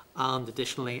 And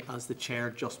additionally, as the Chair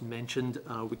just mentioned,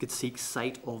 we could seek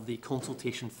sight of the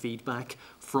consultation feedback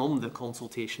from the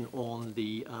consultation on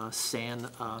the SEN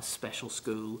special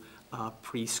school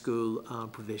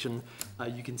preschool provision.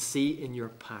 You can see in your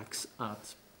packs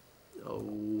at,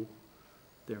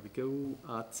 there we go,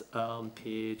 at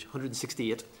page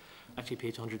 168, actually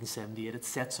page 178, it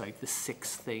sets out the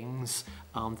 6 things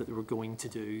that they were going to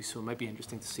do. So it might be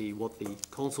interesting to see what the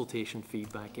consultation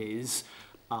feedback is.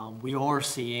 We are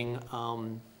seeing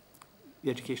the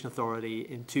Education Authority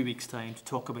in 2 weeks' time to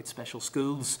talk about special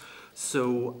schools.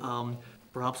 So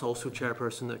perhaps also,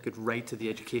 Chairperson, that could write to the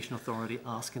Education Authority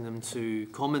asking them to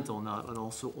comment on that, and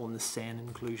also on the SEN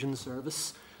inclusion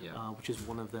service, which is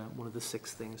one of the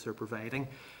 6 things they're providing.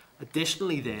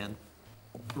 Additionally, then,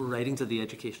 we're writing to the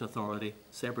Education Authority,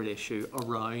 separate issue,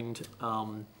 around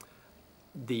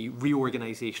the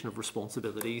reorganisation of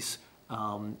responsibilities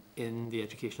in the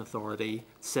Education Authority,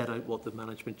 set out what the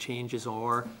management changes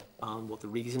are, what the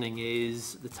reasoning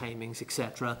is, the timings,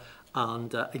 etc.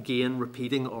 And again,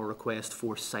 repeating our request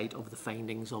for sight of the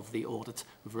findings of the audit.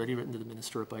 We've already written to the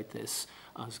Minister about this,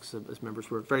 as members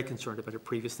were very concerned about it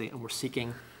previously, and we're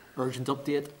seeking urgent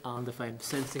update. And if I'm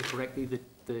sensing correctly,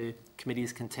 the committee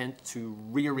is content to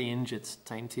rearrange its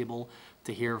timetable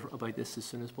to hear about this as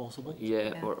soon as possible.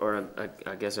 Or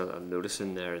I guess I'm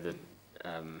noticing there that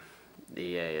the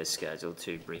EA is scheduled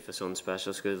to brief us on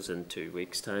special schools in 2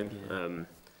 weeks' time.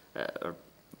 Are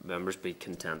members be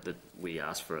content that we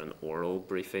ask for an oral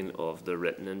briefing of the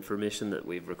written information that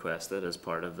we've requested as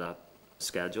part of that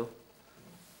schedule?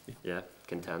 Yeah,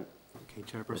 content. Okay,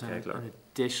 Chairperson. Okay, Clerk. And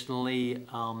additionally,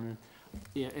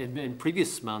 in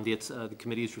previous mandates, the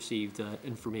committee has received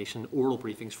information, oral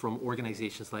briefings from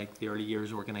organisations like the Early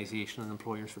Years Organisation and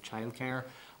Employers for Childcare.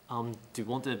 Do you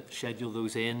want to schedule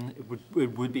those in?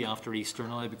 It would be after Easter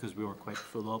now, because we were quite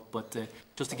full up, but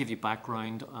just to give you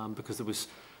background, because there was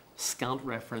scant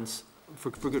reference,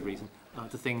 for good reason,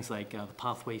 to things like the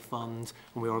Pathway Fund,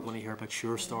 and we are going to hear about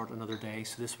Sure Start another day,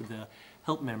 so this would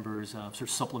help members sort of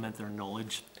supplement their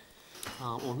knowledge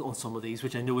on some of these,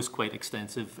 which I know is quite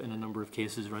extensive in a number of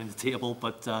cases around the table,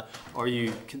 but are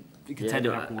you content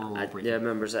to have more oral briefing? Yeah,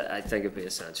 members, I think it'd be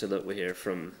essential that we hear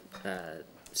from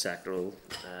sectoral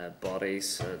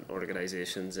bodies and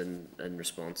organisations in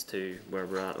response to where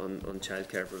we're at on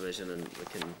childcare provision, and we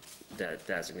can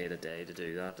designate a day to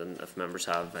do that, and if members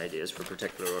have ideas for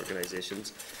particular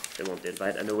organisations they want to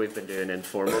invite. I know we've been doing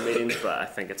informal meetings, but I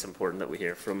think it's important that we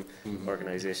hear from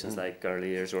organisations like Early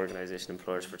Years Organisation,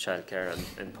 Employers for Childcare, and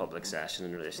in public session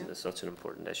in relation to such an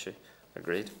important issue.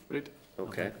 Agreed? Agreed.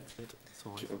 Okay.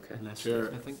 Okay.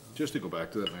 Chair, just to go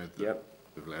back to that now that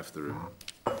we've left the room.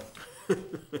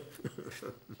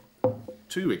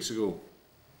 2 weeks ago,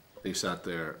 they sat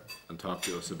there and talked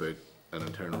to us about an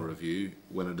internal review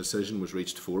when a decision was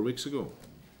reached 4 weeks ago.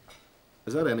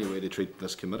 Is that any way to treat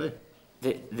this committee?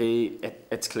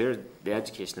 It's clear the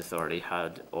Education Authority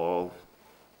had all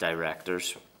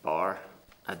directors, bar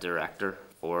a director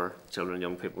for Children and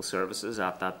Young People Services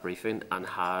at that briefing, and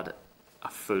had a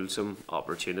fulsome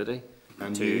opportunity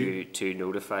to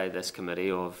notify this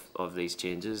committee of these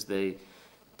changes. They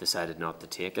decided not to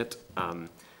take it.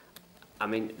 I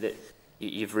mean,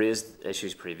 you've raised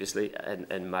issues previously.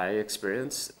 In my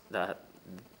experience, that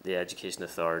the Education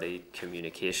Authority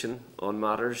communication on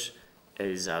matters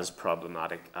is as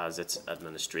problematic as its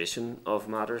administration of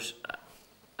matters.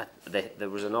 There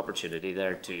was an opportunity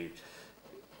there to,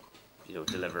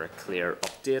 deliver a clear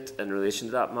update in relation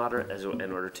to that matter,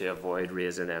 in order to avoid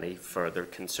raising any further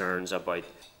concerns about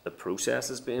the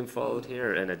processes being followed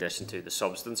here, in addition to the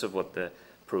substance of what the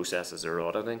processes are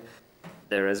auditing.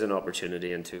 There is an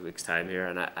opportunity in 2 weeks' time here,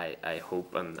 and I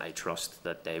hope and I trust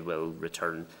that they will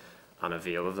return and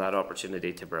avail of that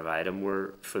opportunity to provide a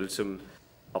more fulsome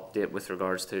update with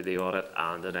regards to the audit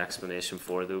and an explanation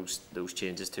for those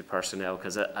changes to personnel.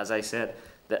 Because as I said,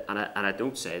 and I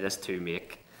don't say this to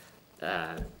make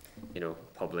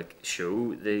public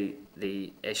show,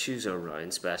 the issues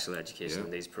around special education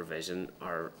and these provision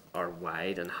are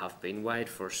wide and have been wide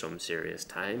for some serious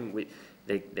time.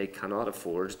 They cannot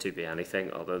afford to be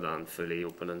anything other than fully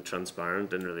open and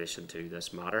transparent in relation to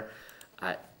this matter.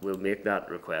 I will make that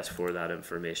request for that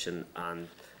information and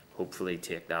hopefully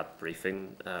take that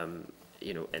briefing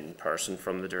in person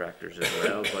from the directors as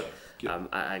well. But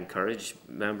I encourage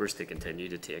members to continue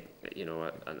to take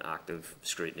an active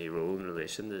scrutiny role in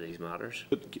relation to these matters.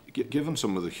 But given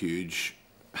some of the huge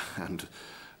and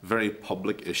very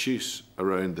public issues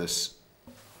around this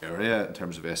area in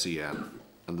terms of SEN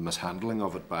and the mishandling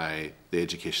of it by the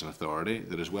Education Authority,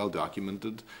 that is well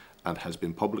documented and has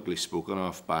been publicly spoken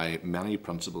of by many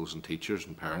principals and teachers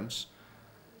and parents,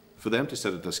 for them to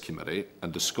sit at this committee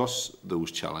and discuss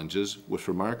those challenges with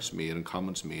remarks made and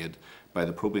comments made by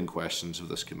the probing questions of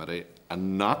this committee,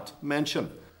 and not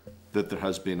mention that there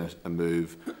has been a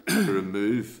move to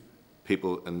remove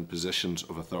people in positions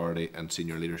of authority and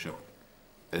senior leadership,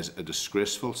 is a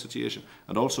disgraceful situation.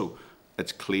 And also,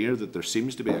 it's clear that there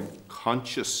seems to be a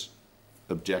conscious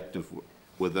objective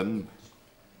within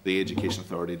the Education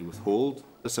Authority to withhold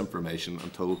this information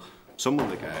until someone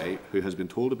like I, who has been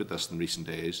told about this in recent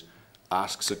days,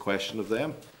 asks a question of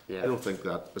them. I don't think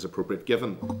that is appropriate,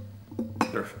 given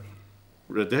their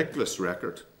ridiculous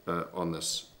record on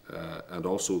this, and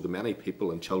also the many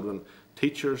people and children,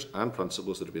 teachers and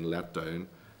principals that have been let down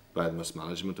by the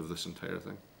mismanagement of this entire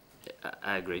thing.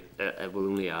 I agree. It will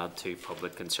only add to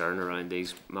public concern around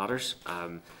these matters.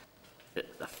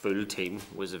 A full team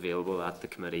was available at the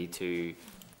committee to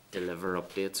deliver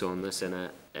updates on this in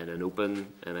an open,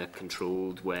 in a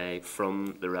controlled way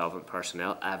from the relevant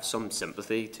personnel. I have some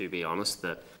sympathy, to be honest,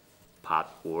 that Pat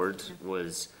Ward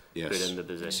was put in the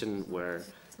position where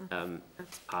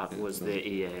Pat was the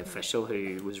EA official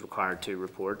who was required to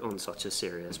report on such a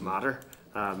serious matter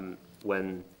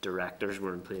when directors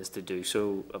were in place to do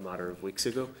so a matter of weeks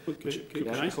ago.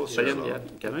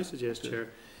 Can I suggest, Chair,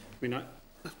 I mean, I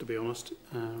have to be honest,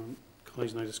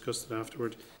 colleagues and I discussed it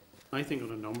afterward. I think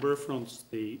on a number of fronts,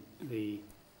 the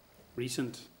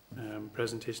recent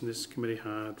presentation this committee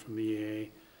had from the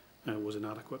EA was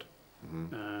inadequate.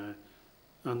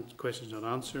 And questions not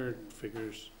answered,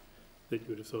 figures that you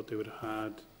would have thought they would have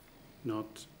had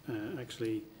not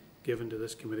actually given to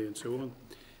this committee, and so on.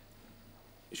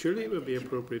 Surely it would be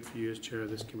appropriate for you as chair of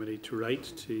this committee to write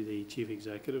to the Chief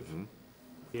Executive,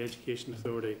 the Education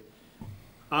Authority,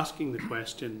 asking the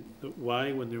question that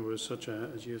why, when there was such a,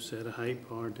 as you have said, a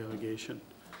high-powered delegation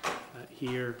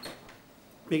here,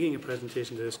 making a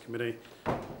presentation to this committee,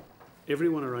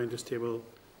 everyone around this table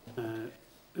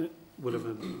would have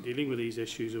been dealing with these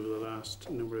issues over the last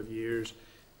number of years.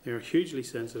 They are hugely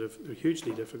sensitive, they're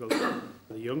hugely difficult for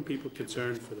the young people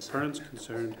concerned, for the parents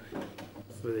concerned,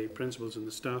 for the principals and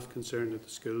the staff concerned at the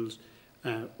schools,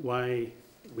 why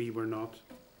we were not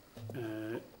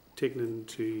taken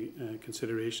into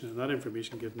consideration and that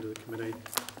information given to the committee.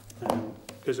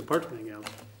 Because apart from anything else,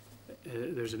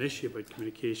 there's an issue about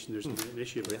communication, there's an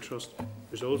issue about trust,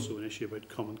 there's also an issue about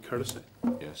common courtesy.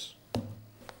 Yes.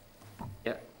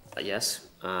 Yes,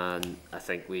 and I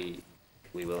think we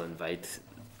will invite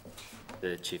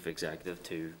the Chief Executive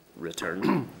to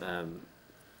return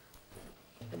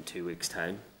in 2 weeks'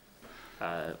 time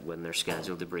when they're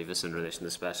scheduled to brief us in relation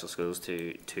to special schools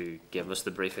to give us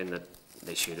the briefing that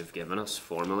they should have given us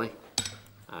formally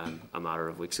a matter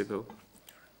of weeks ago.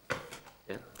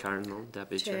 Yeah, Karen Mullen,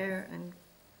 Deputy Chair. Chair and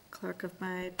Clerk, if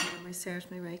my memory serves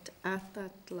me right, at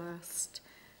that last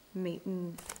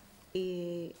meeting,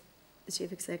 the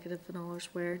Chief Executive and ours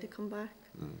were to come back.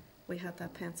 We had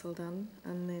that penciled in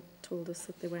and they told us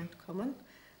that they weren't coming.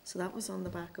 So that was on the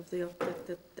back of the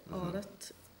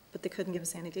audit, but they couldn't give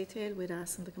us any detail. We'd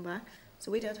asked them to come back. So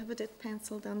we did have a date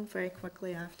penciled in very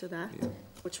quickly after that,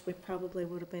 which we probably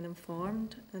would have been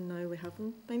informed, and now we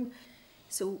haven't been.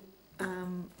 So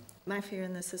my fear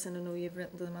in this is, and I know you've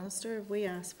written to the Minister, if we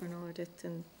ask for an audit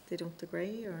and they don't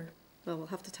agree, or, well, we'll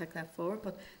have to take that forward,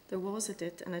 but there was a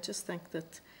date, and I just think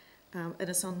that it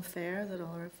is unfair that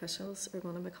all our officials are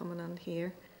going to be coming in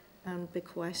here and be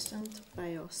questioned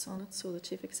by us on it, so the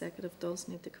Chief Executive does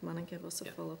need to come in and give us a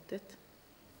full update.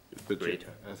 But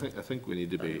I think we need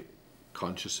to be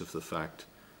conscious of the fact,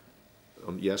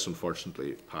 yes,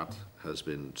 unfortunately, Pat has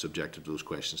been subjected to those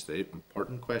questions today,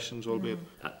 important questions, albeit.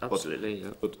 Absolutely,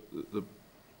 but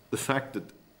the fact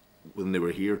that when they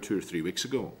were here 2 or 3 weeks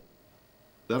ago,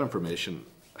 that information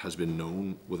has been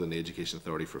known within the Education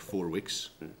Authority for 4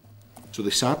 weeks. So they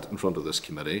sat in front of this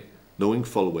committee, knowing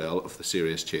full well of the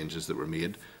serious changes that were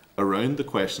made around the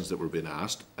questions that were being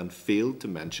asked, and failed to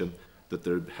mention that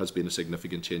there has been a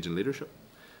significant change in leadership.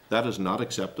 That is not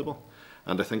acceptable.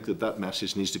 And I think that that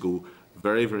message needs to go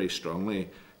very, very strongly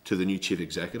to the new Chief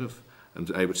Executive.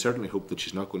 And I would certainly hope that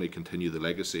she's not going to continue the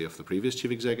legacy of the previous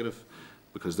Chief Executive,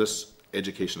 because this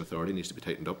Education Authority needs to be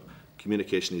tightened up.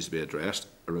 Communication needs to be addressed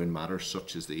around matters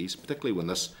such as these, particularly when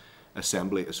this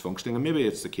Assembly is functioning. And maybe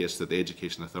it's the case that the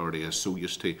Education Authority is so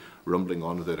used to rumbling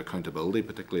on without accountability,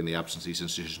 particularly in the absence of these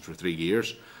institutions for 3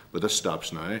 years. But this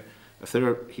stops now. If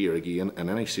they're here again and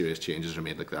any serious changes are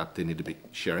made like that, they need to be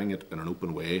sharing it in an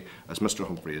open way, as Mr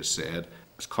Humphrey has said,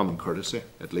 as common courtesy,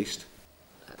 at least.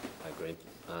 I agree.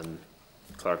 And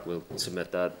Clerk will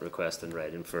submit that request in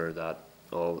writing for that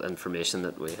all information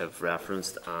that we have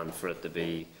referenced, and for it to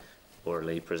be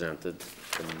orally presented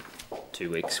in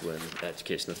 2 weeks when the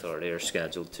Education Authority are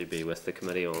scheduled to be with the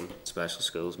Committee on Special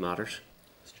Schools Matters.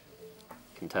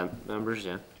 Content, members?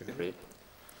 Yeah, great.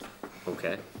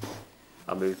 Okay.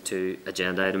 I'll move to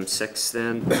agenda item 6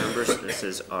 then, members. This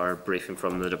is our briefing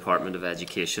from the Department of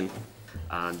Education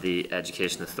and the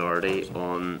Education Authority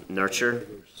on nurture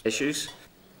issues.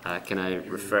 Can I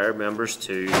refer members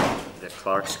to the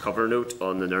Clerk's cover note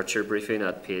on the nurture briefing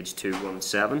at page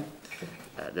 217,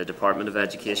 the Department of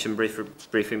Education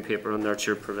briefing paper on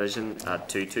nurture provision at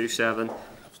 227,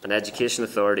 an Education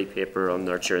Authority paper on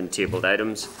nurture and tabled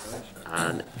items,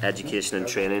 an Education and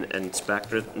Training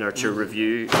Inspectorate Nurture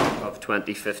Review of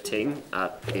 2015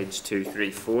 at page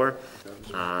 234,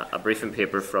 a briefing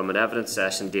paper from an evidence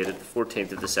session dated the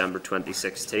 14th of December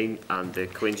 2016, and the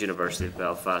Queen's University of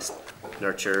Belfast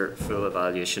Nurture Full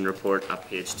Evaluation Report at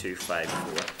page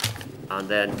 254. And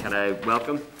then can I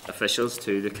welcome officials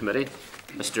to the committee?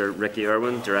 Mr Ricky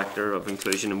Irwin, Director of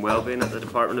Inclusion and Wellbeing at the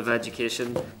Department of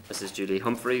Education, Mrs Julie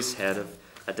Humphreys, Head of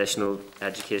Additional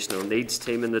Educational Needs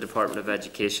Team in the Department of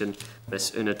Education,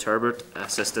 Ms Una Turbert,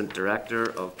 Assistant Director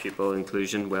of Pupil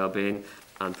Inclusion, Wellbeing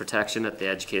and Protection at the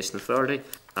Education Authority,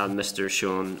 and Mr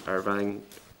Sean Irvine,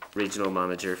 Regional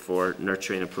Manager for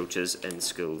Nurturing Approaches in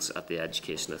Schools at the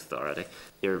Education Authority.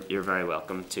 You're very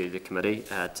welcome to the committee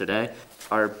today.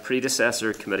 Our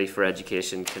predecessor Committee for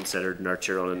Education considered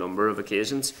nurture on a number of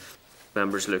occasions.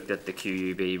 Members looked at the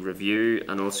QUB review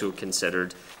and also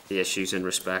considered the issues in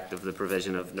respect of the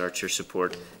provision of nurture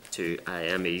support to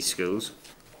IME schools.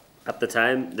 At the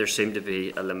time, there seemed to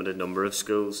be a limited number of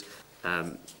schools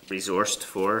resourced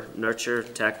for nurture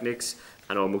techniques,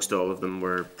 and almost all of them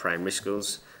were primary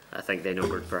schools. I think they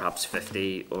numbered perhaps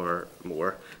 50 or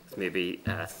more, maybe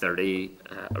 30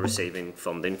 receiving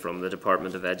funding from the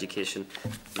Department of Education.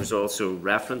 There was also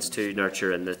reference to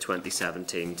nurture in the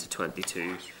 2017 to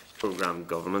 22 programme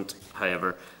government.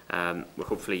 However,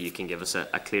 hopefully you can give us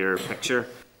a clearer picture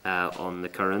on the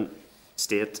current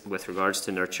state with regards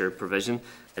to nurture provision.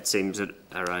 It seems that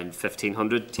around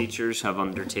 1,500 teachers have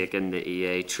undertaken the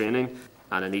EA training,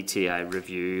 and an ETI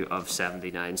review of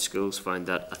 79 schools found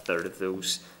that a third of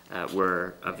those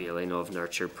were availing of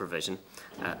nurture provision.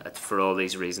 For all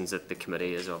these reasons that the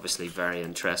committee is obviously very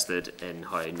interested in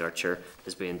how nurture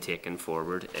is being taken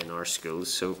forward in our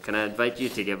schools. So can I invite you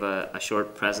to give a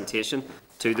short presentation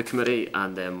to the committee,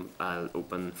 and then I'll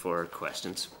open for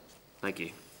questions. Thank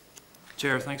you.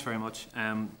 Chair, thanks very much.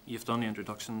 You've done the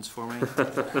introductions for me.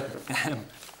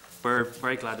 We're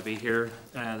very glad to be here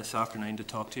this afternoon to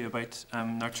talk to you about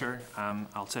Nurture.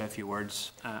 I'll say a few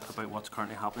words about what's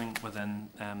currently happening within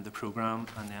the programme,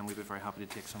 and then we'd be very happy to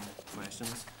take some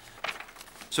questions.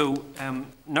 So,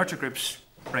 Nurture groups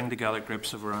bring together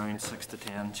groups of around 6 to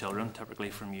 10 children,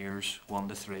 typically from years 1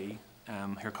 to 3,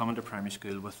 who are coming to primary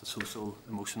school with the social,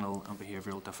 emotional and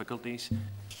behavioural difficulties,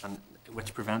 and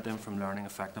which prevent them from learning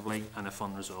effectively, and if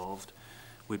unresolved,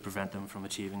 would prevent them from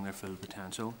achieving their full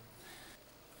potential.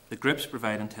 The groups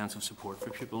provide intensive support for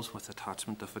pupils with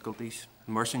attachment difficulties,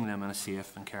 immersing them in a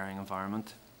safe and caring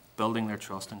environment, building their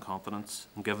trust and confidence,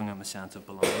 and giving them a sense of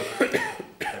belonging to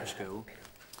their school.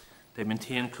 They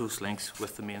maintain close links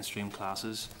with the mainstream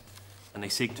classes, and they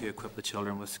seek to equip the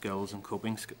children with skills and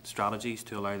coping strategies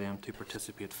to allow them to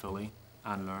participate fully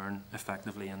and learn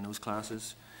effectively in those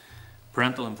classes.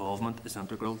 Parental involvement is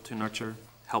integral to Nurture,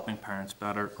 helping parents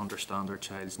better understand their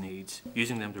child's needs,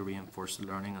 using them to reinforce the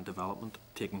learning and development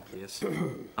taking place,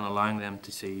 and allowing them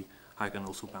to see how it can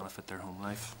also benefit their home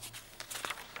life.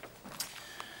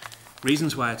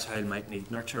 Reasons why a child might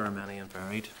need Nurture are many and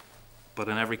varied, but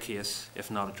in every case, if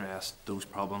not addressed, those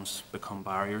problems become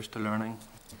barriers to learning,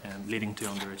 leading to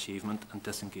underachievement and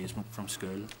disengagement from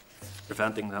school.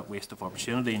 Preventing that waste of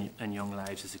opportunity in young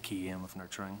lives is a key aim of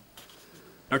nurturing.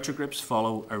 Nurture groups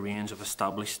follow a range of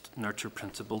established nurture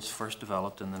principles first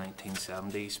developed in the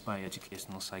 1970s by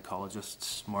educational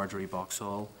psychologists Marjorie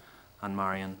Boxall and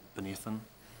Marion Benathan.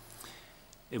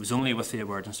 It was only with the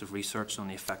emergence of research on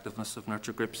the effectiveness of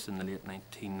nurture groups in the late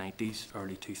 1990s,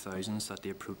 early 2000s that the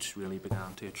approach really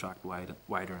began to attract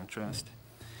wider interest.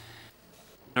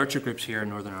 Nurture groups here in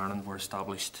Northern Ireland were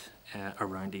established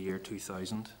around the year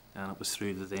 2000, and it was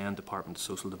through the then Department of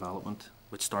Social Development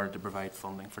which started to provide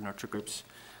funding for nurture groups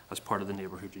as part of the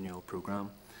Neighbourhood Renewal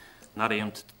Programme. And that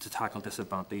aimed to tackle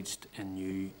disadvantaged in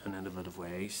new and innovative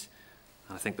ways.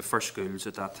 And I think the first schools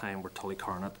at that time were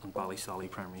Tullycarnet and Ballysally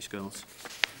primary schools.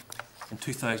 In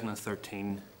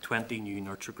 2013, 20 new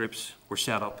nurture groups were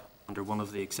set up under one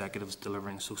of the executives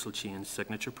delivering social change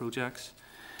signature projects.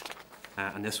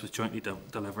 And this was jointly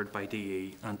delivered by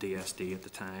DE and DSD at the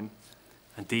time.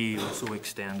 And DE also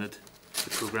extended the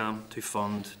programme to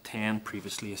fund 10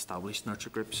 previously established nurture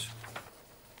groups.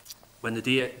 When the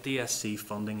DSC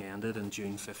funding ended in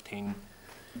June 15,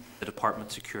 the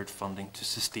department secured funding to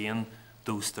sustain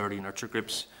those 30 nurture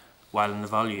groups while an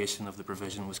evaluation of the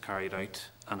provision was carried out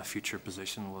and a future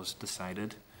position was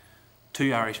decided.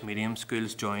 2 Irish medium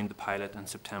schools joined the pilot in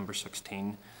September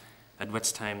 16, at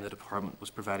which time the department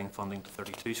was providing funding to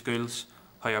 32 schools.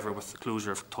 However, with the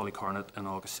closure of Tullycarnet in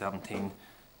August 17,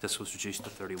 this was reduced to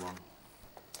 31.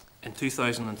 In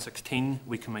 2016,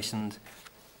 we commissioned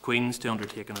Queen's to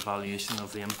undertake an evaluation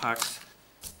of the impacts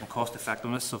and cost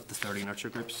effectiveness of the 30 nurture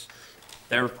groups.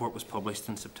 Their report was published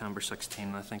in September 16,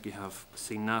 and I think you have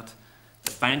seen that. The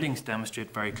findings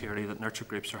demonstrate very clearly that nurture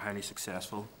groups are highly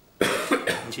successful,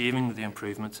 achieving the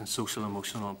improvements in social,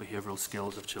 emotional and behavioural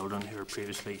skills of children who are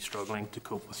previously struggling to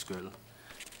cope with school.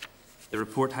 The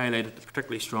report highlighted the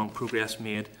particularly strong progress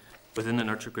made within the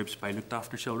nurture groups by looked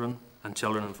after children and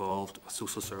children involved with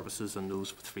social services and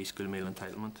those with free school meal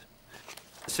entitlement.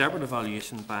 A separate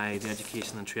evaluation by the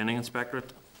Education and Training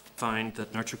Inspectorate found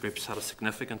that nurture groups had a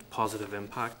significant positive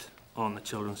impact on the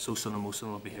children's social,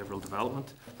 emotional and behavioural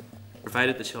development,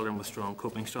 provided the children with strong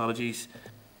coping strategies,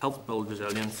 helped build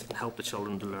resilience and helped the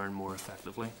children to learn more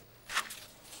effectively.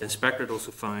 The Inspectorate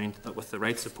also found that with the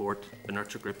right support, the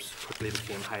nurture groups quickly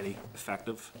became highly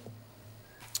effective.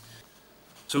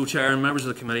 So, Chair and members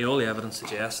of the committee, all the evidence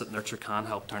suggests that nurture can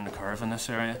help turn the curve in this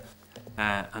area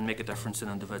and make a difference in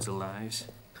individual lives.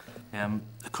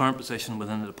 The current position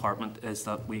within the department is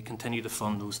that we continue to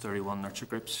fund those 31 nurture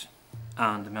groups,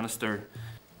 and the Minister,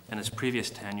 in his previous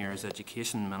tenure as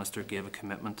Education Minister, gave a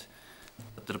commitment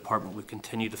that the department would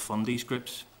continue to fund these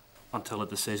groups until a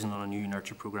decision on a new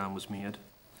nurture programme was made.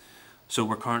 So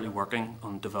we're currently working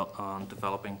on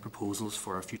developing proposals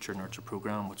for a future nurture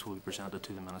programme which will be presented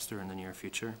to the Minister in the near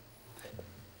future.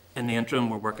 In the interim,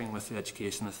 we're working with the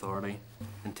Education Authority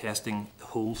in testing the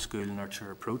whole school nurture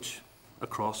approach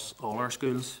across all our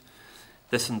schools.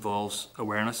 This involves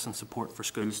awareness and support for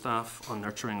school staff on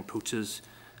nurturing approaches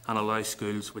and allows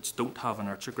schools which don't have a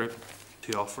nurture group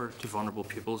to offer to vulnerable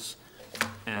pupils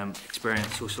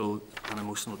experience social and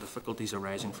emotional difficulties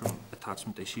arising from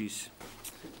attachment issues.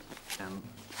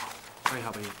 Very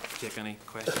happy to take any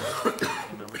questions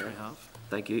any members may have.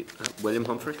 Thank you. William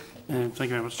Humphrey. Thank you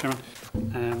very much, Chairman.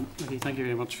 Thank you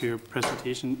very much for your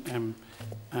presentation.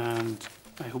 And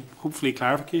I hope, hopefully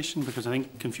clarification, because I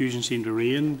think confusion seemed to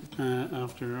reign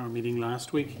after our meeting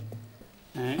last week.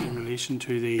 in relation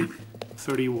to the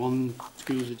 31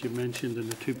 schools that you mentioned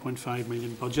and the 2.5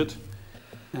 million budget.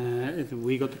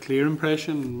 We got the clear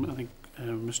impression, I think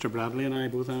Mr Bradley and I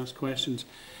both asked questions,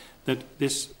 that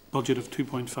this budget of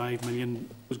 2.5 million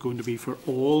was going to be for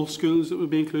all schools that would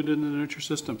be included in the nurture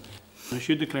system. And I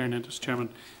should declare now, as Chairman,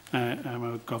 I'm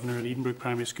a governor at Edenbrook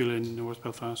Primary School in North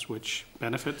Belfast, which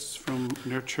benefits from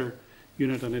nurture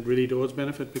unit, and it really does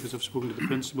benefit because I've spoken to the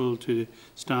principal, to the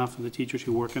staff and the teachers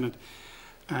who work in it,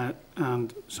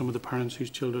 and some of the parents whose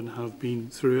children have been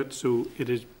through it. So it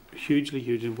is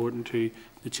hugely important to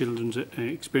the children's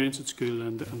experience at school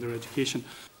and their education.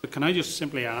 But can I just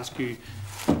simply ask you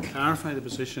to clarify the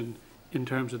position in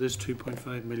terms of this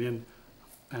 2.5 million?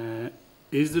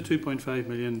 Is the 2.5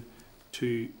 million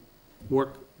to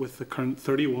work with the current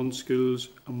 31 schools,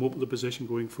 and what will the position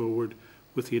going forward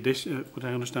with the addition, what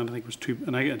I understand, I think was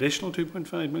an additional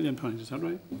 2.5 million pounds, is that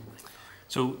right?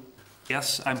 So,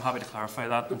 yes, I'm happy to clarify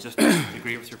that, and just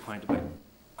agree with your point about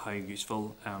how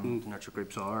useful the nurture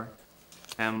groups are.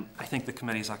 I think the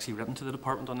committee has actually written to the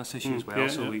department on this issue as well,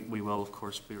 so we will of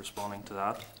course be responding to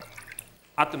that.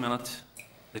 At the minute,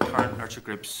 the current nurture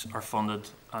groups are funded,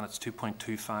 and it's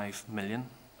 2.25 million.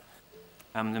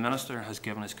 The Minister has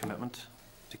given his commitment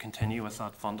to continue with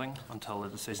that funding until the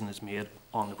decision is made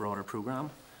on the broader programme.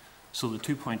 So the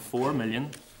 2.4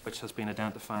 million, which has been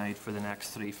identified for the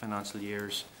next 3 financial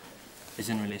years, is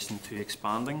in relation to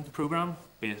expanding the programme,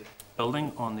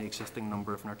 building on the existing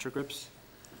number of nurture groups,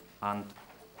 and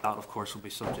that of course will be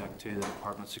subject to the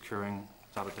department securing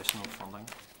that additional funding.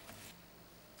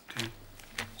 Okay.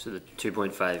 So the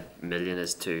 2.5 million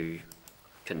is to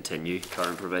continue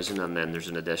current provision, and then there's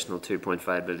an additional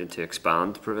 2.5 million to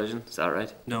expand provision, is that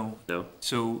right? No. No.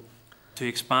 So to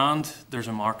expand, there's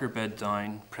a marker bid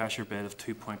down, pressure bid of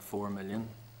 2.4 million.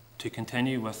 To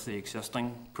continue with the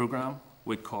existing programme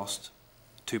would cost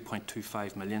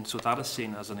 2.25 million, so that is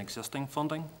seen as an existing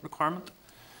funding requirement.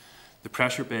 The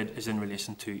pressure bid is in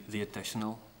relation to the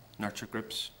additional nurture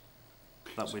groups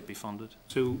that would be funded.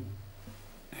 So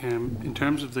in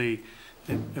terms of the,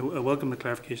 I welcome the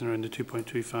clarification around the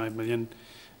 2.25 million.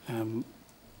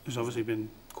 There's obviously been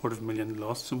 £250,000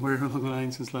 lost somewhere along the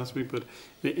line since last week, but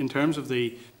in terms of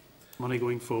the money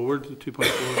going forward, the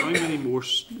 2.4, how many more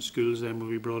schools then will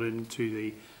be brought into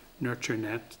the nurture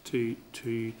net to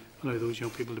allow those young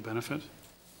people to benefit?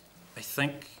 I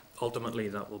think ultimately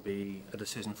that will be a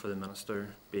decision for the Minister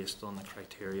based on the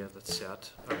criteria that's set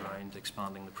around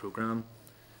expanding the programme.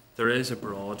 There is a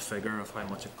broad figure of how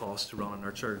much it costs to run a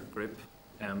nurture group,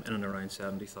 in and around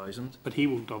 70,000. But he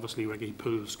won't obviously really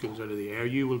pull schools out of the air.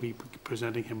 You will be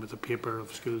presenting him with a paper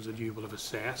of schools that you will have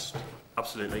assessed.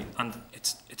 Absolutely, and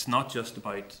it's not just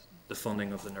about the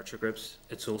funding of the nurture groups,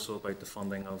 it's also about the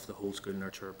funding of the whole school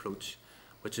nurture approach,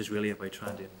 which is really about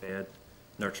trying to embed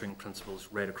nurturing principles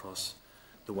right across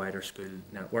the wider school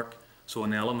network. So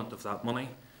an element of that money,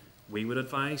 we would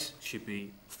advise, should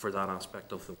be for that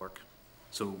aspect of the work.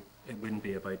 So it wouldn't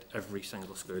be about every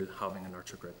single school having a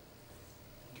nurture group.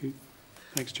 Thank you.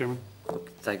 Thanks, Chairman.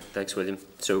 Thanks, William.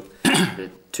 So the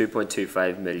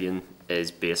 2.25 million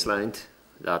is baselined.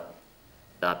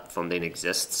 That funding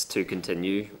exists to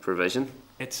continue provision.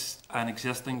 It's an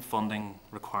existing funding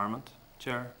requirement,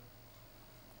 Chair.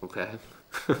 Okay.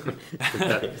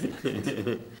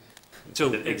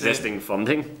 So existing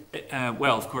funding?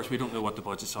 Well, of course, we don't know what the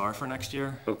budgets are for next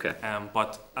year. Okay.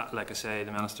 But like I say,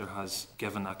 the Minister has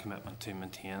given that commitment to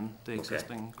maintain the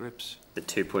existing groups. The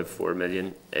 2.4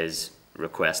 million is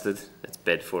requested. It's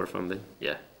bid for funding.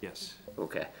 Yeah. Yes.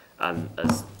 Okay. And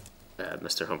as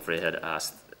Mr. Humphrey had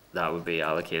asked, that would be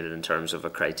allocated in terms of a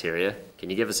criteria. Can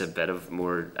you give us a bit of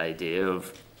more idea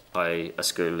of how a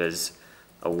school is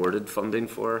awarded funding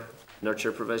for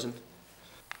nurture provision?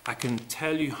 I can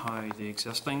tell you how the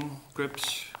existing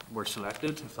groups were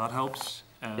selected, if that helps.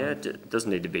 Yeah, it doesn't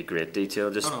need to be great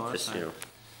detail, just you know.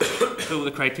 So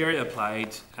the criteria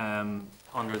applied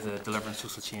under the Delivering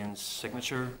Social Change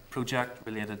signature project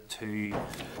related to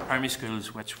primary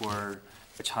schools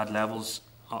which had levels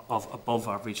of above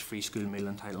average free school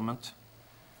meal entitlement,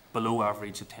 below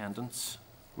average attendance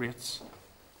rates,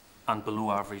 and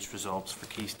below average results for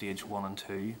Key Stage 1 and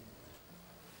 2.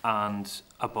 And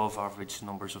above average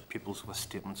numbers of pupils with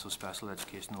statements of special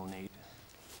educational need.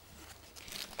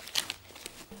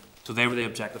 So they were the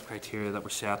objective criteria that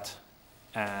were set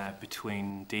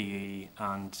between DE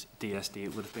and DSD,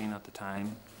 it would have been at the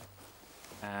time.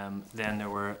 Then there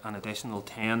were an additional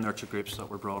 10 nurture groups that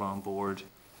were brought on board,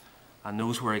 and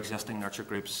those were existing nurture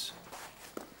groups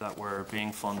that were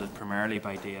being funded primarily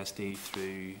by DSD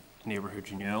through neighbourhood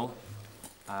renewal.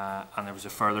 And there was a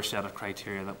further set of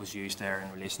criteria that was used there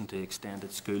in relation to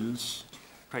extended schools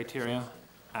criteria,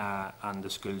 and the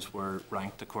schools were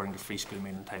ranked according to free school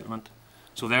meal entitlement.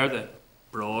 So they're the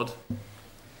broad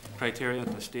criteria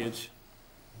at this stage.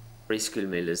 Free school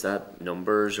meal, is that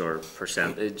numbers or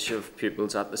percentage of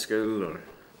pupils at the school, or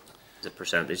is it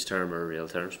percentage term or real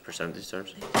terms? Percentage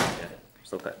terms? Yeah.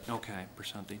 Okay. Okay,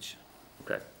 percentage.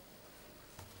 Okay.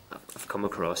 I've come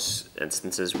across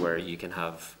instances where you can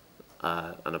have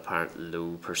an apparent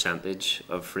low percentage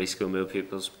of free school meal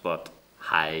pupils, but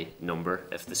high number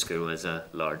if the school is a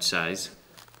large size.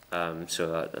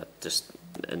 So just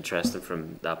interesting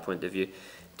from that point of view.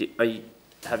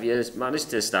 Have you managed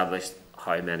to establish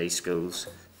how many schools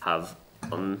have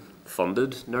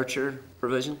unfunded nurture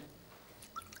provision?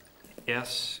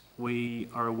 Yes, we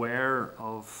are aware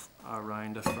of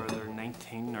around a further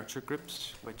 19 nurture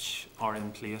groups which are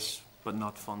in place but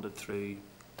not funded through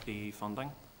the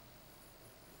funding.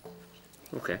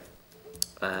 Okay.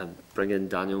 Bring in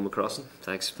Daniel McCrossan.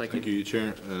 Thanks. Thank you,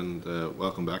 Chair, and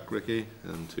welcome back, Ricky,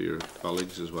 and to your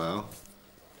colleagues as well.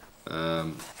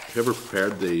 Whoever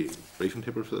prepared the briefing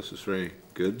paper for this is very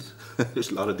good.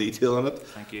 There's a lot of detail in it.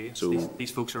 Thank you. So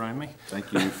these folks around me.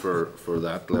 Thank you for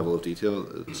that level of detail.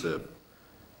 It's a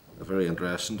very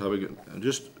interesting topic. And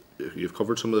just, you've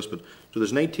covered some of this, but so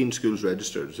there's 19 schools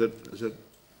registered. Is it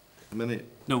how many?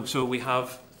 No, so we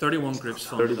have 31 groups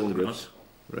funded. 31 groups.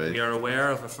 Right. We are aware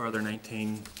of a further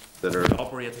 19 that are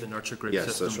operate the nurture group yes,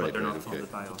 system, that's right, but they're right, not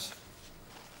funded by us.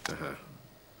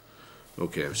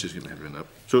 Okay, I was just getting my head around that.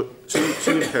 So,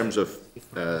 in terms of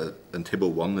in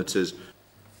Table 1, it says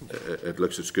it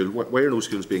looks at school. Why are no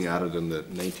schools being added in the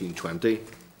 1920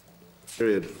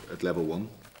 period at level 1?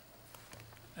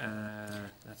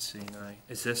 Let's see now.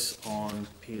 Is this on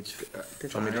page?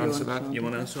 Want me to answer that? You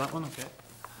want to answer that one?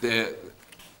 Okay.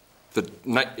 The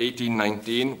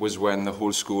 1819 was when the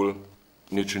whole school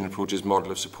nutrient approaches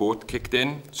model of support kicked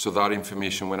in. So that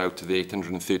information went out to the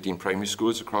 813 primary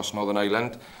schools across Northern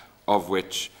Ireland, of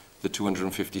which the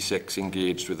 256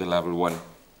 engaged with the level 1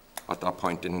 at that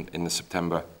point in the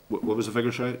September. What was the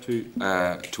figure, sorry?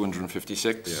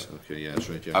 256. Yeah, okay, yeah, that's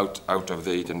right, yeah. Out of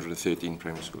the 813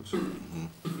 primary schools.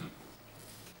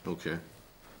 Okay.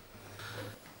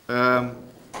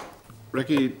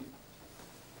 Ricky,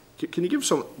 can you give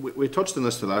some, we touched on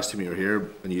this the last time you were here,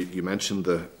 and you mentioned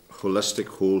the holistic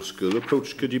whole school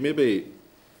approach. Could you maybe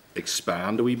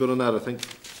expand a wee bit on that? I think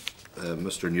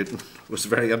Mr. Newton was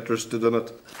very interested in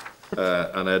it,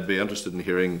 and I'd be interested in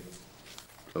hearing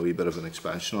a wee bit of an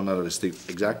expansion on that, as to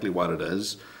exactly what it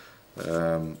is,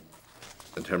 in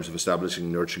terms of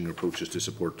establishing nurturing approaches to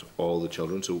support all the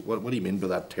children. So what do you mean by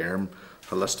that term,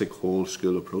 holistic whole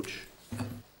school approach?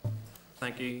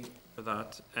 Thank you for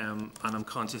that, and I'm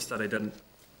conscious that I didn't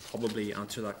probably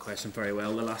answer that question very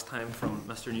well the last time from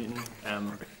Mr. Newton.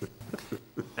 And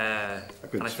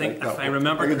I think if I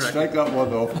remember correctly, strike that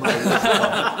one off.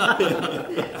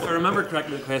 If I remember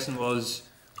correctly, the question was,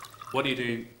 what do you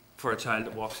do for a child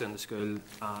that walks into school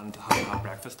and hasn't had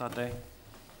breakfast that day?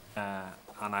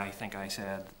 And I think I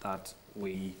said that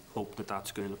we hope that that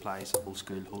school applies a whole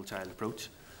school, whole child approach.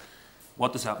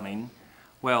 What does that mean?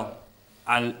 Well,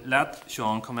 I'll let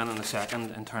Sean come in a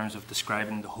second in terms of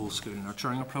describing the whole school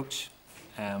nurturing approach,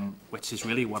 which is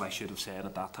really what I should have said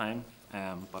at that time,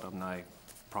 but I'm now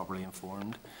properly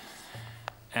informed.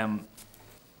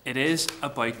 It is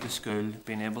about the school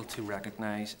being able to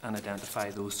recognise and identify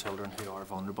those children who are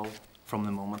vulnerable from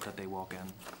the moment that they walk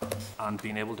in, and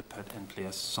being able to put in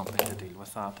place something to deal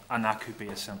with that. And that could be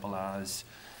as simple as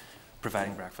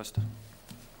providing breakfast.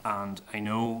 And I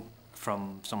know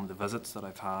from some of the visits that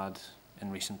I've had in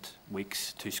recent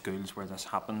weeks to schools where this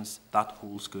happens, that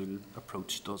whole school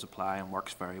approach does apply and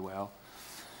works very well.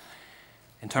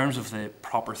 In terms of the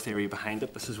proper theory behind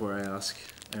it, this is where I ask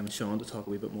Sean to talk a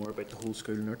wee bit more about the whole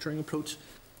school nurturing approach,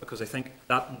 because I think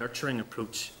that nurturing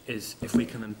approach is, if we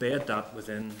can embed that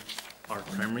within our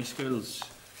primary schools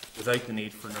without the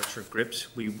need for nurture groups,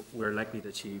 we're likely to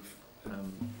achieve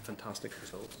fantastic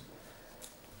results.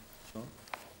 Sean?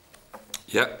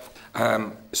 Yeah,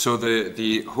 so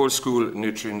the whole school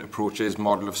nutrient approaches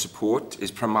model of support is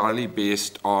primarily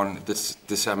based on this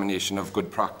dissemination of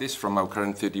good practice from our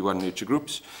current 31 nurture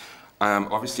groups.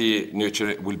 Obviously,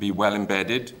 nurture will be well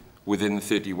embedded within the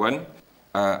 31,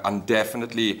 and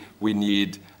definitely we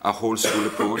need a whole school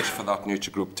approach for that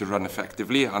nurture group to run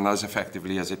effectively and as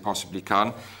effectively as it possibly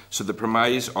can. So the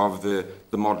premise of the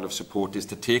model of support is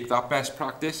to take that best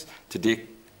practice, to take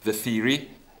the theory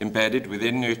embedded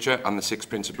within nurture and the 6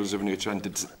 principles of nurture, and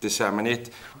to disseminate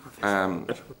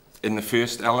in the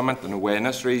first element an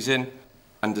awareness raising,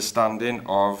 understanding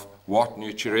of what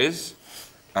nurture is,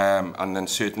 and then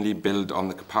certainly build on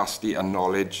the capacity and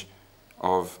knowledge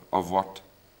of what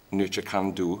nurture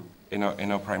can do in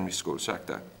our primary school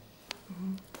sector.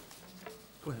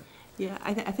 Go ahead. Yeah,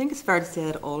 I think it's fair to say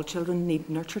that all children need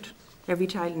nurtured. Every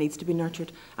child needs to be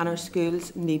nurtured, and our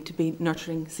schools need to be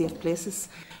nurturing, safe places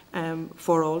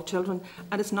for all children.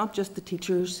 And it's not just the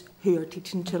teachers who are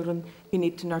teaching children who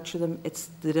need to nurture them. It's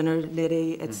the dinner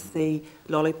lady, it's the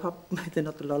lollipop, not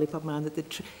the lollipop man, the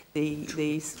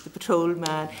patrol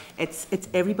man. It's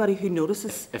everybody who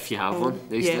notices. If you have one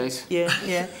these days.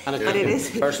 Yeah. And But it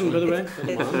is person, by the way.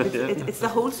 it's the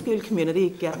whole school community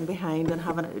getting behind and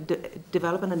having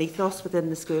developing an ethos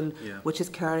within the school, which is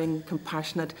caring,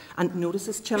 compassionate, and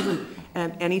notices children.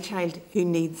 Any child who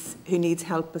needs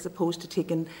help, as opposed to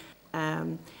taking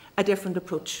a different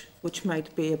approach, which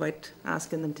might be about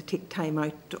asking them to take time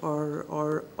out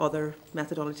or other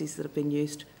methodologies that have been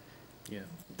used. Yeah.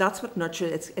 That's what nurture.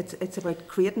 It's about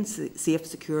creating safe,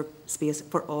 secure space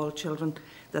for all children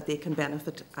that they can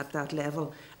benefit at that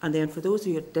level. And then for those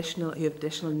who have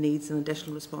additional needs and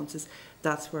additional responses,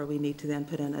 that's where we need to then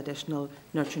put in additional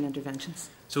nurturing interventions.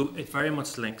 So it very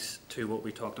much links to what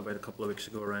we talked about a couple of weeks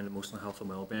ago around emotional health and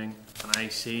wellbeing. And I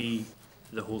see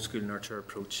the whole school nurture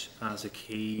approach as a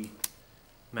key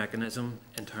mechanism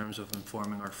in terms of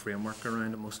informing our framework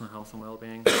around emotional health and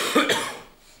wellbeing.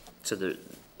 So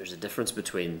there's a difference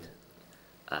between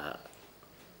a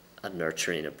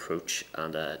nurturing approach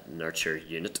and a nurture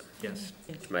unit. Yes.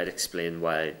 You might explain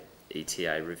why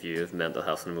ETI review of mental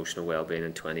health and emotional wellbeing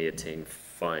in 2018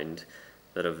 found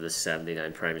that of the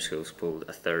 79 primary schools polled,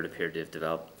 a third appeared to have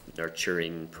developed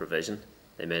nurturing provision.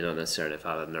 They may not necessarily have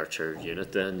had a nurture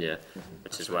unit then,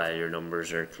 which is why your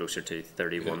numbers are closer to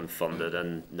 31 funded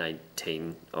and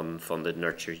 19 unfunded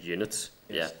nurture units.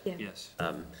 Yes. Yes.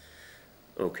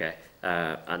 Okay.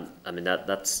 And I mean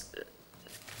that's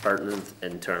pertinent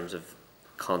in terms of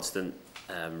constant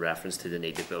reference to the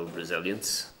need to build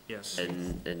resilience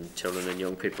in children and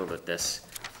young people, that this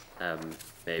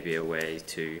may be a way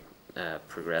to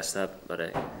progress that. But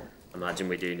I imagine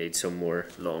we do need some more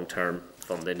long-term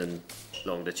funding and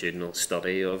longitudinal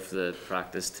study of the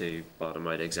practice to bottom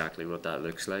out exactly what that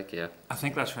looks like. I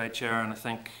think that's right, Chair, and I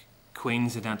think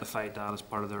Queen's identified that as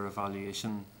part of their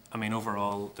evaluation. I mean,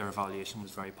 overall, their evaluation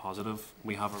was very positive.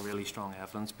 We have a really strong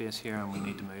evidence base here and we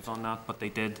need to move on that, but they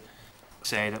did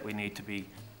say that we need to be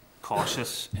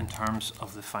cautious in terms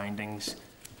of the findings,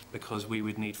 because we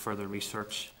would need further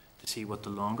research to see what the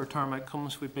longer term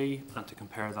outcomes would be and to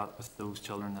compare that with those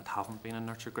children that haven't been in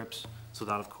nurture groups. So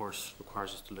that, of course,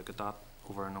 requires us to look at that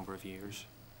over a number of years.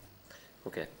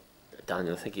 Okay.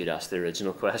 Daniel, I think you'd asked the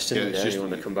original question. You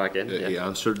want to come back in? He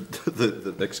answered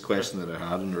the next question that I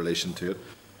had in relation to it.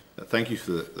 Thank you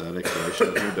for that explanation.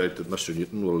 I've no doubt that Mr.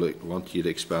 Newton will want you to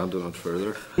expand on it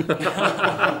further.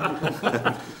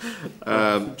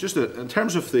 Just in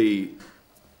terms of the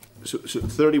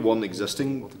 31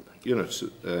 existing units,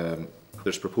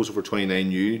 there's proposal for 29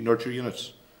 new nurture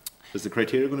units. Is the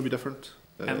criteria going to be different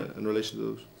in relation to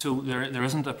those? So there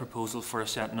isn't a proposal for a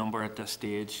set number at this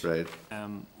stage. Right.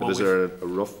 But is there a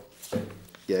rough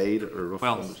guide or rough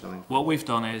understanding? What we've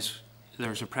done is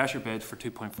there's a pressure bid for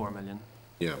 2.4 million.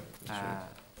 Yeah.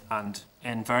 And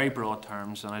in very broad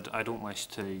terms, and I don't wish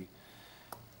to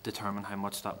determine how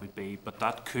much that would be, but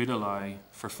that could allow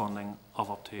for funding of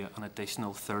up to an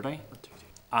additional 30,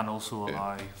 and also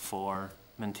allow for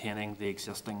maintaining the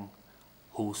existing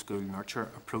whole school nurture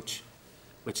approach,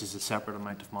 which is a separate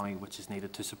amount of money which is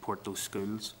needed to support those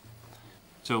schools.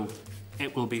 So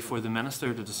it will be for the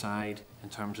Minister to decide in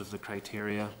terms of the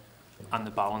criteria and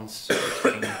the balance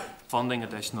between funding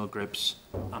additional groups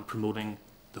and promoting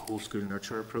the whole school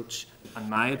nurture approach. And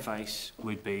my advice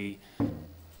would be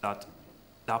that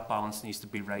that balance needs to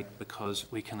be right, because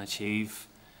we can achieve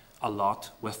a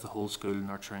lot with the whole school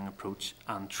nurturing approach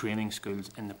and training schools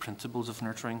in the principles of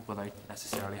nurturing without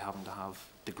necessarily having to have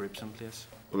the groups in place.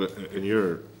 Well, in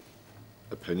your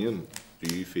opinion,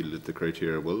 do you feel that the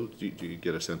criteria will, do you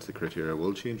get a sense the criteria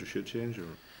will change or should change? Or?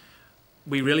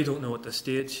 We really don't know at this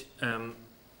stage.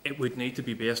 It would need to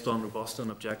be based on robust and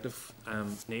objective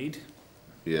need.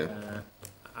 Yeah.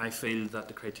 I feel that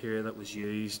the criteria that was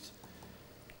used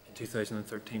in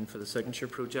 2013 for the signature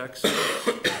projects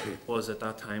was at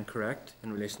that time correct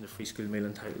in relation to free school meal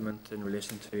entitlement, in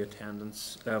relation to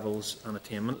attendance levels and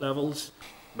attainment levels.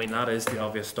 I mean, that is the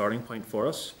obvious starting point for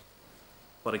us.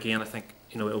 But again, I think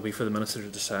it will be for the Minister to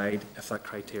decide if that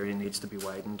criteria needs to be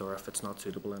widened or if it's not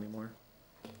suitable anymore.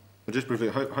 And just briefly,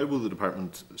 how will the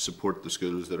department support the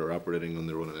schools that are operating on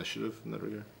their own initiative in that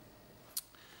regard?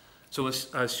 So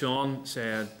as Sean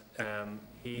said,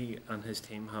 he and his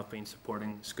team have been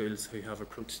supporting schools who have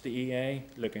approached the EA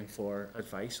looking for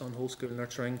advice on whole school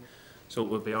nurturing. So it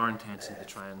would be our intention to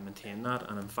try and maintain that.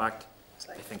 And in fact,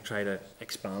 I think try to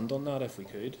expand on that if we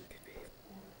could.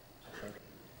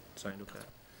 Sound okay?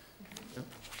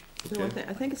 So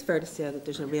I think it's fair to say that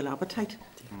there's a real appetite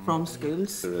from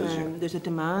schools. There's a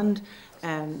demand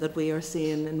that we are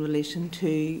seeing in relation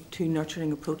to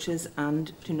nurturing approaches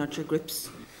and to nurture groups.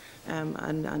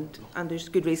 And there's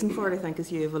good reason for it, I think,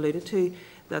 as you have alluded to,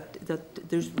 that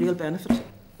there's real benefit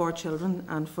for children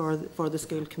and for the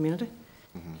school community.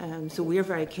 So we are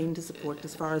very keen to support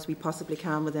as far as we possibly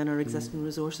can within our existing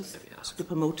resources to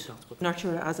promote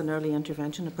nurture as an early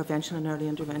intervention, a prevention and early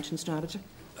intervention strategy.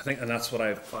 I think, and that's what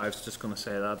I was just going to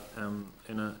say that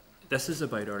this is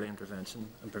about early intervention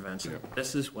and prevention.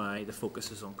 This is why the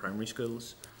focus is on primary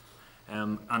schools.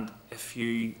 And if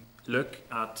you look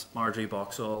at Marjorie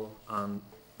Boxall and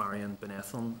Marion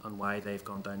Benetham and why they've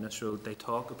gone down this road, they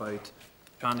talk about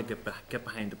trying to get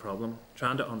behind the problem,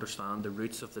 trying to understand the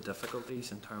roots of the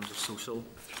difficulties in terms of social,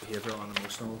 behavioural and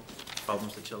emotional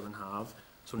problems that children have.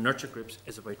 So nurture groups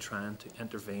is about trying to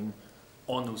intervene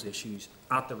on those issues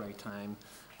at the right time,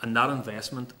 and that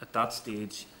investment at that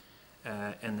stage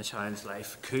in the child's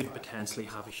life could potentially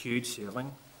have a huge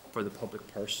saving for the public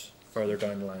purse further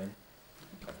down the line.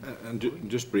 And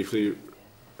just briefly,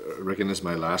 Rick, and this is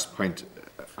my last point,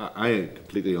 I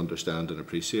completely understand and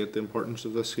appreciate the importance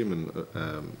of this scheme,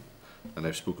 and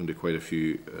I've spoken to quite a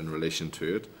few in relation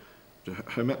to it.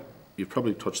 How many, you've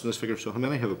probably touched on this figure, so how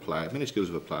many have applied, how many schools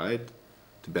have applied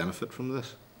to benefit from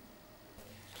this?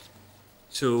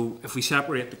 So if we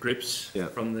separate the groups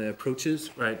from the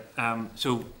approaches, right,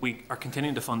 so we are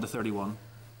continuing to fund the 31,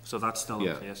 so that's still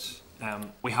in place.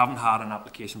 We haven't had an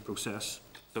application process,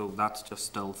 so that's just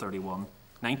still 31.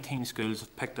 19 schools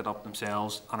have picked it up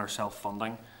themselves and are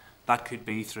self-funding. That could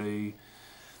be through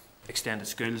extended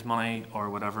schools money or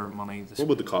whatever money. What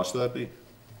would the cost of that be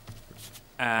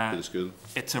for the school?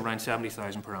 It's around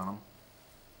 70,000 per annum.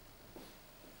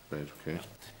 Right, okay.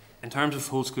 In terms of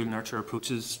whole school nurture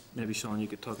approaches, maybe Sean, you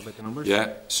could talk about the numbers.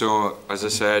 Yeah, so as I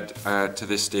said, to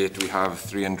this date we have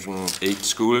 308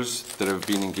 schools that have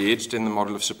been engaged in the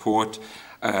model of support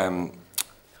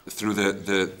through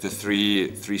the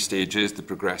three stages, the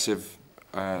progressive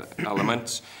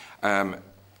elements.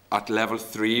 At level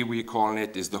 3, we're calling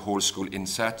it, is the whole school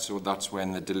inset, so that's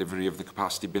when the delivery of the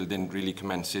capacity building really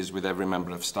commences with every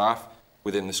member of staff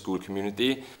within the school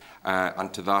community.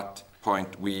 And to that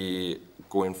point, we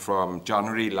going from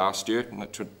January last year,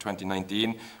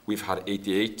 2019, we've had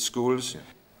 88 schools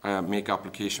make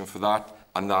application for that,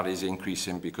 and that is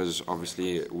increasing because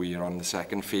obviously we are on the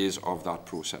second phase of that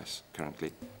process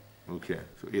currently. Okay,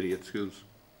 so 88 schools.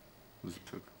 What does it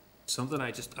took? Something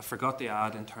I forgot to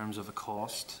add in terms of a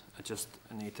cost.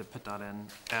 I need to put that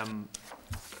in.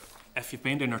 If you've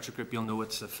been to a nurture group, you'll know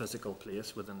it's a physical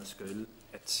place within the school.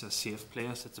 It's a safe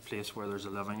place. It's a place where there's a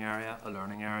living area, a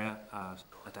learning area, a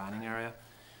dining area.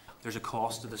 There's a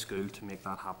cost to the school to make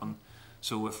that happen.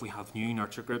 So if we have new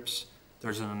nurture groups,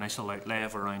 there's an initial outlay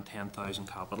of around 10,000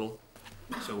 capital.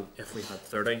 So if we had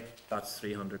 30, that's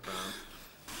 300 grand.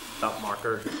 That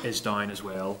marker is down as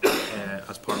well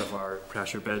as part of our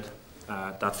pressure bid.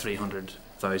 That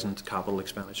 300,000 capital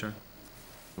expenditure.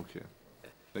 Okay.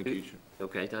 Thank you.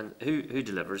 Okay, Dan. Who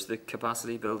delivers the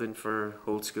capacity building for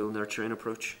whole school nurturing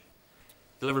approach?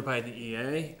 Delivered by the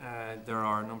EA. There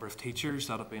are a number of teachers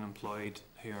that have been employed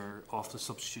who are off the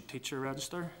substitute teacher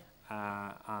register.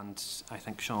 And I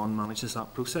think Sean manages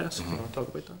that process. Do you want to talk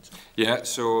about that? Yeah,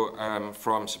 so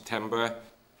from September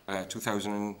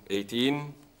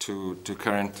 2018 to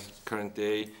current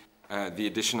day, the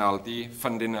additionality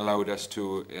funding allowed us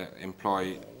to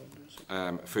employ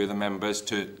further members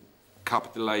to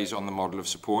capitalise on the model of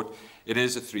support. It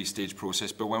is a three-stage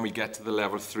process, but when we get to the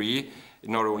level 3,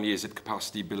 not only is it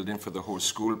capacity building for the whole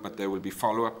school, but there will be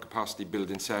follow-up capacity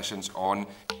building sessions on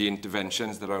the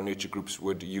interventions that our nurture groups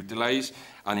would utilise,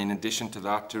 and in addition to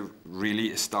that, to really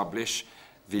establish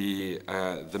the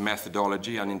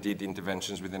methodology and indeed the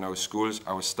interventions within our schools.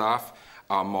 Our staff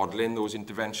are modelling those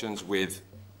interventions with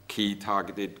key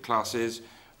targeted classes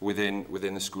within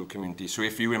the school community. So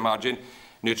if you imagine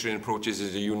nurturing approaches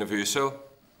as a universal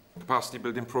capacity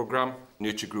building programme,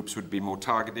 nurture groups would be more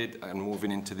targeted and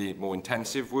moving into the more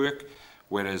intensive work,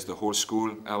 whereas the whole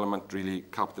school element really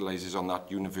capitalises on that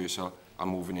universal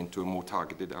and moving into a more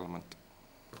targeted element.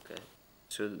 Okay,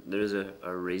 so there is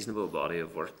a reasonable body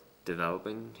of work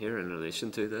developing here in relation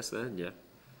to this then, yeah?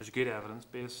 There's a good evidence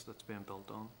base that's being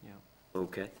built on, yeah.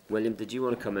 Okay. William, did you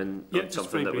want to come in on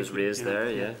something that was briefly, raised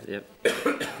there? Yeah.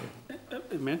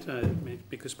 I meant to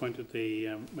make this point at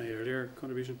my earlier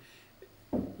contribution.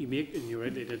 You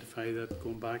rightly identify that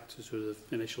going back to sort of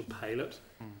the initial pilot,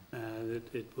 that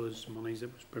it was monies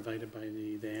that was provided by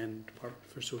the then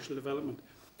Department for Social Development.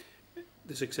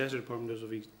 the successor department is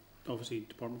obviously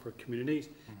Department for Communities.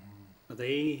 Are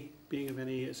they being of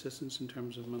any assistance in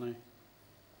terms of money?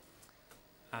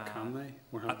 Can they,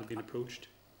 or have they been approached?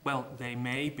 Well, they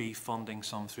may be funding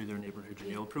some through their neighbourhood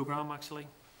renewal programme, actually.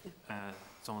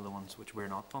 Some of the ones which we're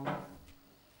not funding.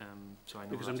 So I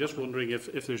know because I'm just wondering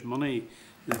if there's money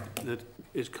that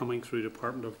is coming through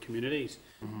Department of Communities,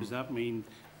 does that mean,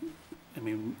 I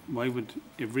mean, why would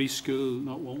every school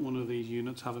not want one of these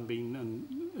units, having been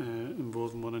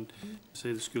involved in one, and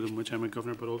say the school in which I'm a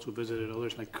governor, but also visited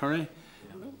others like Curry?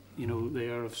 You know, they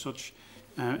are of such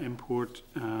import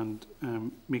and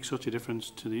make such a difference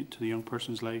to the young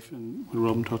person's life. And what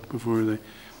Robin talked before,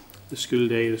 the school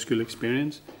day, the school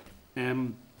experience.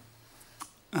 And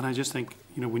I just think,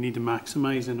 you know, we need to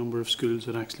maximise the number of schools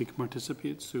that actually can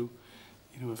participate. So,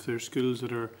 you know, if there are schools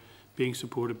that are being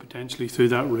supported potentially through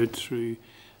that route, through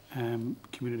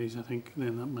communities, I think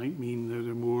then that might mean that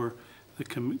there are more that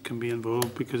can be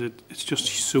involved, because it's just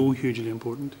so hugely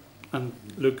important. And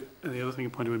look, the other thing I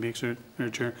pointed to make, Sir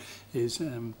Chair, is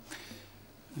I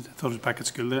thought it was back at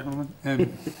school there,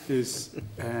 is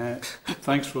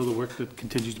thanks for all the work that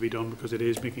continues to be done, because it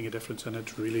is making a difference and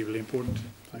it's really, really important.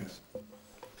 Thanks.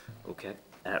 Okay.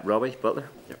 Robbie Butler.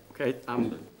 Yeah, okay.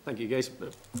 Thank you, guys.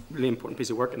 Really important piece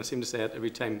of work, and I seem to say it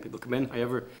every time people come in.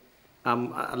 However,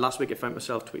 last week I found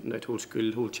myself tweeting out whole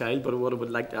school, whole child, but what I would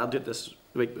like to add to it this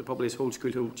week probably is whole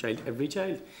school, whole child, every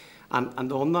child.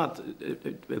 And on that,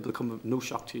 it will become no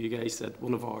shock to you guys that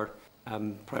one of our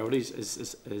priorities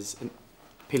is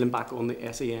peeling back on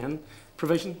the SEN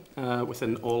provision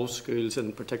within all schools,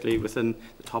 and particularly within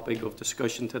the topic of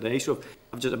discussion today. So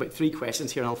I've just about 3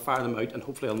 questions here, and I'll fire them out, and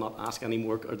hopefully I'll not ask any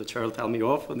more, or the chair will tell me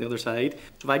off on the other side.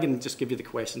 So if I can just give you the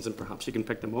questions, and perhaps you can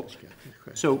pick them up.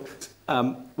 So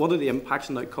what are the impacts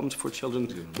and outcomes for children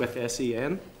with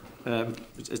SEN?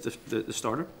 Is the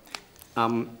starter.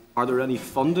 Are there any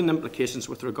funding implications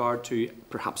with regard to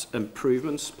perhaps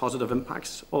improvements, positive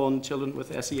impacts on children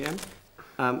with SEN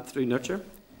through nurture?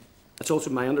 It's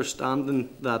also my understanding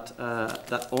that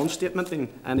that on statementing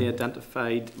any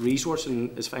identified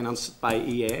resourcing is financed by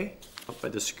EA, not by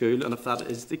the school, and if that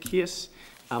is the case,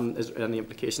 is there any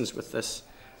implications with this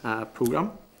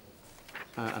programme?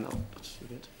 And that's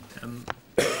it.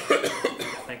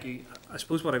 Thank you. I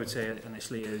suppose what I would say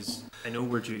initially is, I know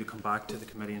we're due to come back to the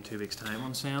committee in 2 weeks' time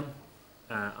on SEN,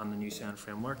 on the new SEN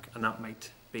framework, and that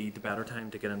might be the better time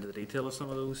to get into the detail of some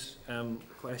of those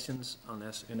questions,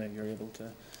 unless you're able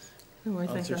to. No, I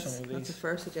think that's a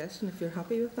fair suggestion, if you're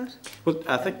happy with that. Well,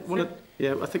 I think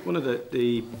one of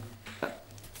the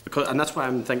because, and that's why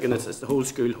I'm thinking it's the whole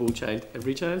school, whole child,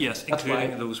 every child. Yes, that's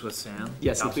including those with SEN.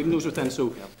 Yes, including those with SEN.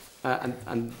 So,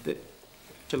 and the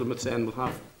children with SEN will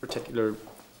have particular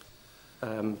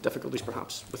difficulties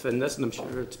perhaps within this, and I'm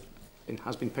sure it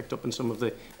has been picked up in some of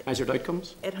the measured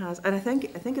outcomes. It has, and I think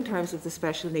in terms of the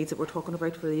special needs that we're talking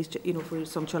about for these, you know, for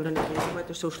some children, it is about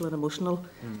their social and emotional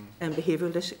and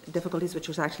behavioural difficulties, which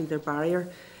was actually their barrier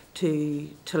to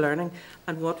learning.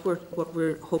 And what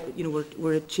we're hoping, you know,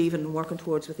 we're achieving and working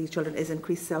towards with these children is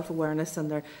increased self-awareness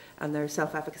and their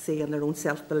self-efficacy and their own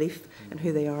self-belief in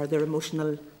who they are, their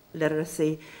emotional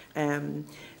literacy,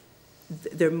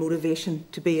 their motivation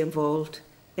to be involved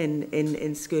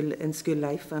in school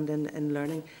life and in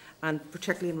learning, and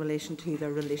particularly in relation to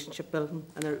their relationship building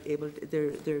and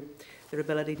their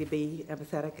ability to be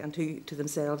empathetic and to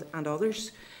themselves and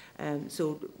others.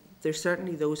 So there's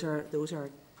certainly those are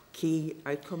key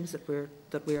outcomes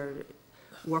that we are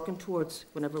working towards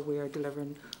whenever we are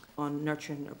delivering on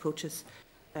nurturing approaches.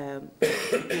 You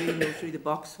know, through the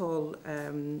Boxhall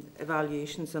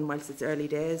evaluations, and whilst it's early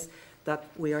days, that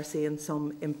we are seeing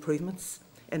some improvements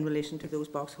in relation to those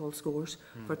Boxhall scores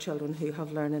for children who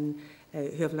have learning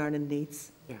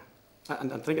needs. Yeah,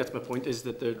 and I think that's my point, is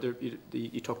that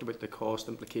you talked about the cost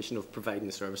implication of providing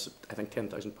the service. I think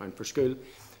 £10,000 per school.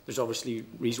 There's obviously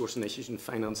resourcing issues and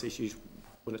finance issues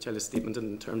when a child is statement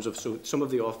in terms of, so some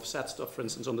of the offset stuff, for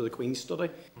instance, under the Queen's study,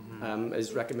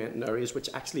 is recommending areas which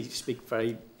actually speak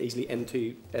very easily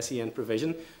into SEN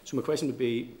provision. So my question would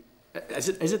be, is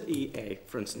it EA,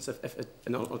 for instance, if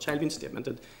a child being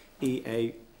statemented,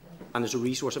 EA, and there's a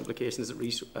resource implication, is it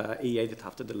EA that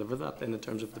have to deliver that then in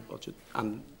terms of the budget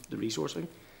and the resourcing?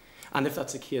 And if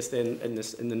that's the case, then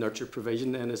in the nurture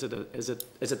provision, then is it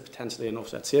potentially an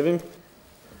offset saving?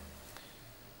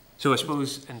 So I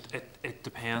suppose it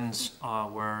depends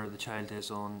where the child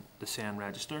is on the SEN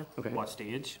register, what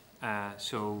stage.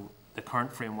 So the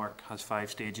current framework has 5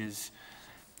 stages.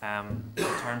 In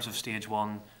terms of stage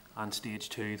 1 and stage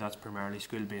 2, that's primarily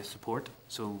school-based support.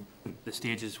 So the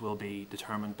stages will be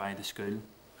determined by the school,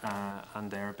 and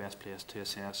they're best placed to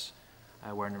assess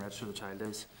where in the register the child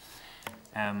is.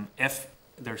 If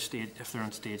they're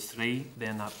in stage 3,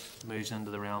 then that moves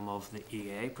into the realm of the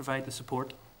EA provide the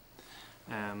support.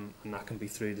 And that can be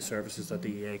through the services that the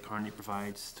EA currently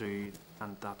provides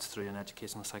and that's through an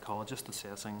educational psychologist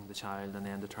assessing the child and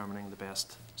then determining the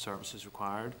best services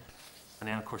required. And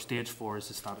then of course stage 4 is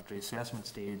the statutory assessment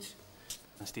stage,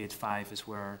 and stage 5 is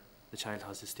where the child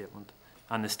has a statement.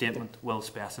 And the statement will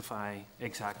specify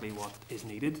exactly what is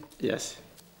needed. Yes.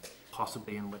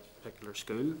 Possibly in which particular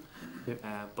school,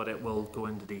 but it will go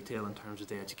into detail in terms of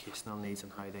the educational needs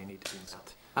and how they need to be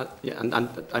met. Yeah, and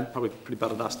I'm probably pretty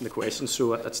bad at asking the question.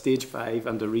 So at stage 5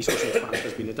 and the resource plan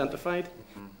has been identified,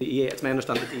 the EA, it's my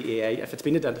understanding that the EA, if it's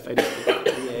been identified as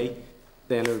the EA,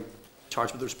 then are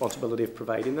charged with the responsibility of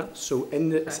providing that. So in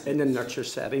the nurture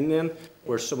setting then,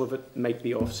 where some of it might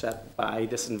be offset by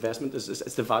this investment, is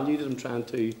the value that I'm trying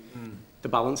to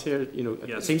balance here, you know,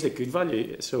 it seems like good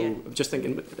value. So I'm just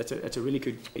thinking it's a really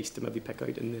good case to maybe pick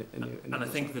out in the I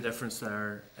think the difference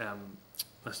there,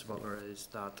 Mr. Butler, is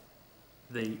that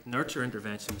the nurture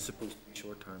intervention is supposed to be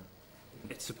short term.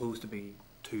 It's supposed to be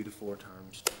 2 to 4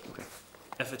 terms. Okay.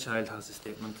 If a child has a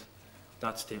statement,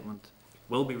 that statement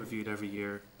will be reviewed every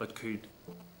year, but could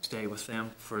stay with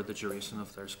them for the duration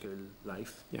of their school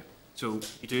life. Yeah. So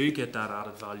you do get that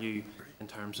added value in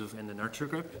terms of in the nurture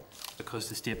group, because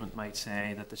the statement might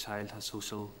say that the child has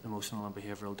social, emotional and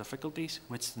behavioural difficulties,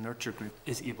 which the nurture group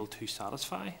is able to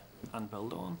satisfy and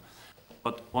build on.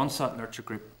 But once that nurture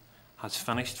group has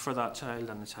finished for that child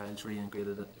and the child's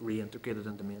reintegrated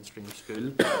into mainstream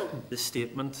school, the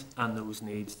statement and those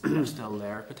needs are still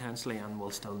there potentially and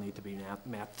will still need to be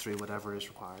met through whatever is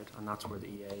required, and that's where the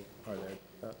EA are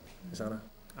there. Is that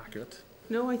accurate?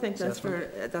 No, I think that's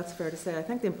fair to say. I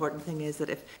think the important thing is that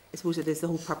I suppose it is the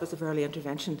whole purpose of early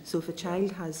intervention. So if a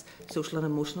child has social and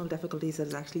emotional difficulties, that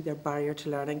is actually their barrier to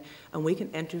learning, and we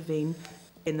can intervene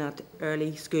in that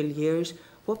early school years.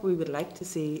 What we would like to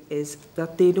see is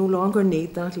that they no longer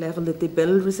need that level, that they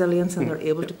build resilience and they're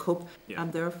able to cope,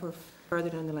 and therefore further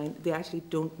down the line they actually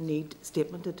don't need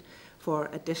statemented for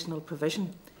additional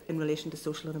provision in relation to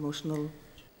social and emotional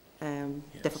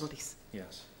difficulties.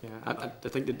 Yes. Yeah, I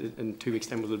think that in 2 weeks'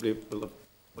 time we'll have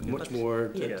much more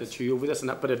to chew over this and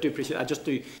that. But I do appreciate. I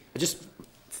just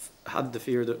had the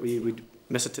fear that we would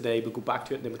miss it today, but go back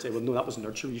to it and then we'd say, well, no, that was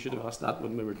nurture. You should have asked that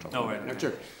when we were talking about nurture.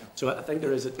 Right. So I think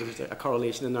there is a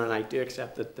correlation in there, and I do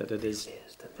accept that it is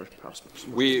perhaps.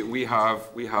 We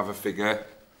have a figure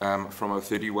from our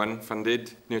 31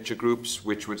 funded nurture groups,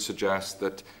 which would suggest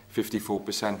that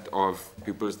 54% of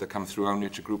pupils that come through our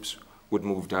nurture groups would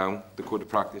move down the code of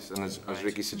practice, and as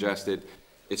Ricky suggested,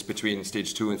 it's between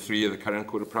stage 2 and 3 of the current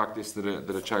code of practice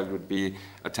that a child would be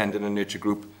attending a nurture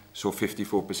group, so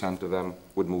 54% of them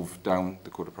would move down the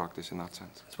code of practice in that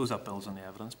sense. I suppose that builds on the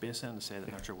evidence base then to say that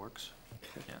nurture works.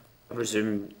 Yeah. I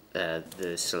presume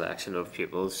the selection of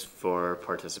pupils for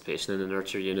participation in the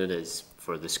nurture unit is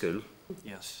for the school?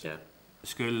 Yes. Yeah. The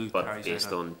school but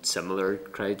based on similar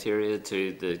criteria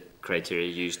to the criteria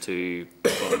used to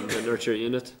fund the nurture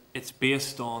unit? It's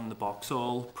based on the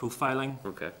Boxall profiling,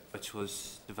 okay, which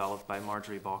was developed by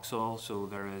Marjorie Boxall. So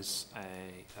there is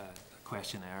a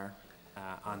questionnaire,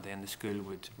 and then the school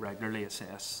would regularly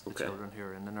assess the children who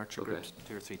are in the nurture groups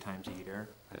 2 or 3 times a year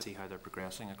and see how they're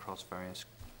progressing across various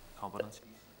competencies.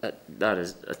 That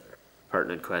is a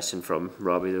pertinent question from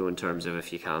Robbie, though, in terms of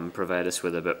if you can provide us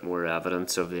with a bit more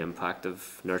evidence of the impact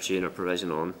of nurture unit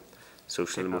provision on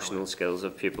social and emotional skills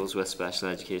of pupils with special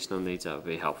educational needs, that would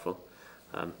be helpful.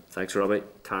 Thanks, Robbie.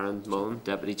 Karen Mullen,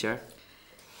 Deputy Chair.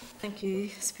 Thank you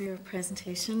for your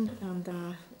presentation,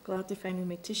 and glad to finally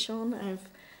meet you, Sean.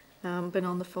 I've been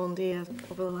on the phone to you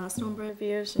over the last number of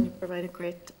years, and you provided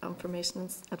great information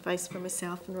and advice for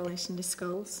myself in relation to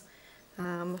schools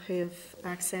who have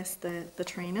accessed the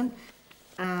training.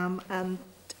 And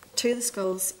to the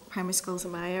schools, primary schools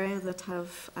in my area that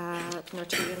have a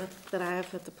nurture unit that I have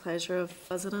had the pleasure of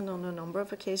visiting on a number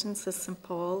of occasions is St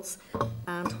Paul's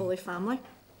and Holy Family.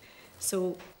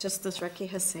 So just as Ricky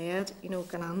has said, you know,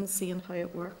 going on, seeing how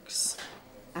it works,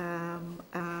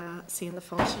 seeing the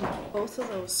function of both of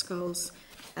those schools,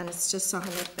 and it's just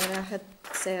something that I had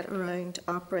said around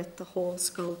operate the whole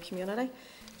school community.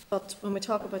 But when we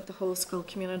talk about the whole school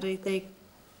community,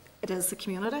 it is the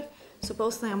community. So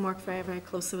both of them work very, very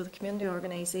closely with the community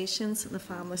organisations and the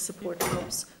family support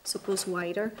clubs, so it goes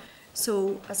wider.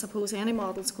 So I suppose any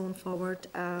models going forward,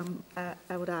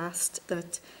 I would ask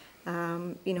that,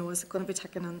 you know, is it going to be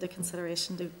taken into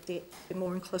consideration to be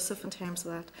more inclusive in terms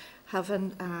of that,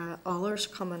 having others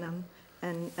coming in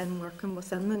and working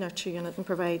within the nurture unit and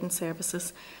providing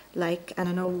services like, and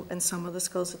I know in some of the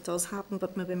schools it does happen,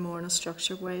 but maybe more in a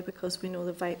structured way, because we know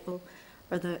the vital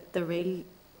or the real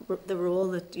the role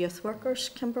that youth workers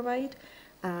can provide,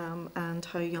 and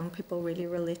how young people really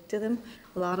relate to them.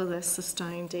 A lot of this is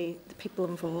down to the people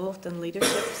involved in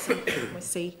leaderships, and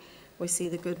we see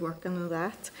the good work in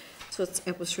that. So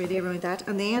it was really around that.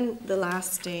 And then the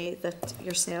last day that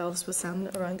yourselves was in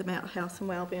around the mental health and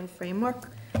wellbeing framework,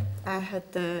 I had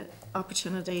the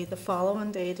opportunity the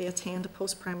following day to attend a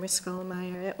post-primary school in my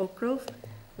area, Oak Grove,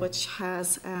 which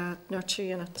has a nurture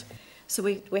unit. So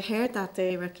we heard that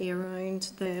day, Ricky,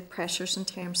 around the pressures in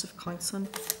terms of counselling,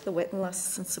 the waiting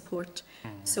lists and support.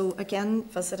 So again,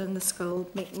 visiting the school,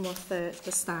 meeting with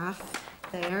the staff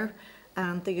there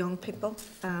and the young people,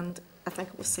 and I think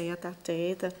it was said that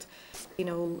day that, you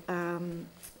know,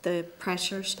 the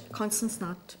pressures, counselling's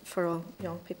not for all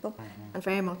young people, and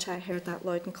very much I heard that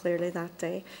loud and clearly that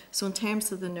day. So in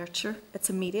terms of the nurture, it's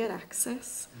immediate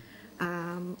access.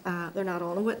 They're not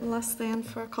on a waiting list then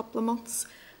for a couple of months.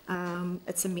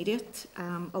 It's immediate.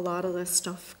 A lot of this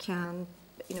stuff can,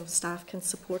 you know, staff can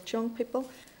support young people,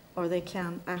 or they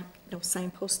can, you know,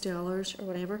 signpost to others or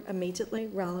whatever immediately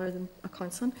rather than a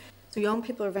counselling. So young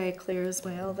people are very clear as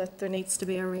well that there needs to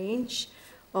be a range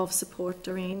of support,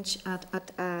 a range at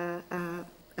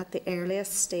the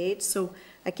earliest stage. So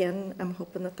again, I'm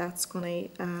hoping that that's going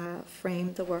to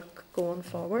frame the work going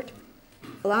forward.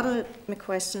 A lot of my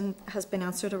question has been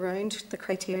answered around the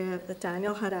criteria that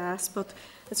Daniel had asked, but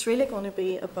it's really going to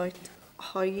be about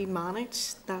how you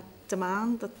manage that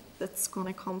demand that's going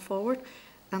to come forward.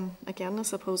 And again, I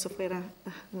suppose if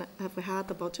we had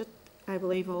the budget, I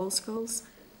believe all schools,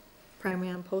 primary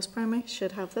and post-primary,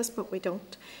 should have this, but we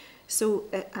don't. So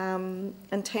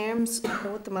in terms, I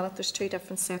know at the minute there's two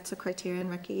different sets of criteria, and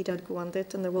Ricky, you did go on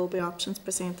it, and there will be options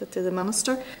presented to the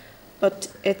Minister.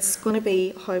 But it's going to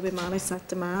be how we manage that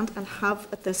demand, and have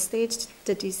at this stage,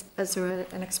 is there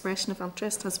an expression of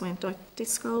interest has went out to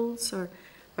schools, or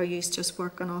are you just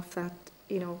working off that,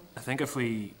 you know? I think if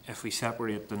we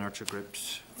separate the nurture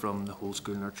groups from the whole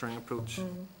school nurturing approach,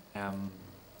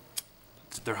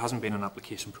 there hasn't been an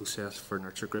application process for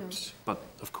nurture groups, but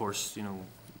of course, you know,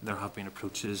 there have been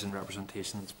approaches and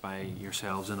representations by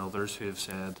yourselves and others who have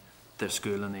said their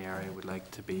school in the area would like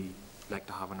to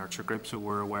have a nurture group, so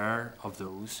we're aware of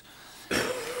those.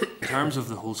 In terms of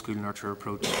the whole school nurture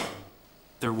approach,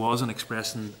 there was an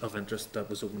expression of interest that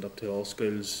was opened up to all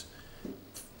schools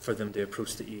for them to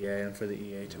approach the EA and for the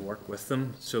EA to work with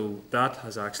them. So that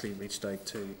has actually reached out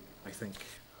to, I think,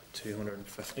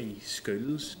 250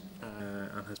 schools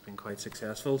and has been quite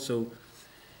successful. So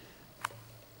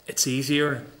it's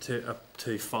easier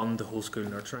to fund the whole school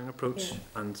nurturing approach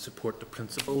and support the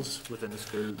principals within the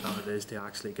school than it is to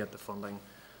actually get the funding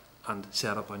and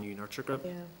set up a new nurture group.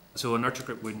 Yeah. So a nurture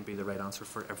group wouldn't be the right answer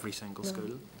for every single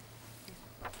school.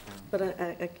 But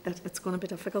it's going to be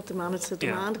difficult to manage the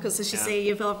demand, because as you say,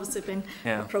 you've obviously been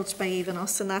approached by even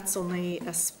us, and that's only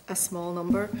a small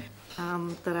number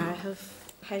that I have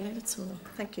highlighted. So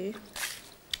thank you.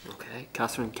 Okay,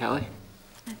 Catherine Kelly.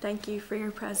 Thank you for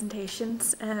your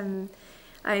presentations.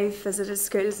 I've visited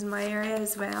schools in my area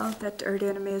as well that are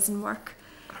doing amazing work,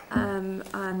 and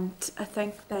I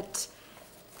think that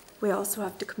we also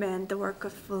have to commend the work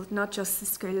of, well, not just the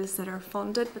schools that are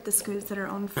funded, but the schools that are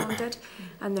unfunded,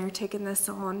 and they're taking this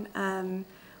on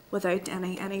without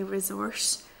any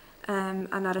resource, and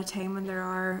at a time when there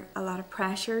are a lot of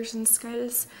pressures in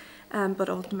schools, but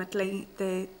ultimately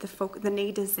the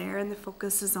need is there and the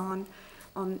focus is on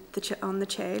the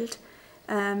child.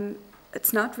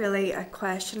 It's not really a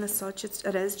question as such,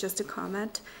 it is just a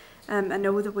comment. I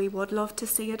know that we would love to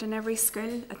see it in every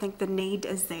school. I think the need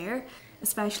is there,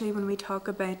 especially when we talk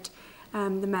about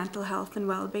the mental health and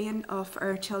well-being of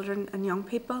our children and young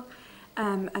people,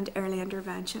 and early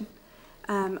intervention,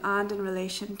 and in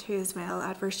relation to as well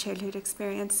adverse childhood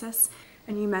experiences.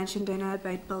 And you mentioned, Dana,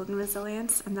 about building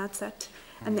resilience, and that's it.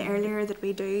 And the earlier that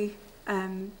we do,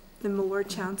 the more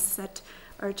chance that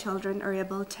our children are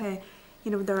able to,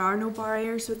 you know, there are no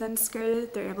barriers within school,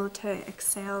 they're able to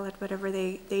excel at whatever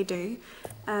they do.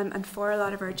 And for a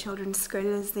lot of our children, school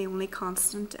is the only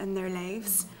constant in their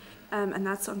lives. And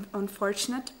that's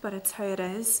unfortunate, but it's how it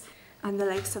is. And the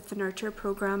likes of the Nurture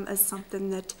programme is something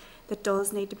that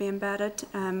does need to be embedded.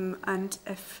 And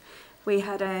if we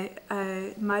had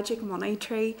a magic money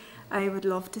tree, I would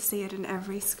love to see it in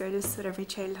every school so that every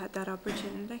child had that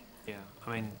opportunity. Yeah,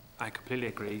 I mean, I completely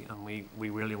agree, and we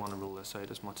really want to roll this out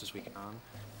as much as we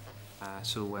can.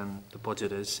 So when the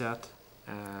budget is set,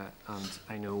 and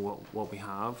I know what we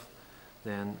have,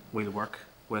 then we'll work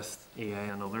with EA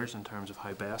and others in terms of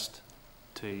how best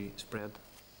to spread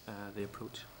the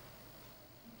approach.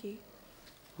 Thank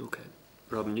you. Okay.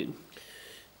 Robin Newton.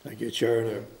 Thank you, Chair,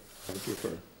 and thank you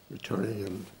for returning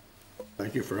and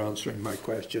Thank you for answering my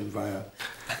question via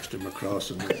Mr.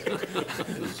 McCross and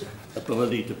his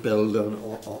ability to build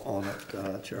on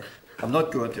it, Chair. I'm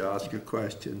not going to ask a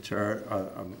question, Chair.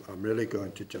 I'm really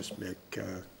going to just make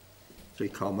 3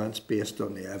 comments based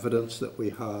on the evidence that we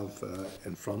have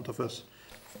in front of us.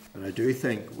 And I do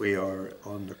think we are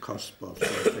on the cusp of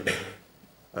something,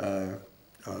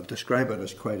 I'll describe it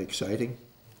as quite exciting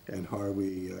in how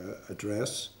we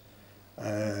address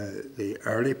the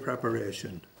early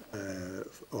preparation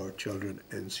for children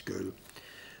in school.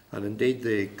 And indeed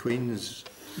the Queen's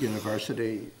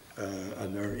University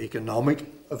and their economic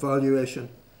evaluation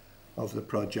of the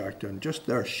project, and just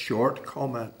their short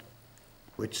comment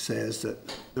which says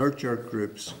that nurture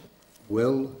groups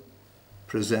will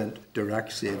present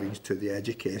direct savings to the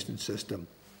education system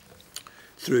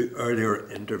through earlier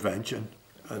intervention.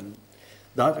 And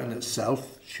that in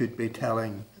itself should be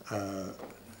telling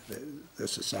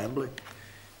this Assembly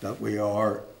that we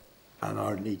are and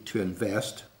our need to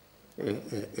invest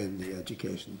in the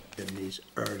education in these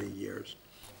early years.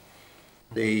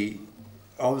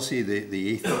 Obviously the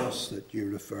ethos that you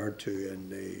referred to in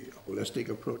the holistic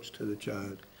approach to the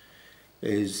child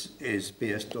is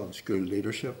based on school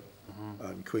leadership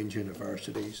and Queen's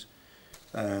University's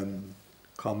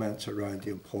comments around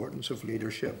the importance of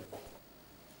leadership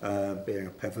being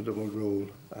a pivotal role,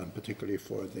 and particularly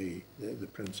for the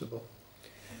principal.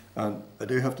 And I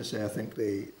do have to say, I think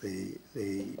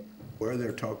where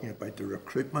they're talking about the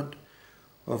recruitment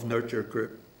of nurture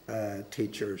group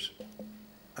teachers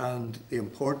and the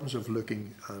importance of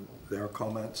looking at their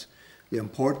comments, the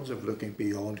importance of looking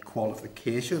beyond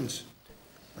qualifications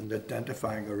and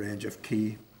identifying a range of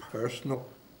key personal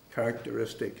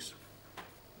characteristics,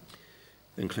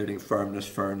 including firmness,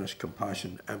 fairness,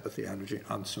 compassion, empathy, energy,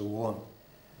 and so on.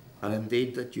 And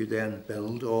indeed that you then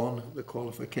build on the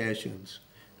qualifications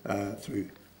through,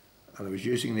 and I was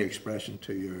using the expression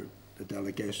to the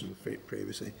delegation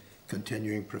previously,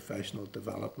 continuing professional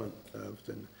development.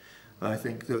 I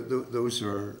think those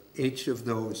are, each of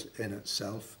those in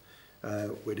itself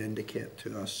would indicate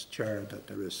to us, Chair, that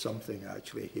there is something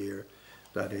actually here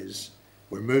that is,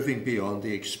 we're moving beyond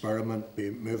the experiment,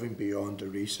 moving beyond the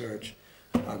research,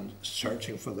 and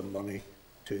searching for the money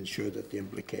to ensure that the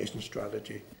implication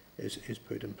strategy is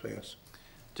put in place.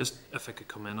 Just if I could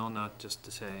come in on that, just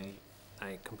to say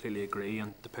I completely agree,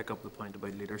 and to pick up the point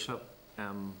about leadership.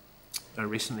 I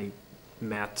recently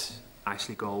met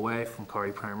Ashley Galway from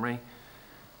Corrie Primary,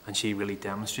 and she really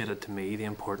demonstrated to me the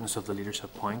importance of the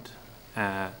leadership point.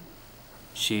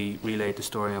 She relayed the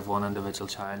story of one individual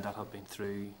child that had been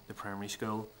through the primary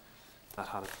school, that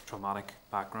had a traumatic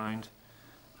background,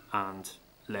 and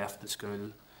left the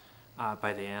school.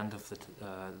 By the end of the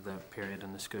period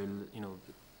in the school,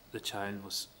 the child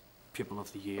was pupil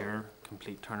of the year,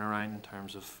 complete turnaround in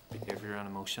terms of behaviour and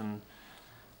emotion,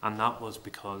 and that was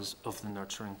because of the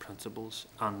nurturing principles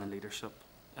and the leadership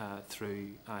through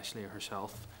Ashley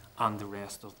herself and the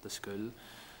rest of the school.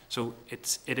 So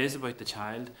it is about the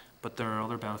child, but there are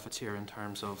other benefits here in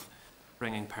terms of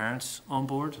bringing parents on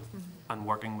board and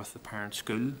working with the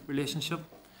parent-school relationship,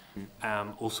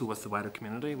 also with the wider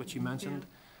community, which you mentioned,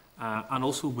 and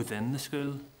also within the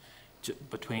school,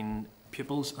 between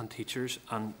pupils and teachers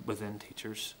and within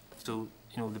teachers. So,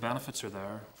 the benefits are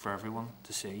there for everyone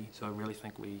to see. So I really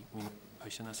think we need to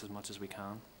push on this as much as we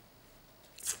can.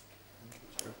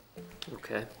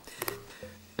 Okay.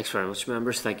 Thanks very much,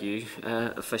 members. Thank you,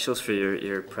 officials, for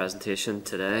your presentation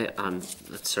today, and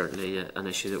it's certainly an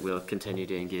issue that we'll continue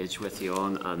to engage with you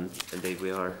on, and indeed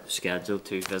we are scheduled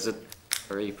to visit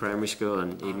Bury Primary School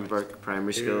and Edinburgh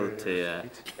Primary School to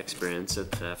experience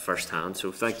it firsthand.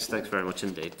 So thanks very much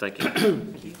indeed. Thank you.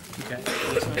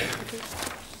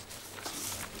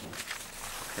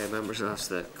 Okay, members, I'll ask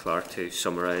the clerk to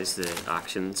summarise the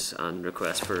actions and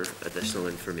request for additional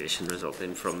information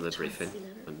resulting from the briefing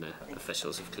and the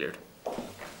officials have cleared.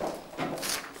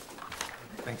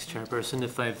 Thanks, Chairperson.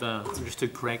 If I've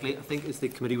understood correctly, I think it's the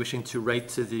committee wishing to write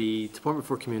to the Department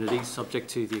for Communities, subject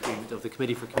to the agreement of the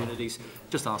Committee for Communities,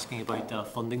 just asking about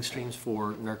funding streams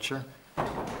for nurture. I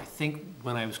think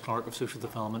when I was Clerk of Social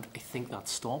Development, I think that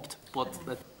stopped, but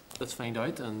let's find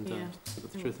out and see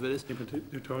what the truth of it is. Yeah,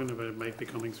 but they're talking about it might be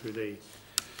coming through the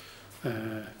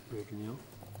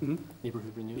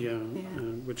Neighbourhood renewal. Yeah,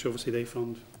 which obviously they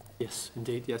fund. Yes,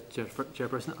 indeed, yes,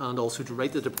 Chairperson, and also to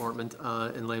write the department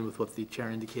in line with what the Chair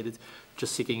indicated,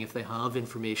 just seeking if they have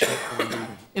information on the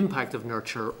impact of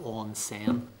nurture on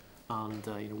SEN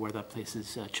and where that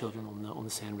places children on the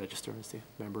SEN register, as the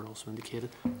member also indicated.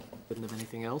 Didn't have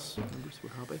anything else. Members were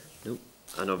happy. Nope.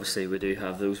 And obviously we do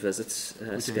have those visits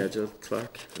scheduled,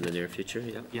 Clerk, in the near future.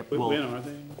 Yeah. Yep. When are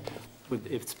they?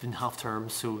 it's been half term,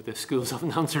 so the schools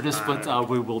haven't answered us, but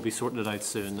we will be sorting it out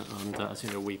soon. And as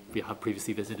you know, we have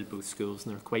previously visited both schools,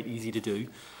 and they're quite easy to do.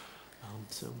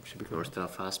 So should be good. North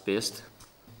Belfast based.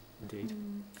 Indeed.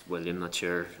 William, that's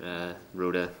your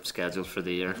rota scheduled for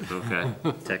the year. Okay,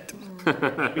 ticked.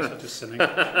 Be such a cynic.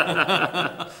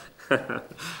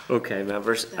 Okay,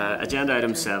 members. Agenda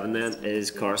item 7 then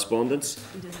is correspondence.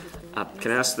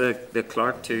 Can I ask the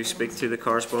clerk to speak to the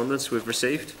correspondence we've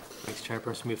received? Thanks,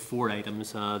 Chairperson. We have 4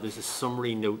 items. There's a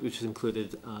summary note which is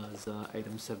included as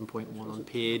item 7.1 on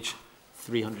page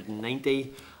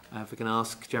 390. If we can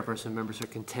ask, Chairperson, members are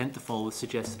content to follow the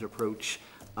suggested approach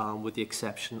with the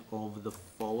exception of the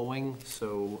following.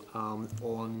 So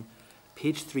on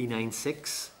page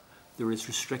 396, there is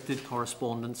restricted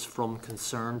correspondence from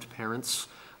concerned parents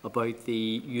about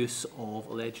the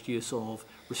alleged use of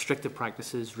restrictive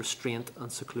practices, restraint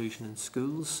and seclusion in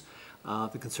schools.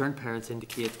 The concerned parents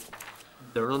indicate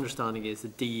their understanding is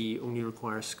that DE only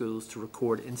requires schools to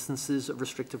record instances of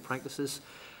restrictive practices.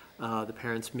 The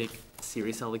parents make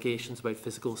serious allegations about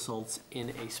physical assaults in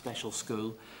a special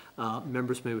school.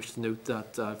 Members may wish to note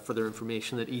that for their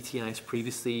information that ETI has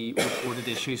previously reported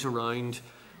issues around,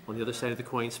 on the other side of the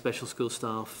coin, special school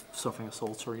staff suffering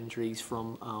assaults or injuries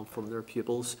from their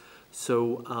pupils.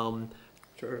 So,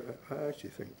 Chair, I actually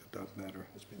think that matter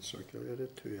has been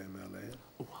circulated to MLA.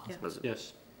 Oh, was it?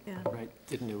 Yes. Yeah. Right,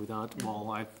 didn't know that. Well,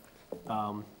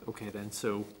 I've okay then.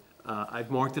 So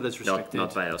I've marked it as restricted.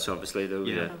 Not by us, obviously, though.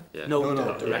 Yeah. Yeah. No,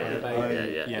 No, directly by.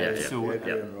 Yeah. So,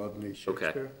 Adrian Rodney Okay.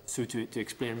 Shakespeare. So to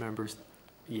explain, members,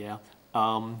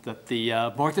 that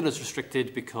the marked it as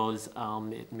restricted because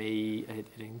it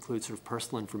includes sort of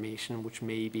personal information which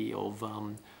may be of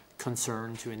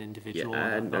concern to an individual.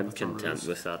 Yeah, I'm content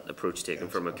with that approach taken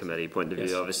from a committee point of view.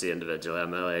 Yes. Obviously, individual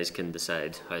MLAs can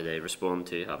decide how they respond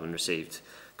to having received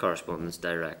correspondence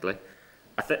directly.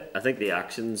 I think the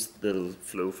actions that'll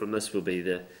flow from this will be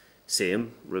the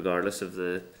same, regardless of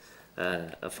the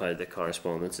of how the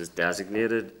correspondence is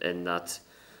designated. In that,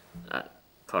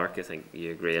 Clark, I think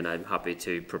you agree, and I'm happy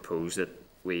to propose that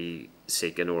we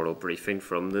seek an oral briefing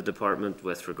from the department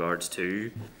with regards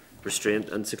to restraint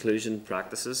and seclusion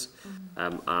practices,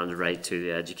 and write to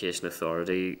the Education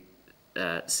Authority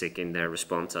seeking their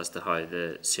response as to how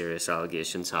the serious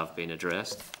allegations have been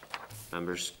addressed.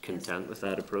 Members content with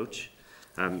that approach?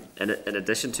 In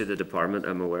addition to the department,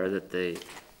 I'm aware that the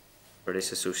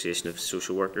British Association of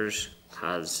Social Workers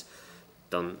has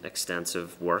done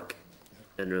extensive work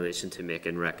in relation to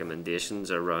making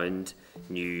recommendations around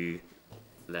new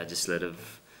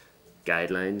legislative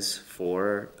guidelines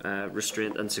for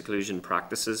restraint and seclusion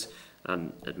practices,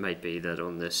 and it might be that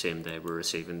on the same day we're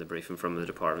receiving the briefing from the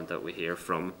department that we hear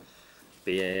from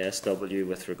BASW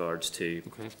with regards to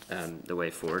the way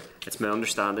forward. It's my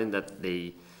understanding that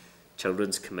the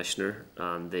Children's Commissioner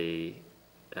and the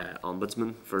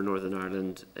Ombudsman for Northern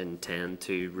Ireland intend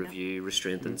to review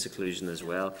restraint and seclusion as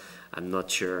well. I'm not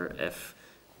sure if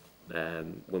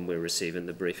when we're receiving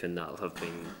the briefing that'll have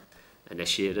been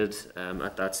initiated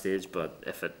at that stage, but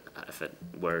if it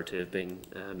were to have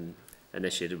been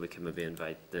initiated, we can maybe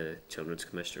invite the Children's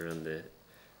Commissioner and the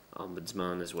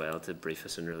Ombudsman as well to brief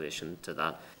us in relation to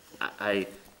that. I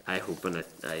hope and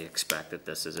I expect that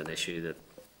this is an issue that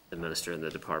the Minister and the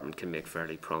Department can make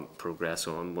fairly prompt progress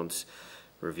on once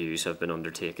reviews have been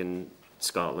undertaken.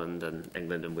 Scotland and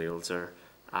England and Wales are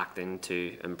acting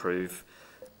to improve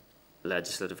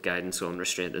legislative guidance on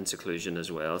restraint and seclusion as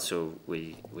well, so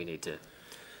we need to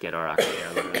get our act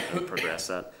together and progress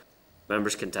that.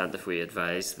 Members content if we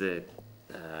advise the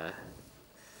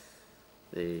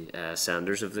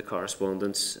senders of the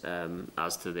correspondence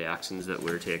as to the actions that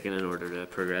we're taking in order to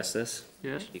progress this?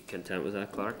 Yes. You content with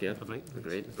that, Clark? Yeah. Lovely.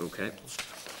 Agreed. Okay.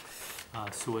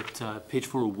 So at page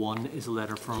 401 is a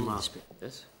letter from.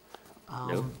 This?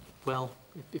 No. Well,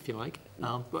 if you like.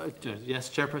 But, yes,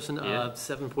 Chairperson.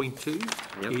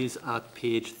 7.2 is at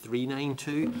page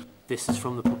 392. This is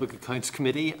from the Public Accounts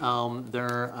Committee.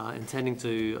 They're intending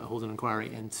to hold an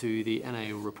inquiry into the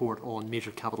NIO report on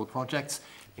major capital projects,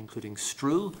 including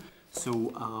Stroul.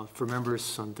 So for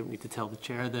members, I don't need to tell the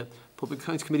Chair, the Public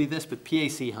Accounts Committee this, but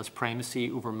PAC has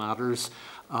primacy over matters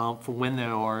from when they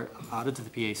are added to the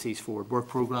PAC's forward work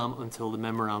programme until the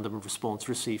memorandum of response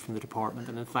received from the Department.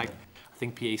 And in fact, I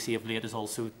think PAC of late has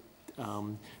also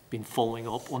been following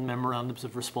up on memorandums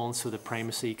of response so that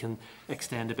primacy can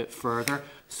extend a bit further.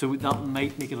 So that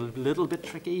might make it a little bit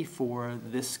tricky for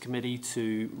this committee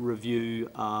to review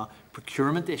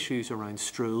procurement issues around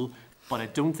Stroul, but I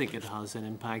don't think it has an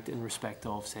impact in respect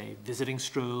of, say, visiting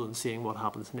Stroul and seeing what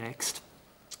happens next.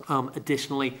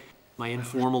 Additionally, My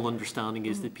informal understanding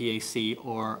is that PAC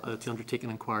are to undertake an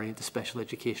inquiry into special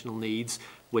educational needs,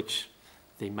 which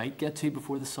they might get to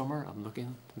before the summer. I'm looking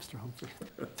at Mr. Humphrey.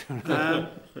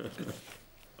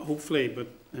 Hopefully, but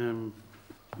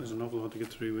there's an awful lot to get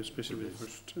through, especially with the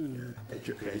first.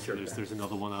 There's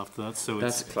another one after that. So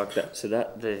that's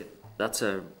that's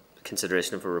a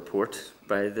consideration of a report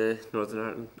by the Northern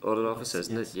Ireland Audit Office,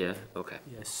 isn't it? Yeah. Okay.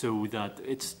 Yeah. So that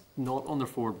it's not on their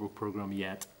forward work programme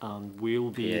yet, and we'll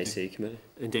be PAC committee.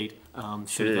 Indeed.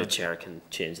 Sure, the chair can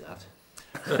change that.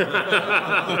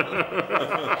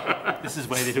 This is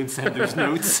why they don't send those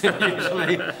notes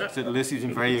usually. So Lucy's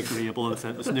been very agreeable and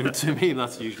sent this note to me, and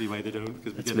that's usually why they don't.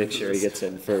 Because let's make sure he gets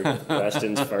in for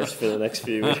questions first for the next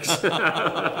few weeks.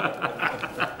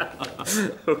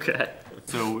 Okay.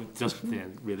 So just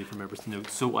then, really for members to note.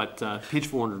 So at page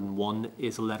 401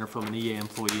 is a letter from an EA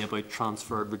employee about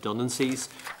transferred redundancies.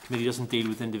 The committee doesn't deal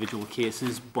with individual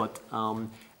cases, but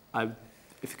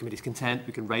if the committee is content,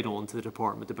 we can write on to the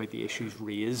department about the issues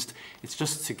raised. It's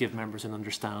just to give members an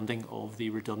understanding of the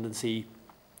redundancy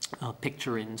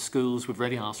picture in schools. We've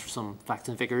already asked for some facts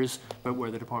and figures about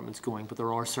where the department's going, but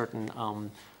there are certain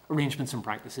arrangements and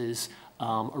practices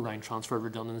around transferred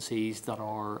redundancies that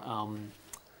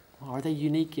are they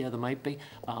unique? Yeah, they might be.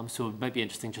 So it might be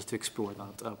interesting just to explore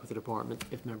that with the department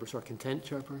if members are content,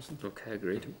 Chairperson. Okay,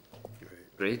 agreed.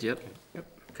 Agreed, yep. Yep.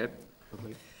 Okay.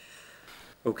 Lovely.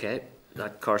 Okay.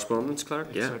 That correspondence, Clerk?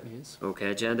 It yeah. certainly is.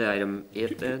 Okay, agenda item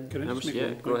 8 then. Can I just make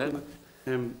yeah, go ahead.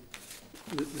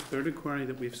 The third inquiry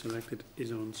that we've selected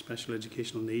is on special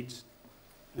educational needs,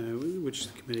 which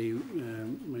the committee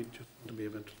might just want to be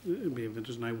of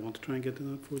interest, and I want to try and get to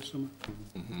that for the summer.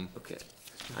 Okay.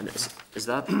 And is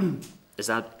that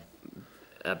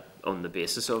on the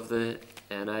basis of the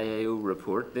NIAO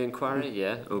report, the inquiry?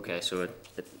 Yeah. Okay. So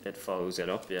it follows it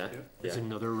up. Yeah. There's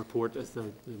another report, as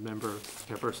the member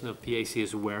chairperson of PAC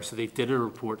is aware. So they did a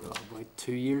report about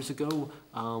 2 years ago,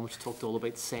 which talked all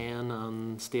about SEN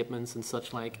and statements and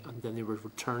such like. And then they were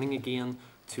returning again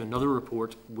to another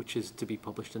report, which is to be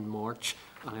published in March.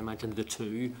 And I imagine the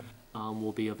two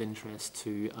will be of interest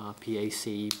to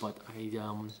PAC, but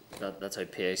that's how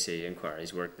PAC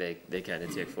inquiries work. They kind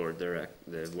of take forward the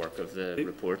work of the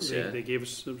reports. They gave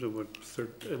us about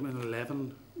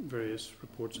 11 various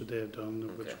reports that they have done,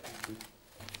 of which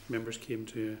members came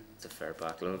to. It's a fair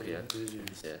backlog, yeah. It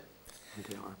is, yeah.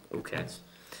 They are. Okay.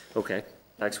 Okay.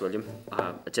 Thanks, William.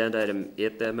 Agenda item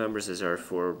 8 then, members, is our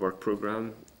forward work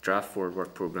programme. Draft forward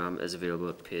work programme is available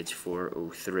at page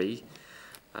 403.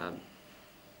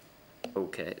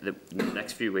 Okay, the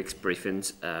next few weeks'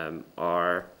 briefings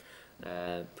are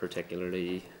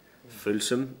particularly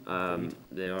fulsome.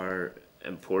 They are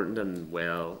important and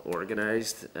well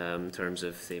organised in terms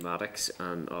of thematics,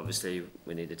 and obviously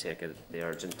we need to take the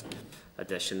urgent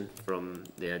addition from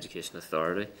the Education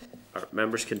Authority. Are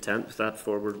members content with that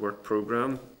forward work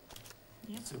programme?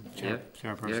 So,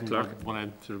 Chairperson, yeah, Clark. What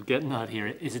I'm sort of getting at here,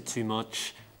 is it too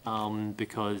much?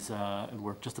 Because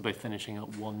we're just about finishing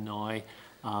up one now.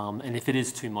 And if it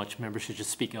is too much, members should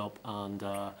just speak up, and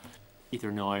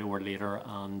either now or later.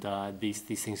 And these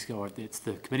things go. It's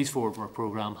the committee's forward work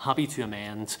programme. Happy to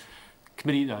amend.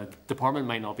 Department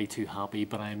might not be too happy,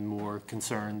 but I'm more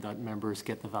concerned that members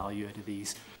get the value out of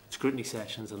these scrutiny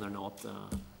sessions and they're not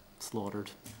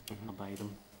slaughtered by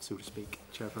them, so to speak.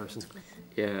 Chairperson.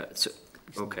 Yeah. So,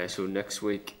 okay. So next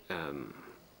week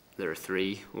there are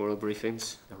 3 oral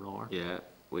briefings. There are. Yeah.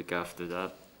 Week after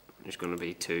that, there's going to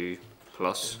be 2.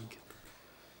 Plus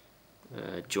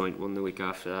joint one the week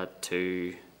after that,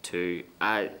 2.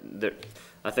 I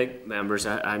think members,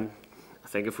 I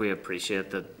think if we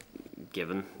appreciate that,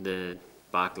 given the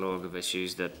backlog of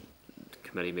issues, that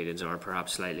committee meetings are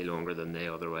perhaps slightly longer than they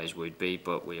otherwise would be,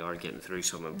 but we are getting through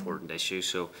some important issues.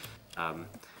 So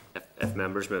if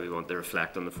members maybe want to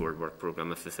reflect on the forward work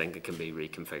programme, if they think it can be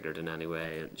reconfigured in any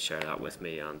way, share that with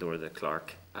me and or the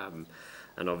clerk. And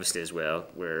obviously as well,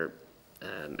 we're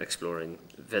exploring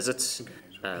visits.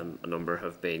 A number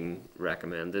have been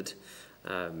recommended,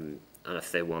 and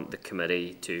if they want the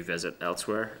committee to visit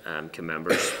elsewhere, can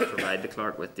members provide the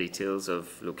clerk with details of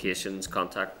locations,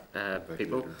 contact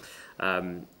people,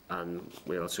 and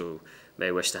we also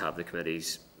may wish to have the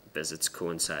committee's visits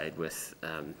coincide with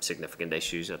significant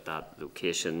issues at that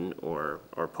location or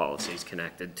policies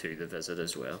connected to the visit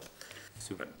as well.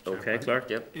 So, Okay,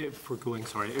 Clark, yep. If we're going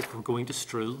to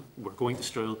Stroll,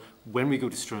 when we go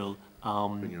to Stroll,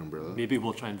 Bring your umbrella. maybe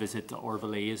we'll try and visit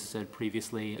Orvalay, as said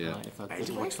previously, if that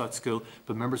works for that school.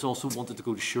 But members also wanted to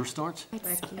go to Sure Start.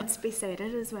 It's beside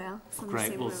it as well. It's on the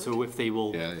Great, same well, road. so if they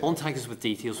will contact us with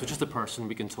details, so just a person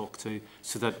we can talk to,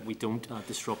 so that we don't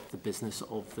disrupt the business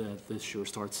of the Sure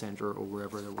Start Centre or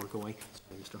wherever that we're going.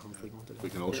 Mr. Humphrey wanted to. We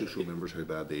can also show members how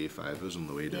bad the A5 is on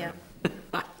the way down.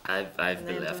 I've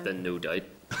been left in no doubt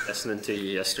listening to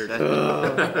you yesterday.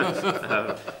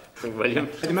 William.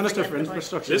 The Minister for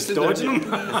Infrastructure is Listen dodging him.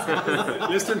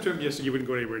 Listen to him yesterday, you wouldn't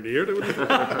go anywhere near it, would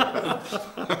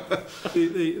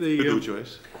you? No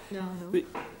choice. No.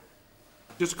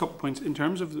 Just a couple of points. In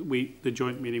terms of the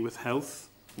joint meeting with health,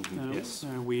 Yes.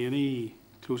 are we any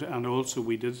closer? And also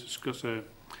we did discuss a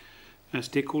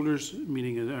stakeholders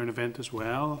meeting or an event as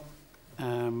well,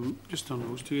 just on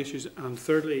those two issues. And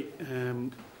thirdly,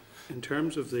 in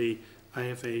terms of the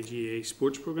IFAGA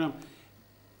sports programme,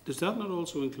 does that not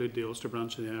also include the Ulster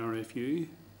branch of the RFU?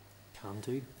 Can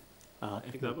do. I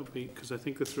think that would be, because I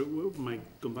think going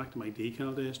back to my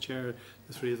decal days, Chair,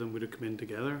 the three of them would have come in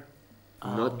together.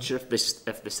 I'm not sure if they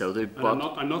still do, but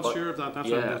I'm not sure of that. That's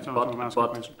what I'm asking.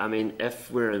 But I mean, if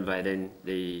we're inviting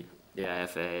the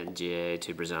IFA and GA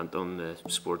to present on the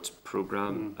sports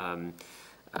programme,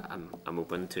 I'm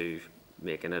open to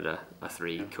making it a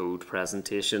 3-code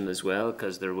presentation as well,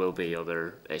 because there will be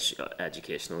other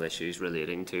educational issues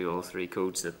relating to all 3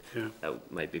 codes that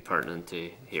might be pertinent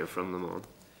to hear from them on.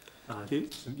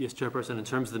 Yes, Chairperson, in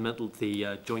terms of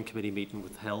the joint committee meeting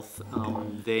with health,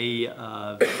 they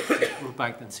wrote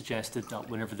back and suggested that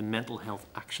whenever the mental health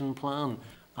action plan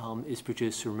is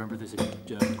produced, so remember there's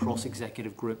a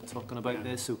cross-executive group talking about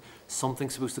this, so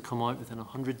something's supposed to come out within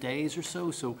 100 days or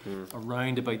so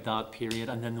around about that period,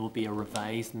 and then there will be a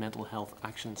revised mental health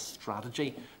action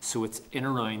strategy, so it's in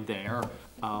around there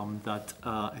that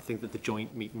I think that the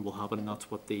joint meeting will happen, and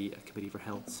that's what the Committee for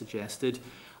Health suggested.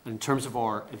 And in terms of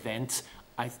our event,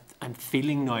 I'm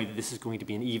feeling now that this is going to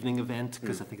be an evening event,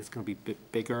 because I think it's going to be a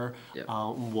bit bigger.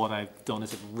 What I've done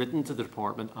is I've written to the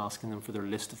department asking them for their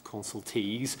list of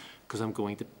consultees, because I'm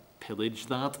going to pillage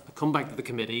that. I'll come back to the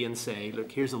committee and say,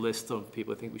 look, here's a list of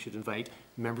people I think we should invite.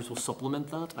 Members will supplement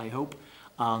that, I hope.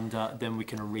 And then we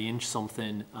can arrange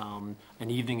something, an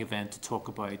evening event to talk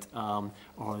about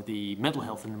or the mental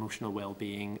health and emotional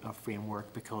well-being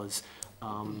framework, because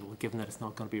given that it's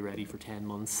not going to be ready for 10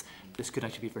 months, this could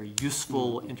actually be a very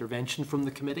useful intervention from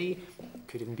the committee.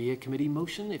 Could even be a committee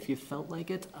motion if you felt like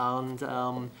it, and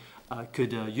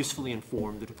could usefully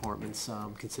inform the department's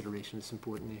consideration of this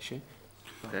important issue.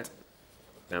 Okay.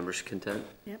 Members content?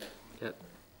 Yep.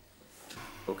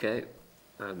 Okay.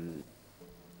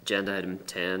 Agenda item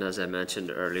 10, as I mentioned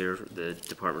earlier, the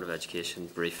Department of Education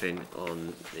briefing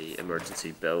on the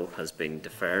emergency bill has been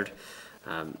deferred.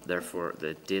 Therefore,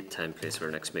 the date, time, place of our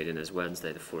next meeting is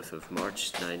Wednesday, the 4th of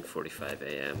March, 9:45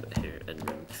 a.m. here in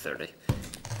room 30.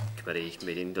 Committee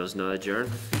meeting does now adjourn.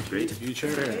 Agreed.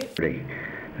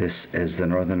 This is the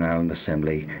Northern Ireland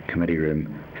Assembly Committee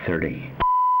Room 30.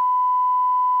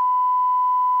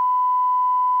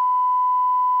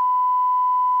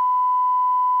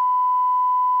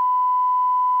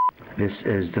 This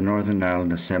is the Northern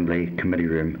Ireland Assembly Committee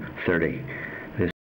Room 30.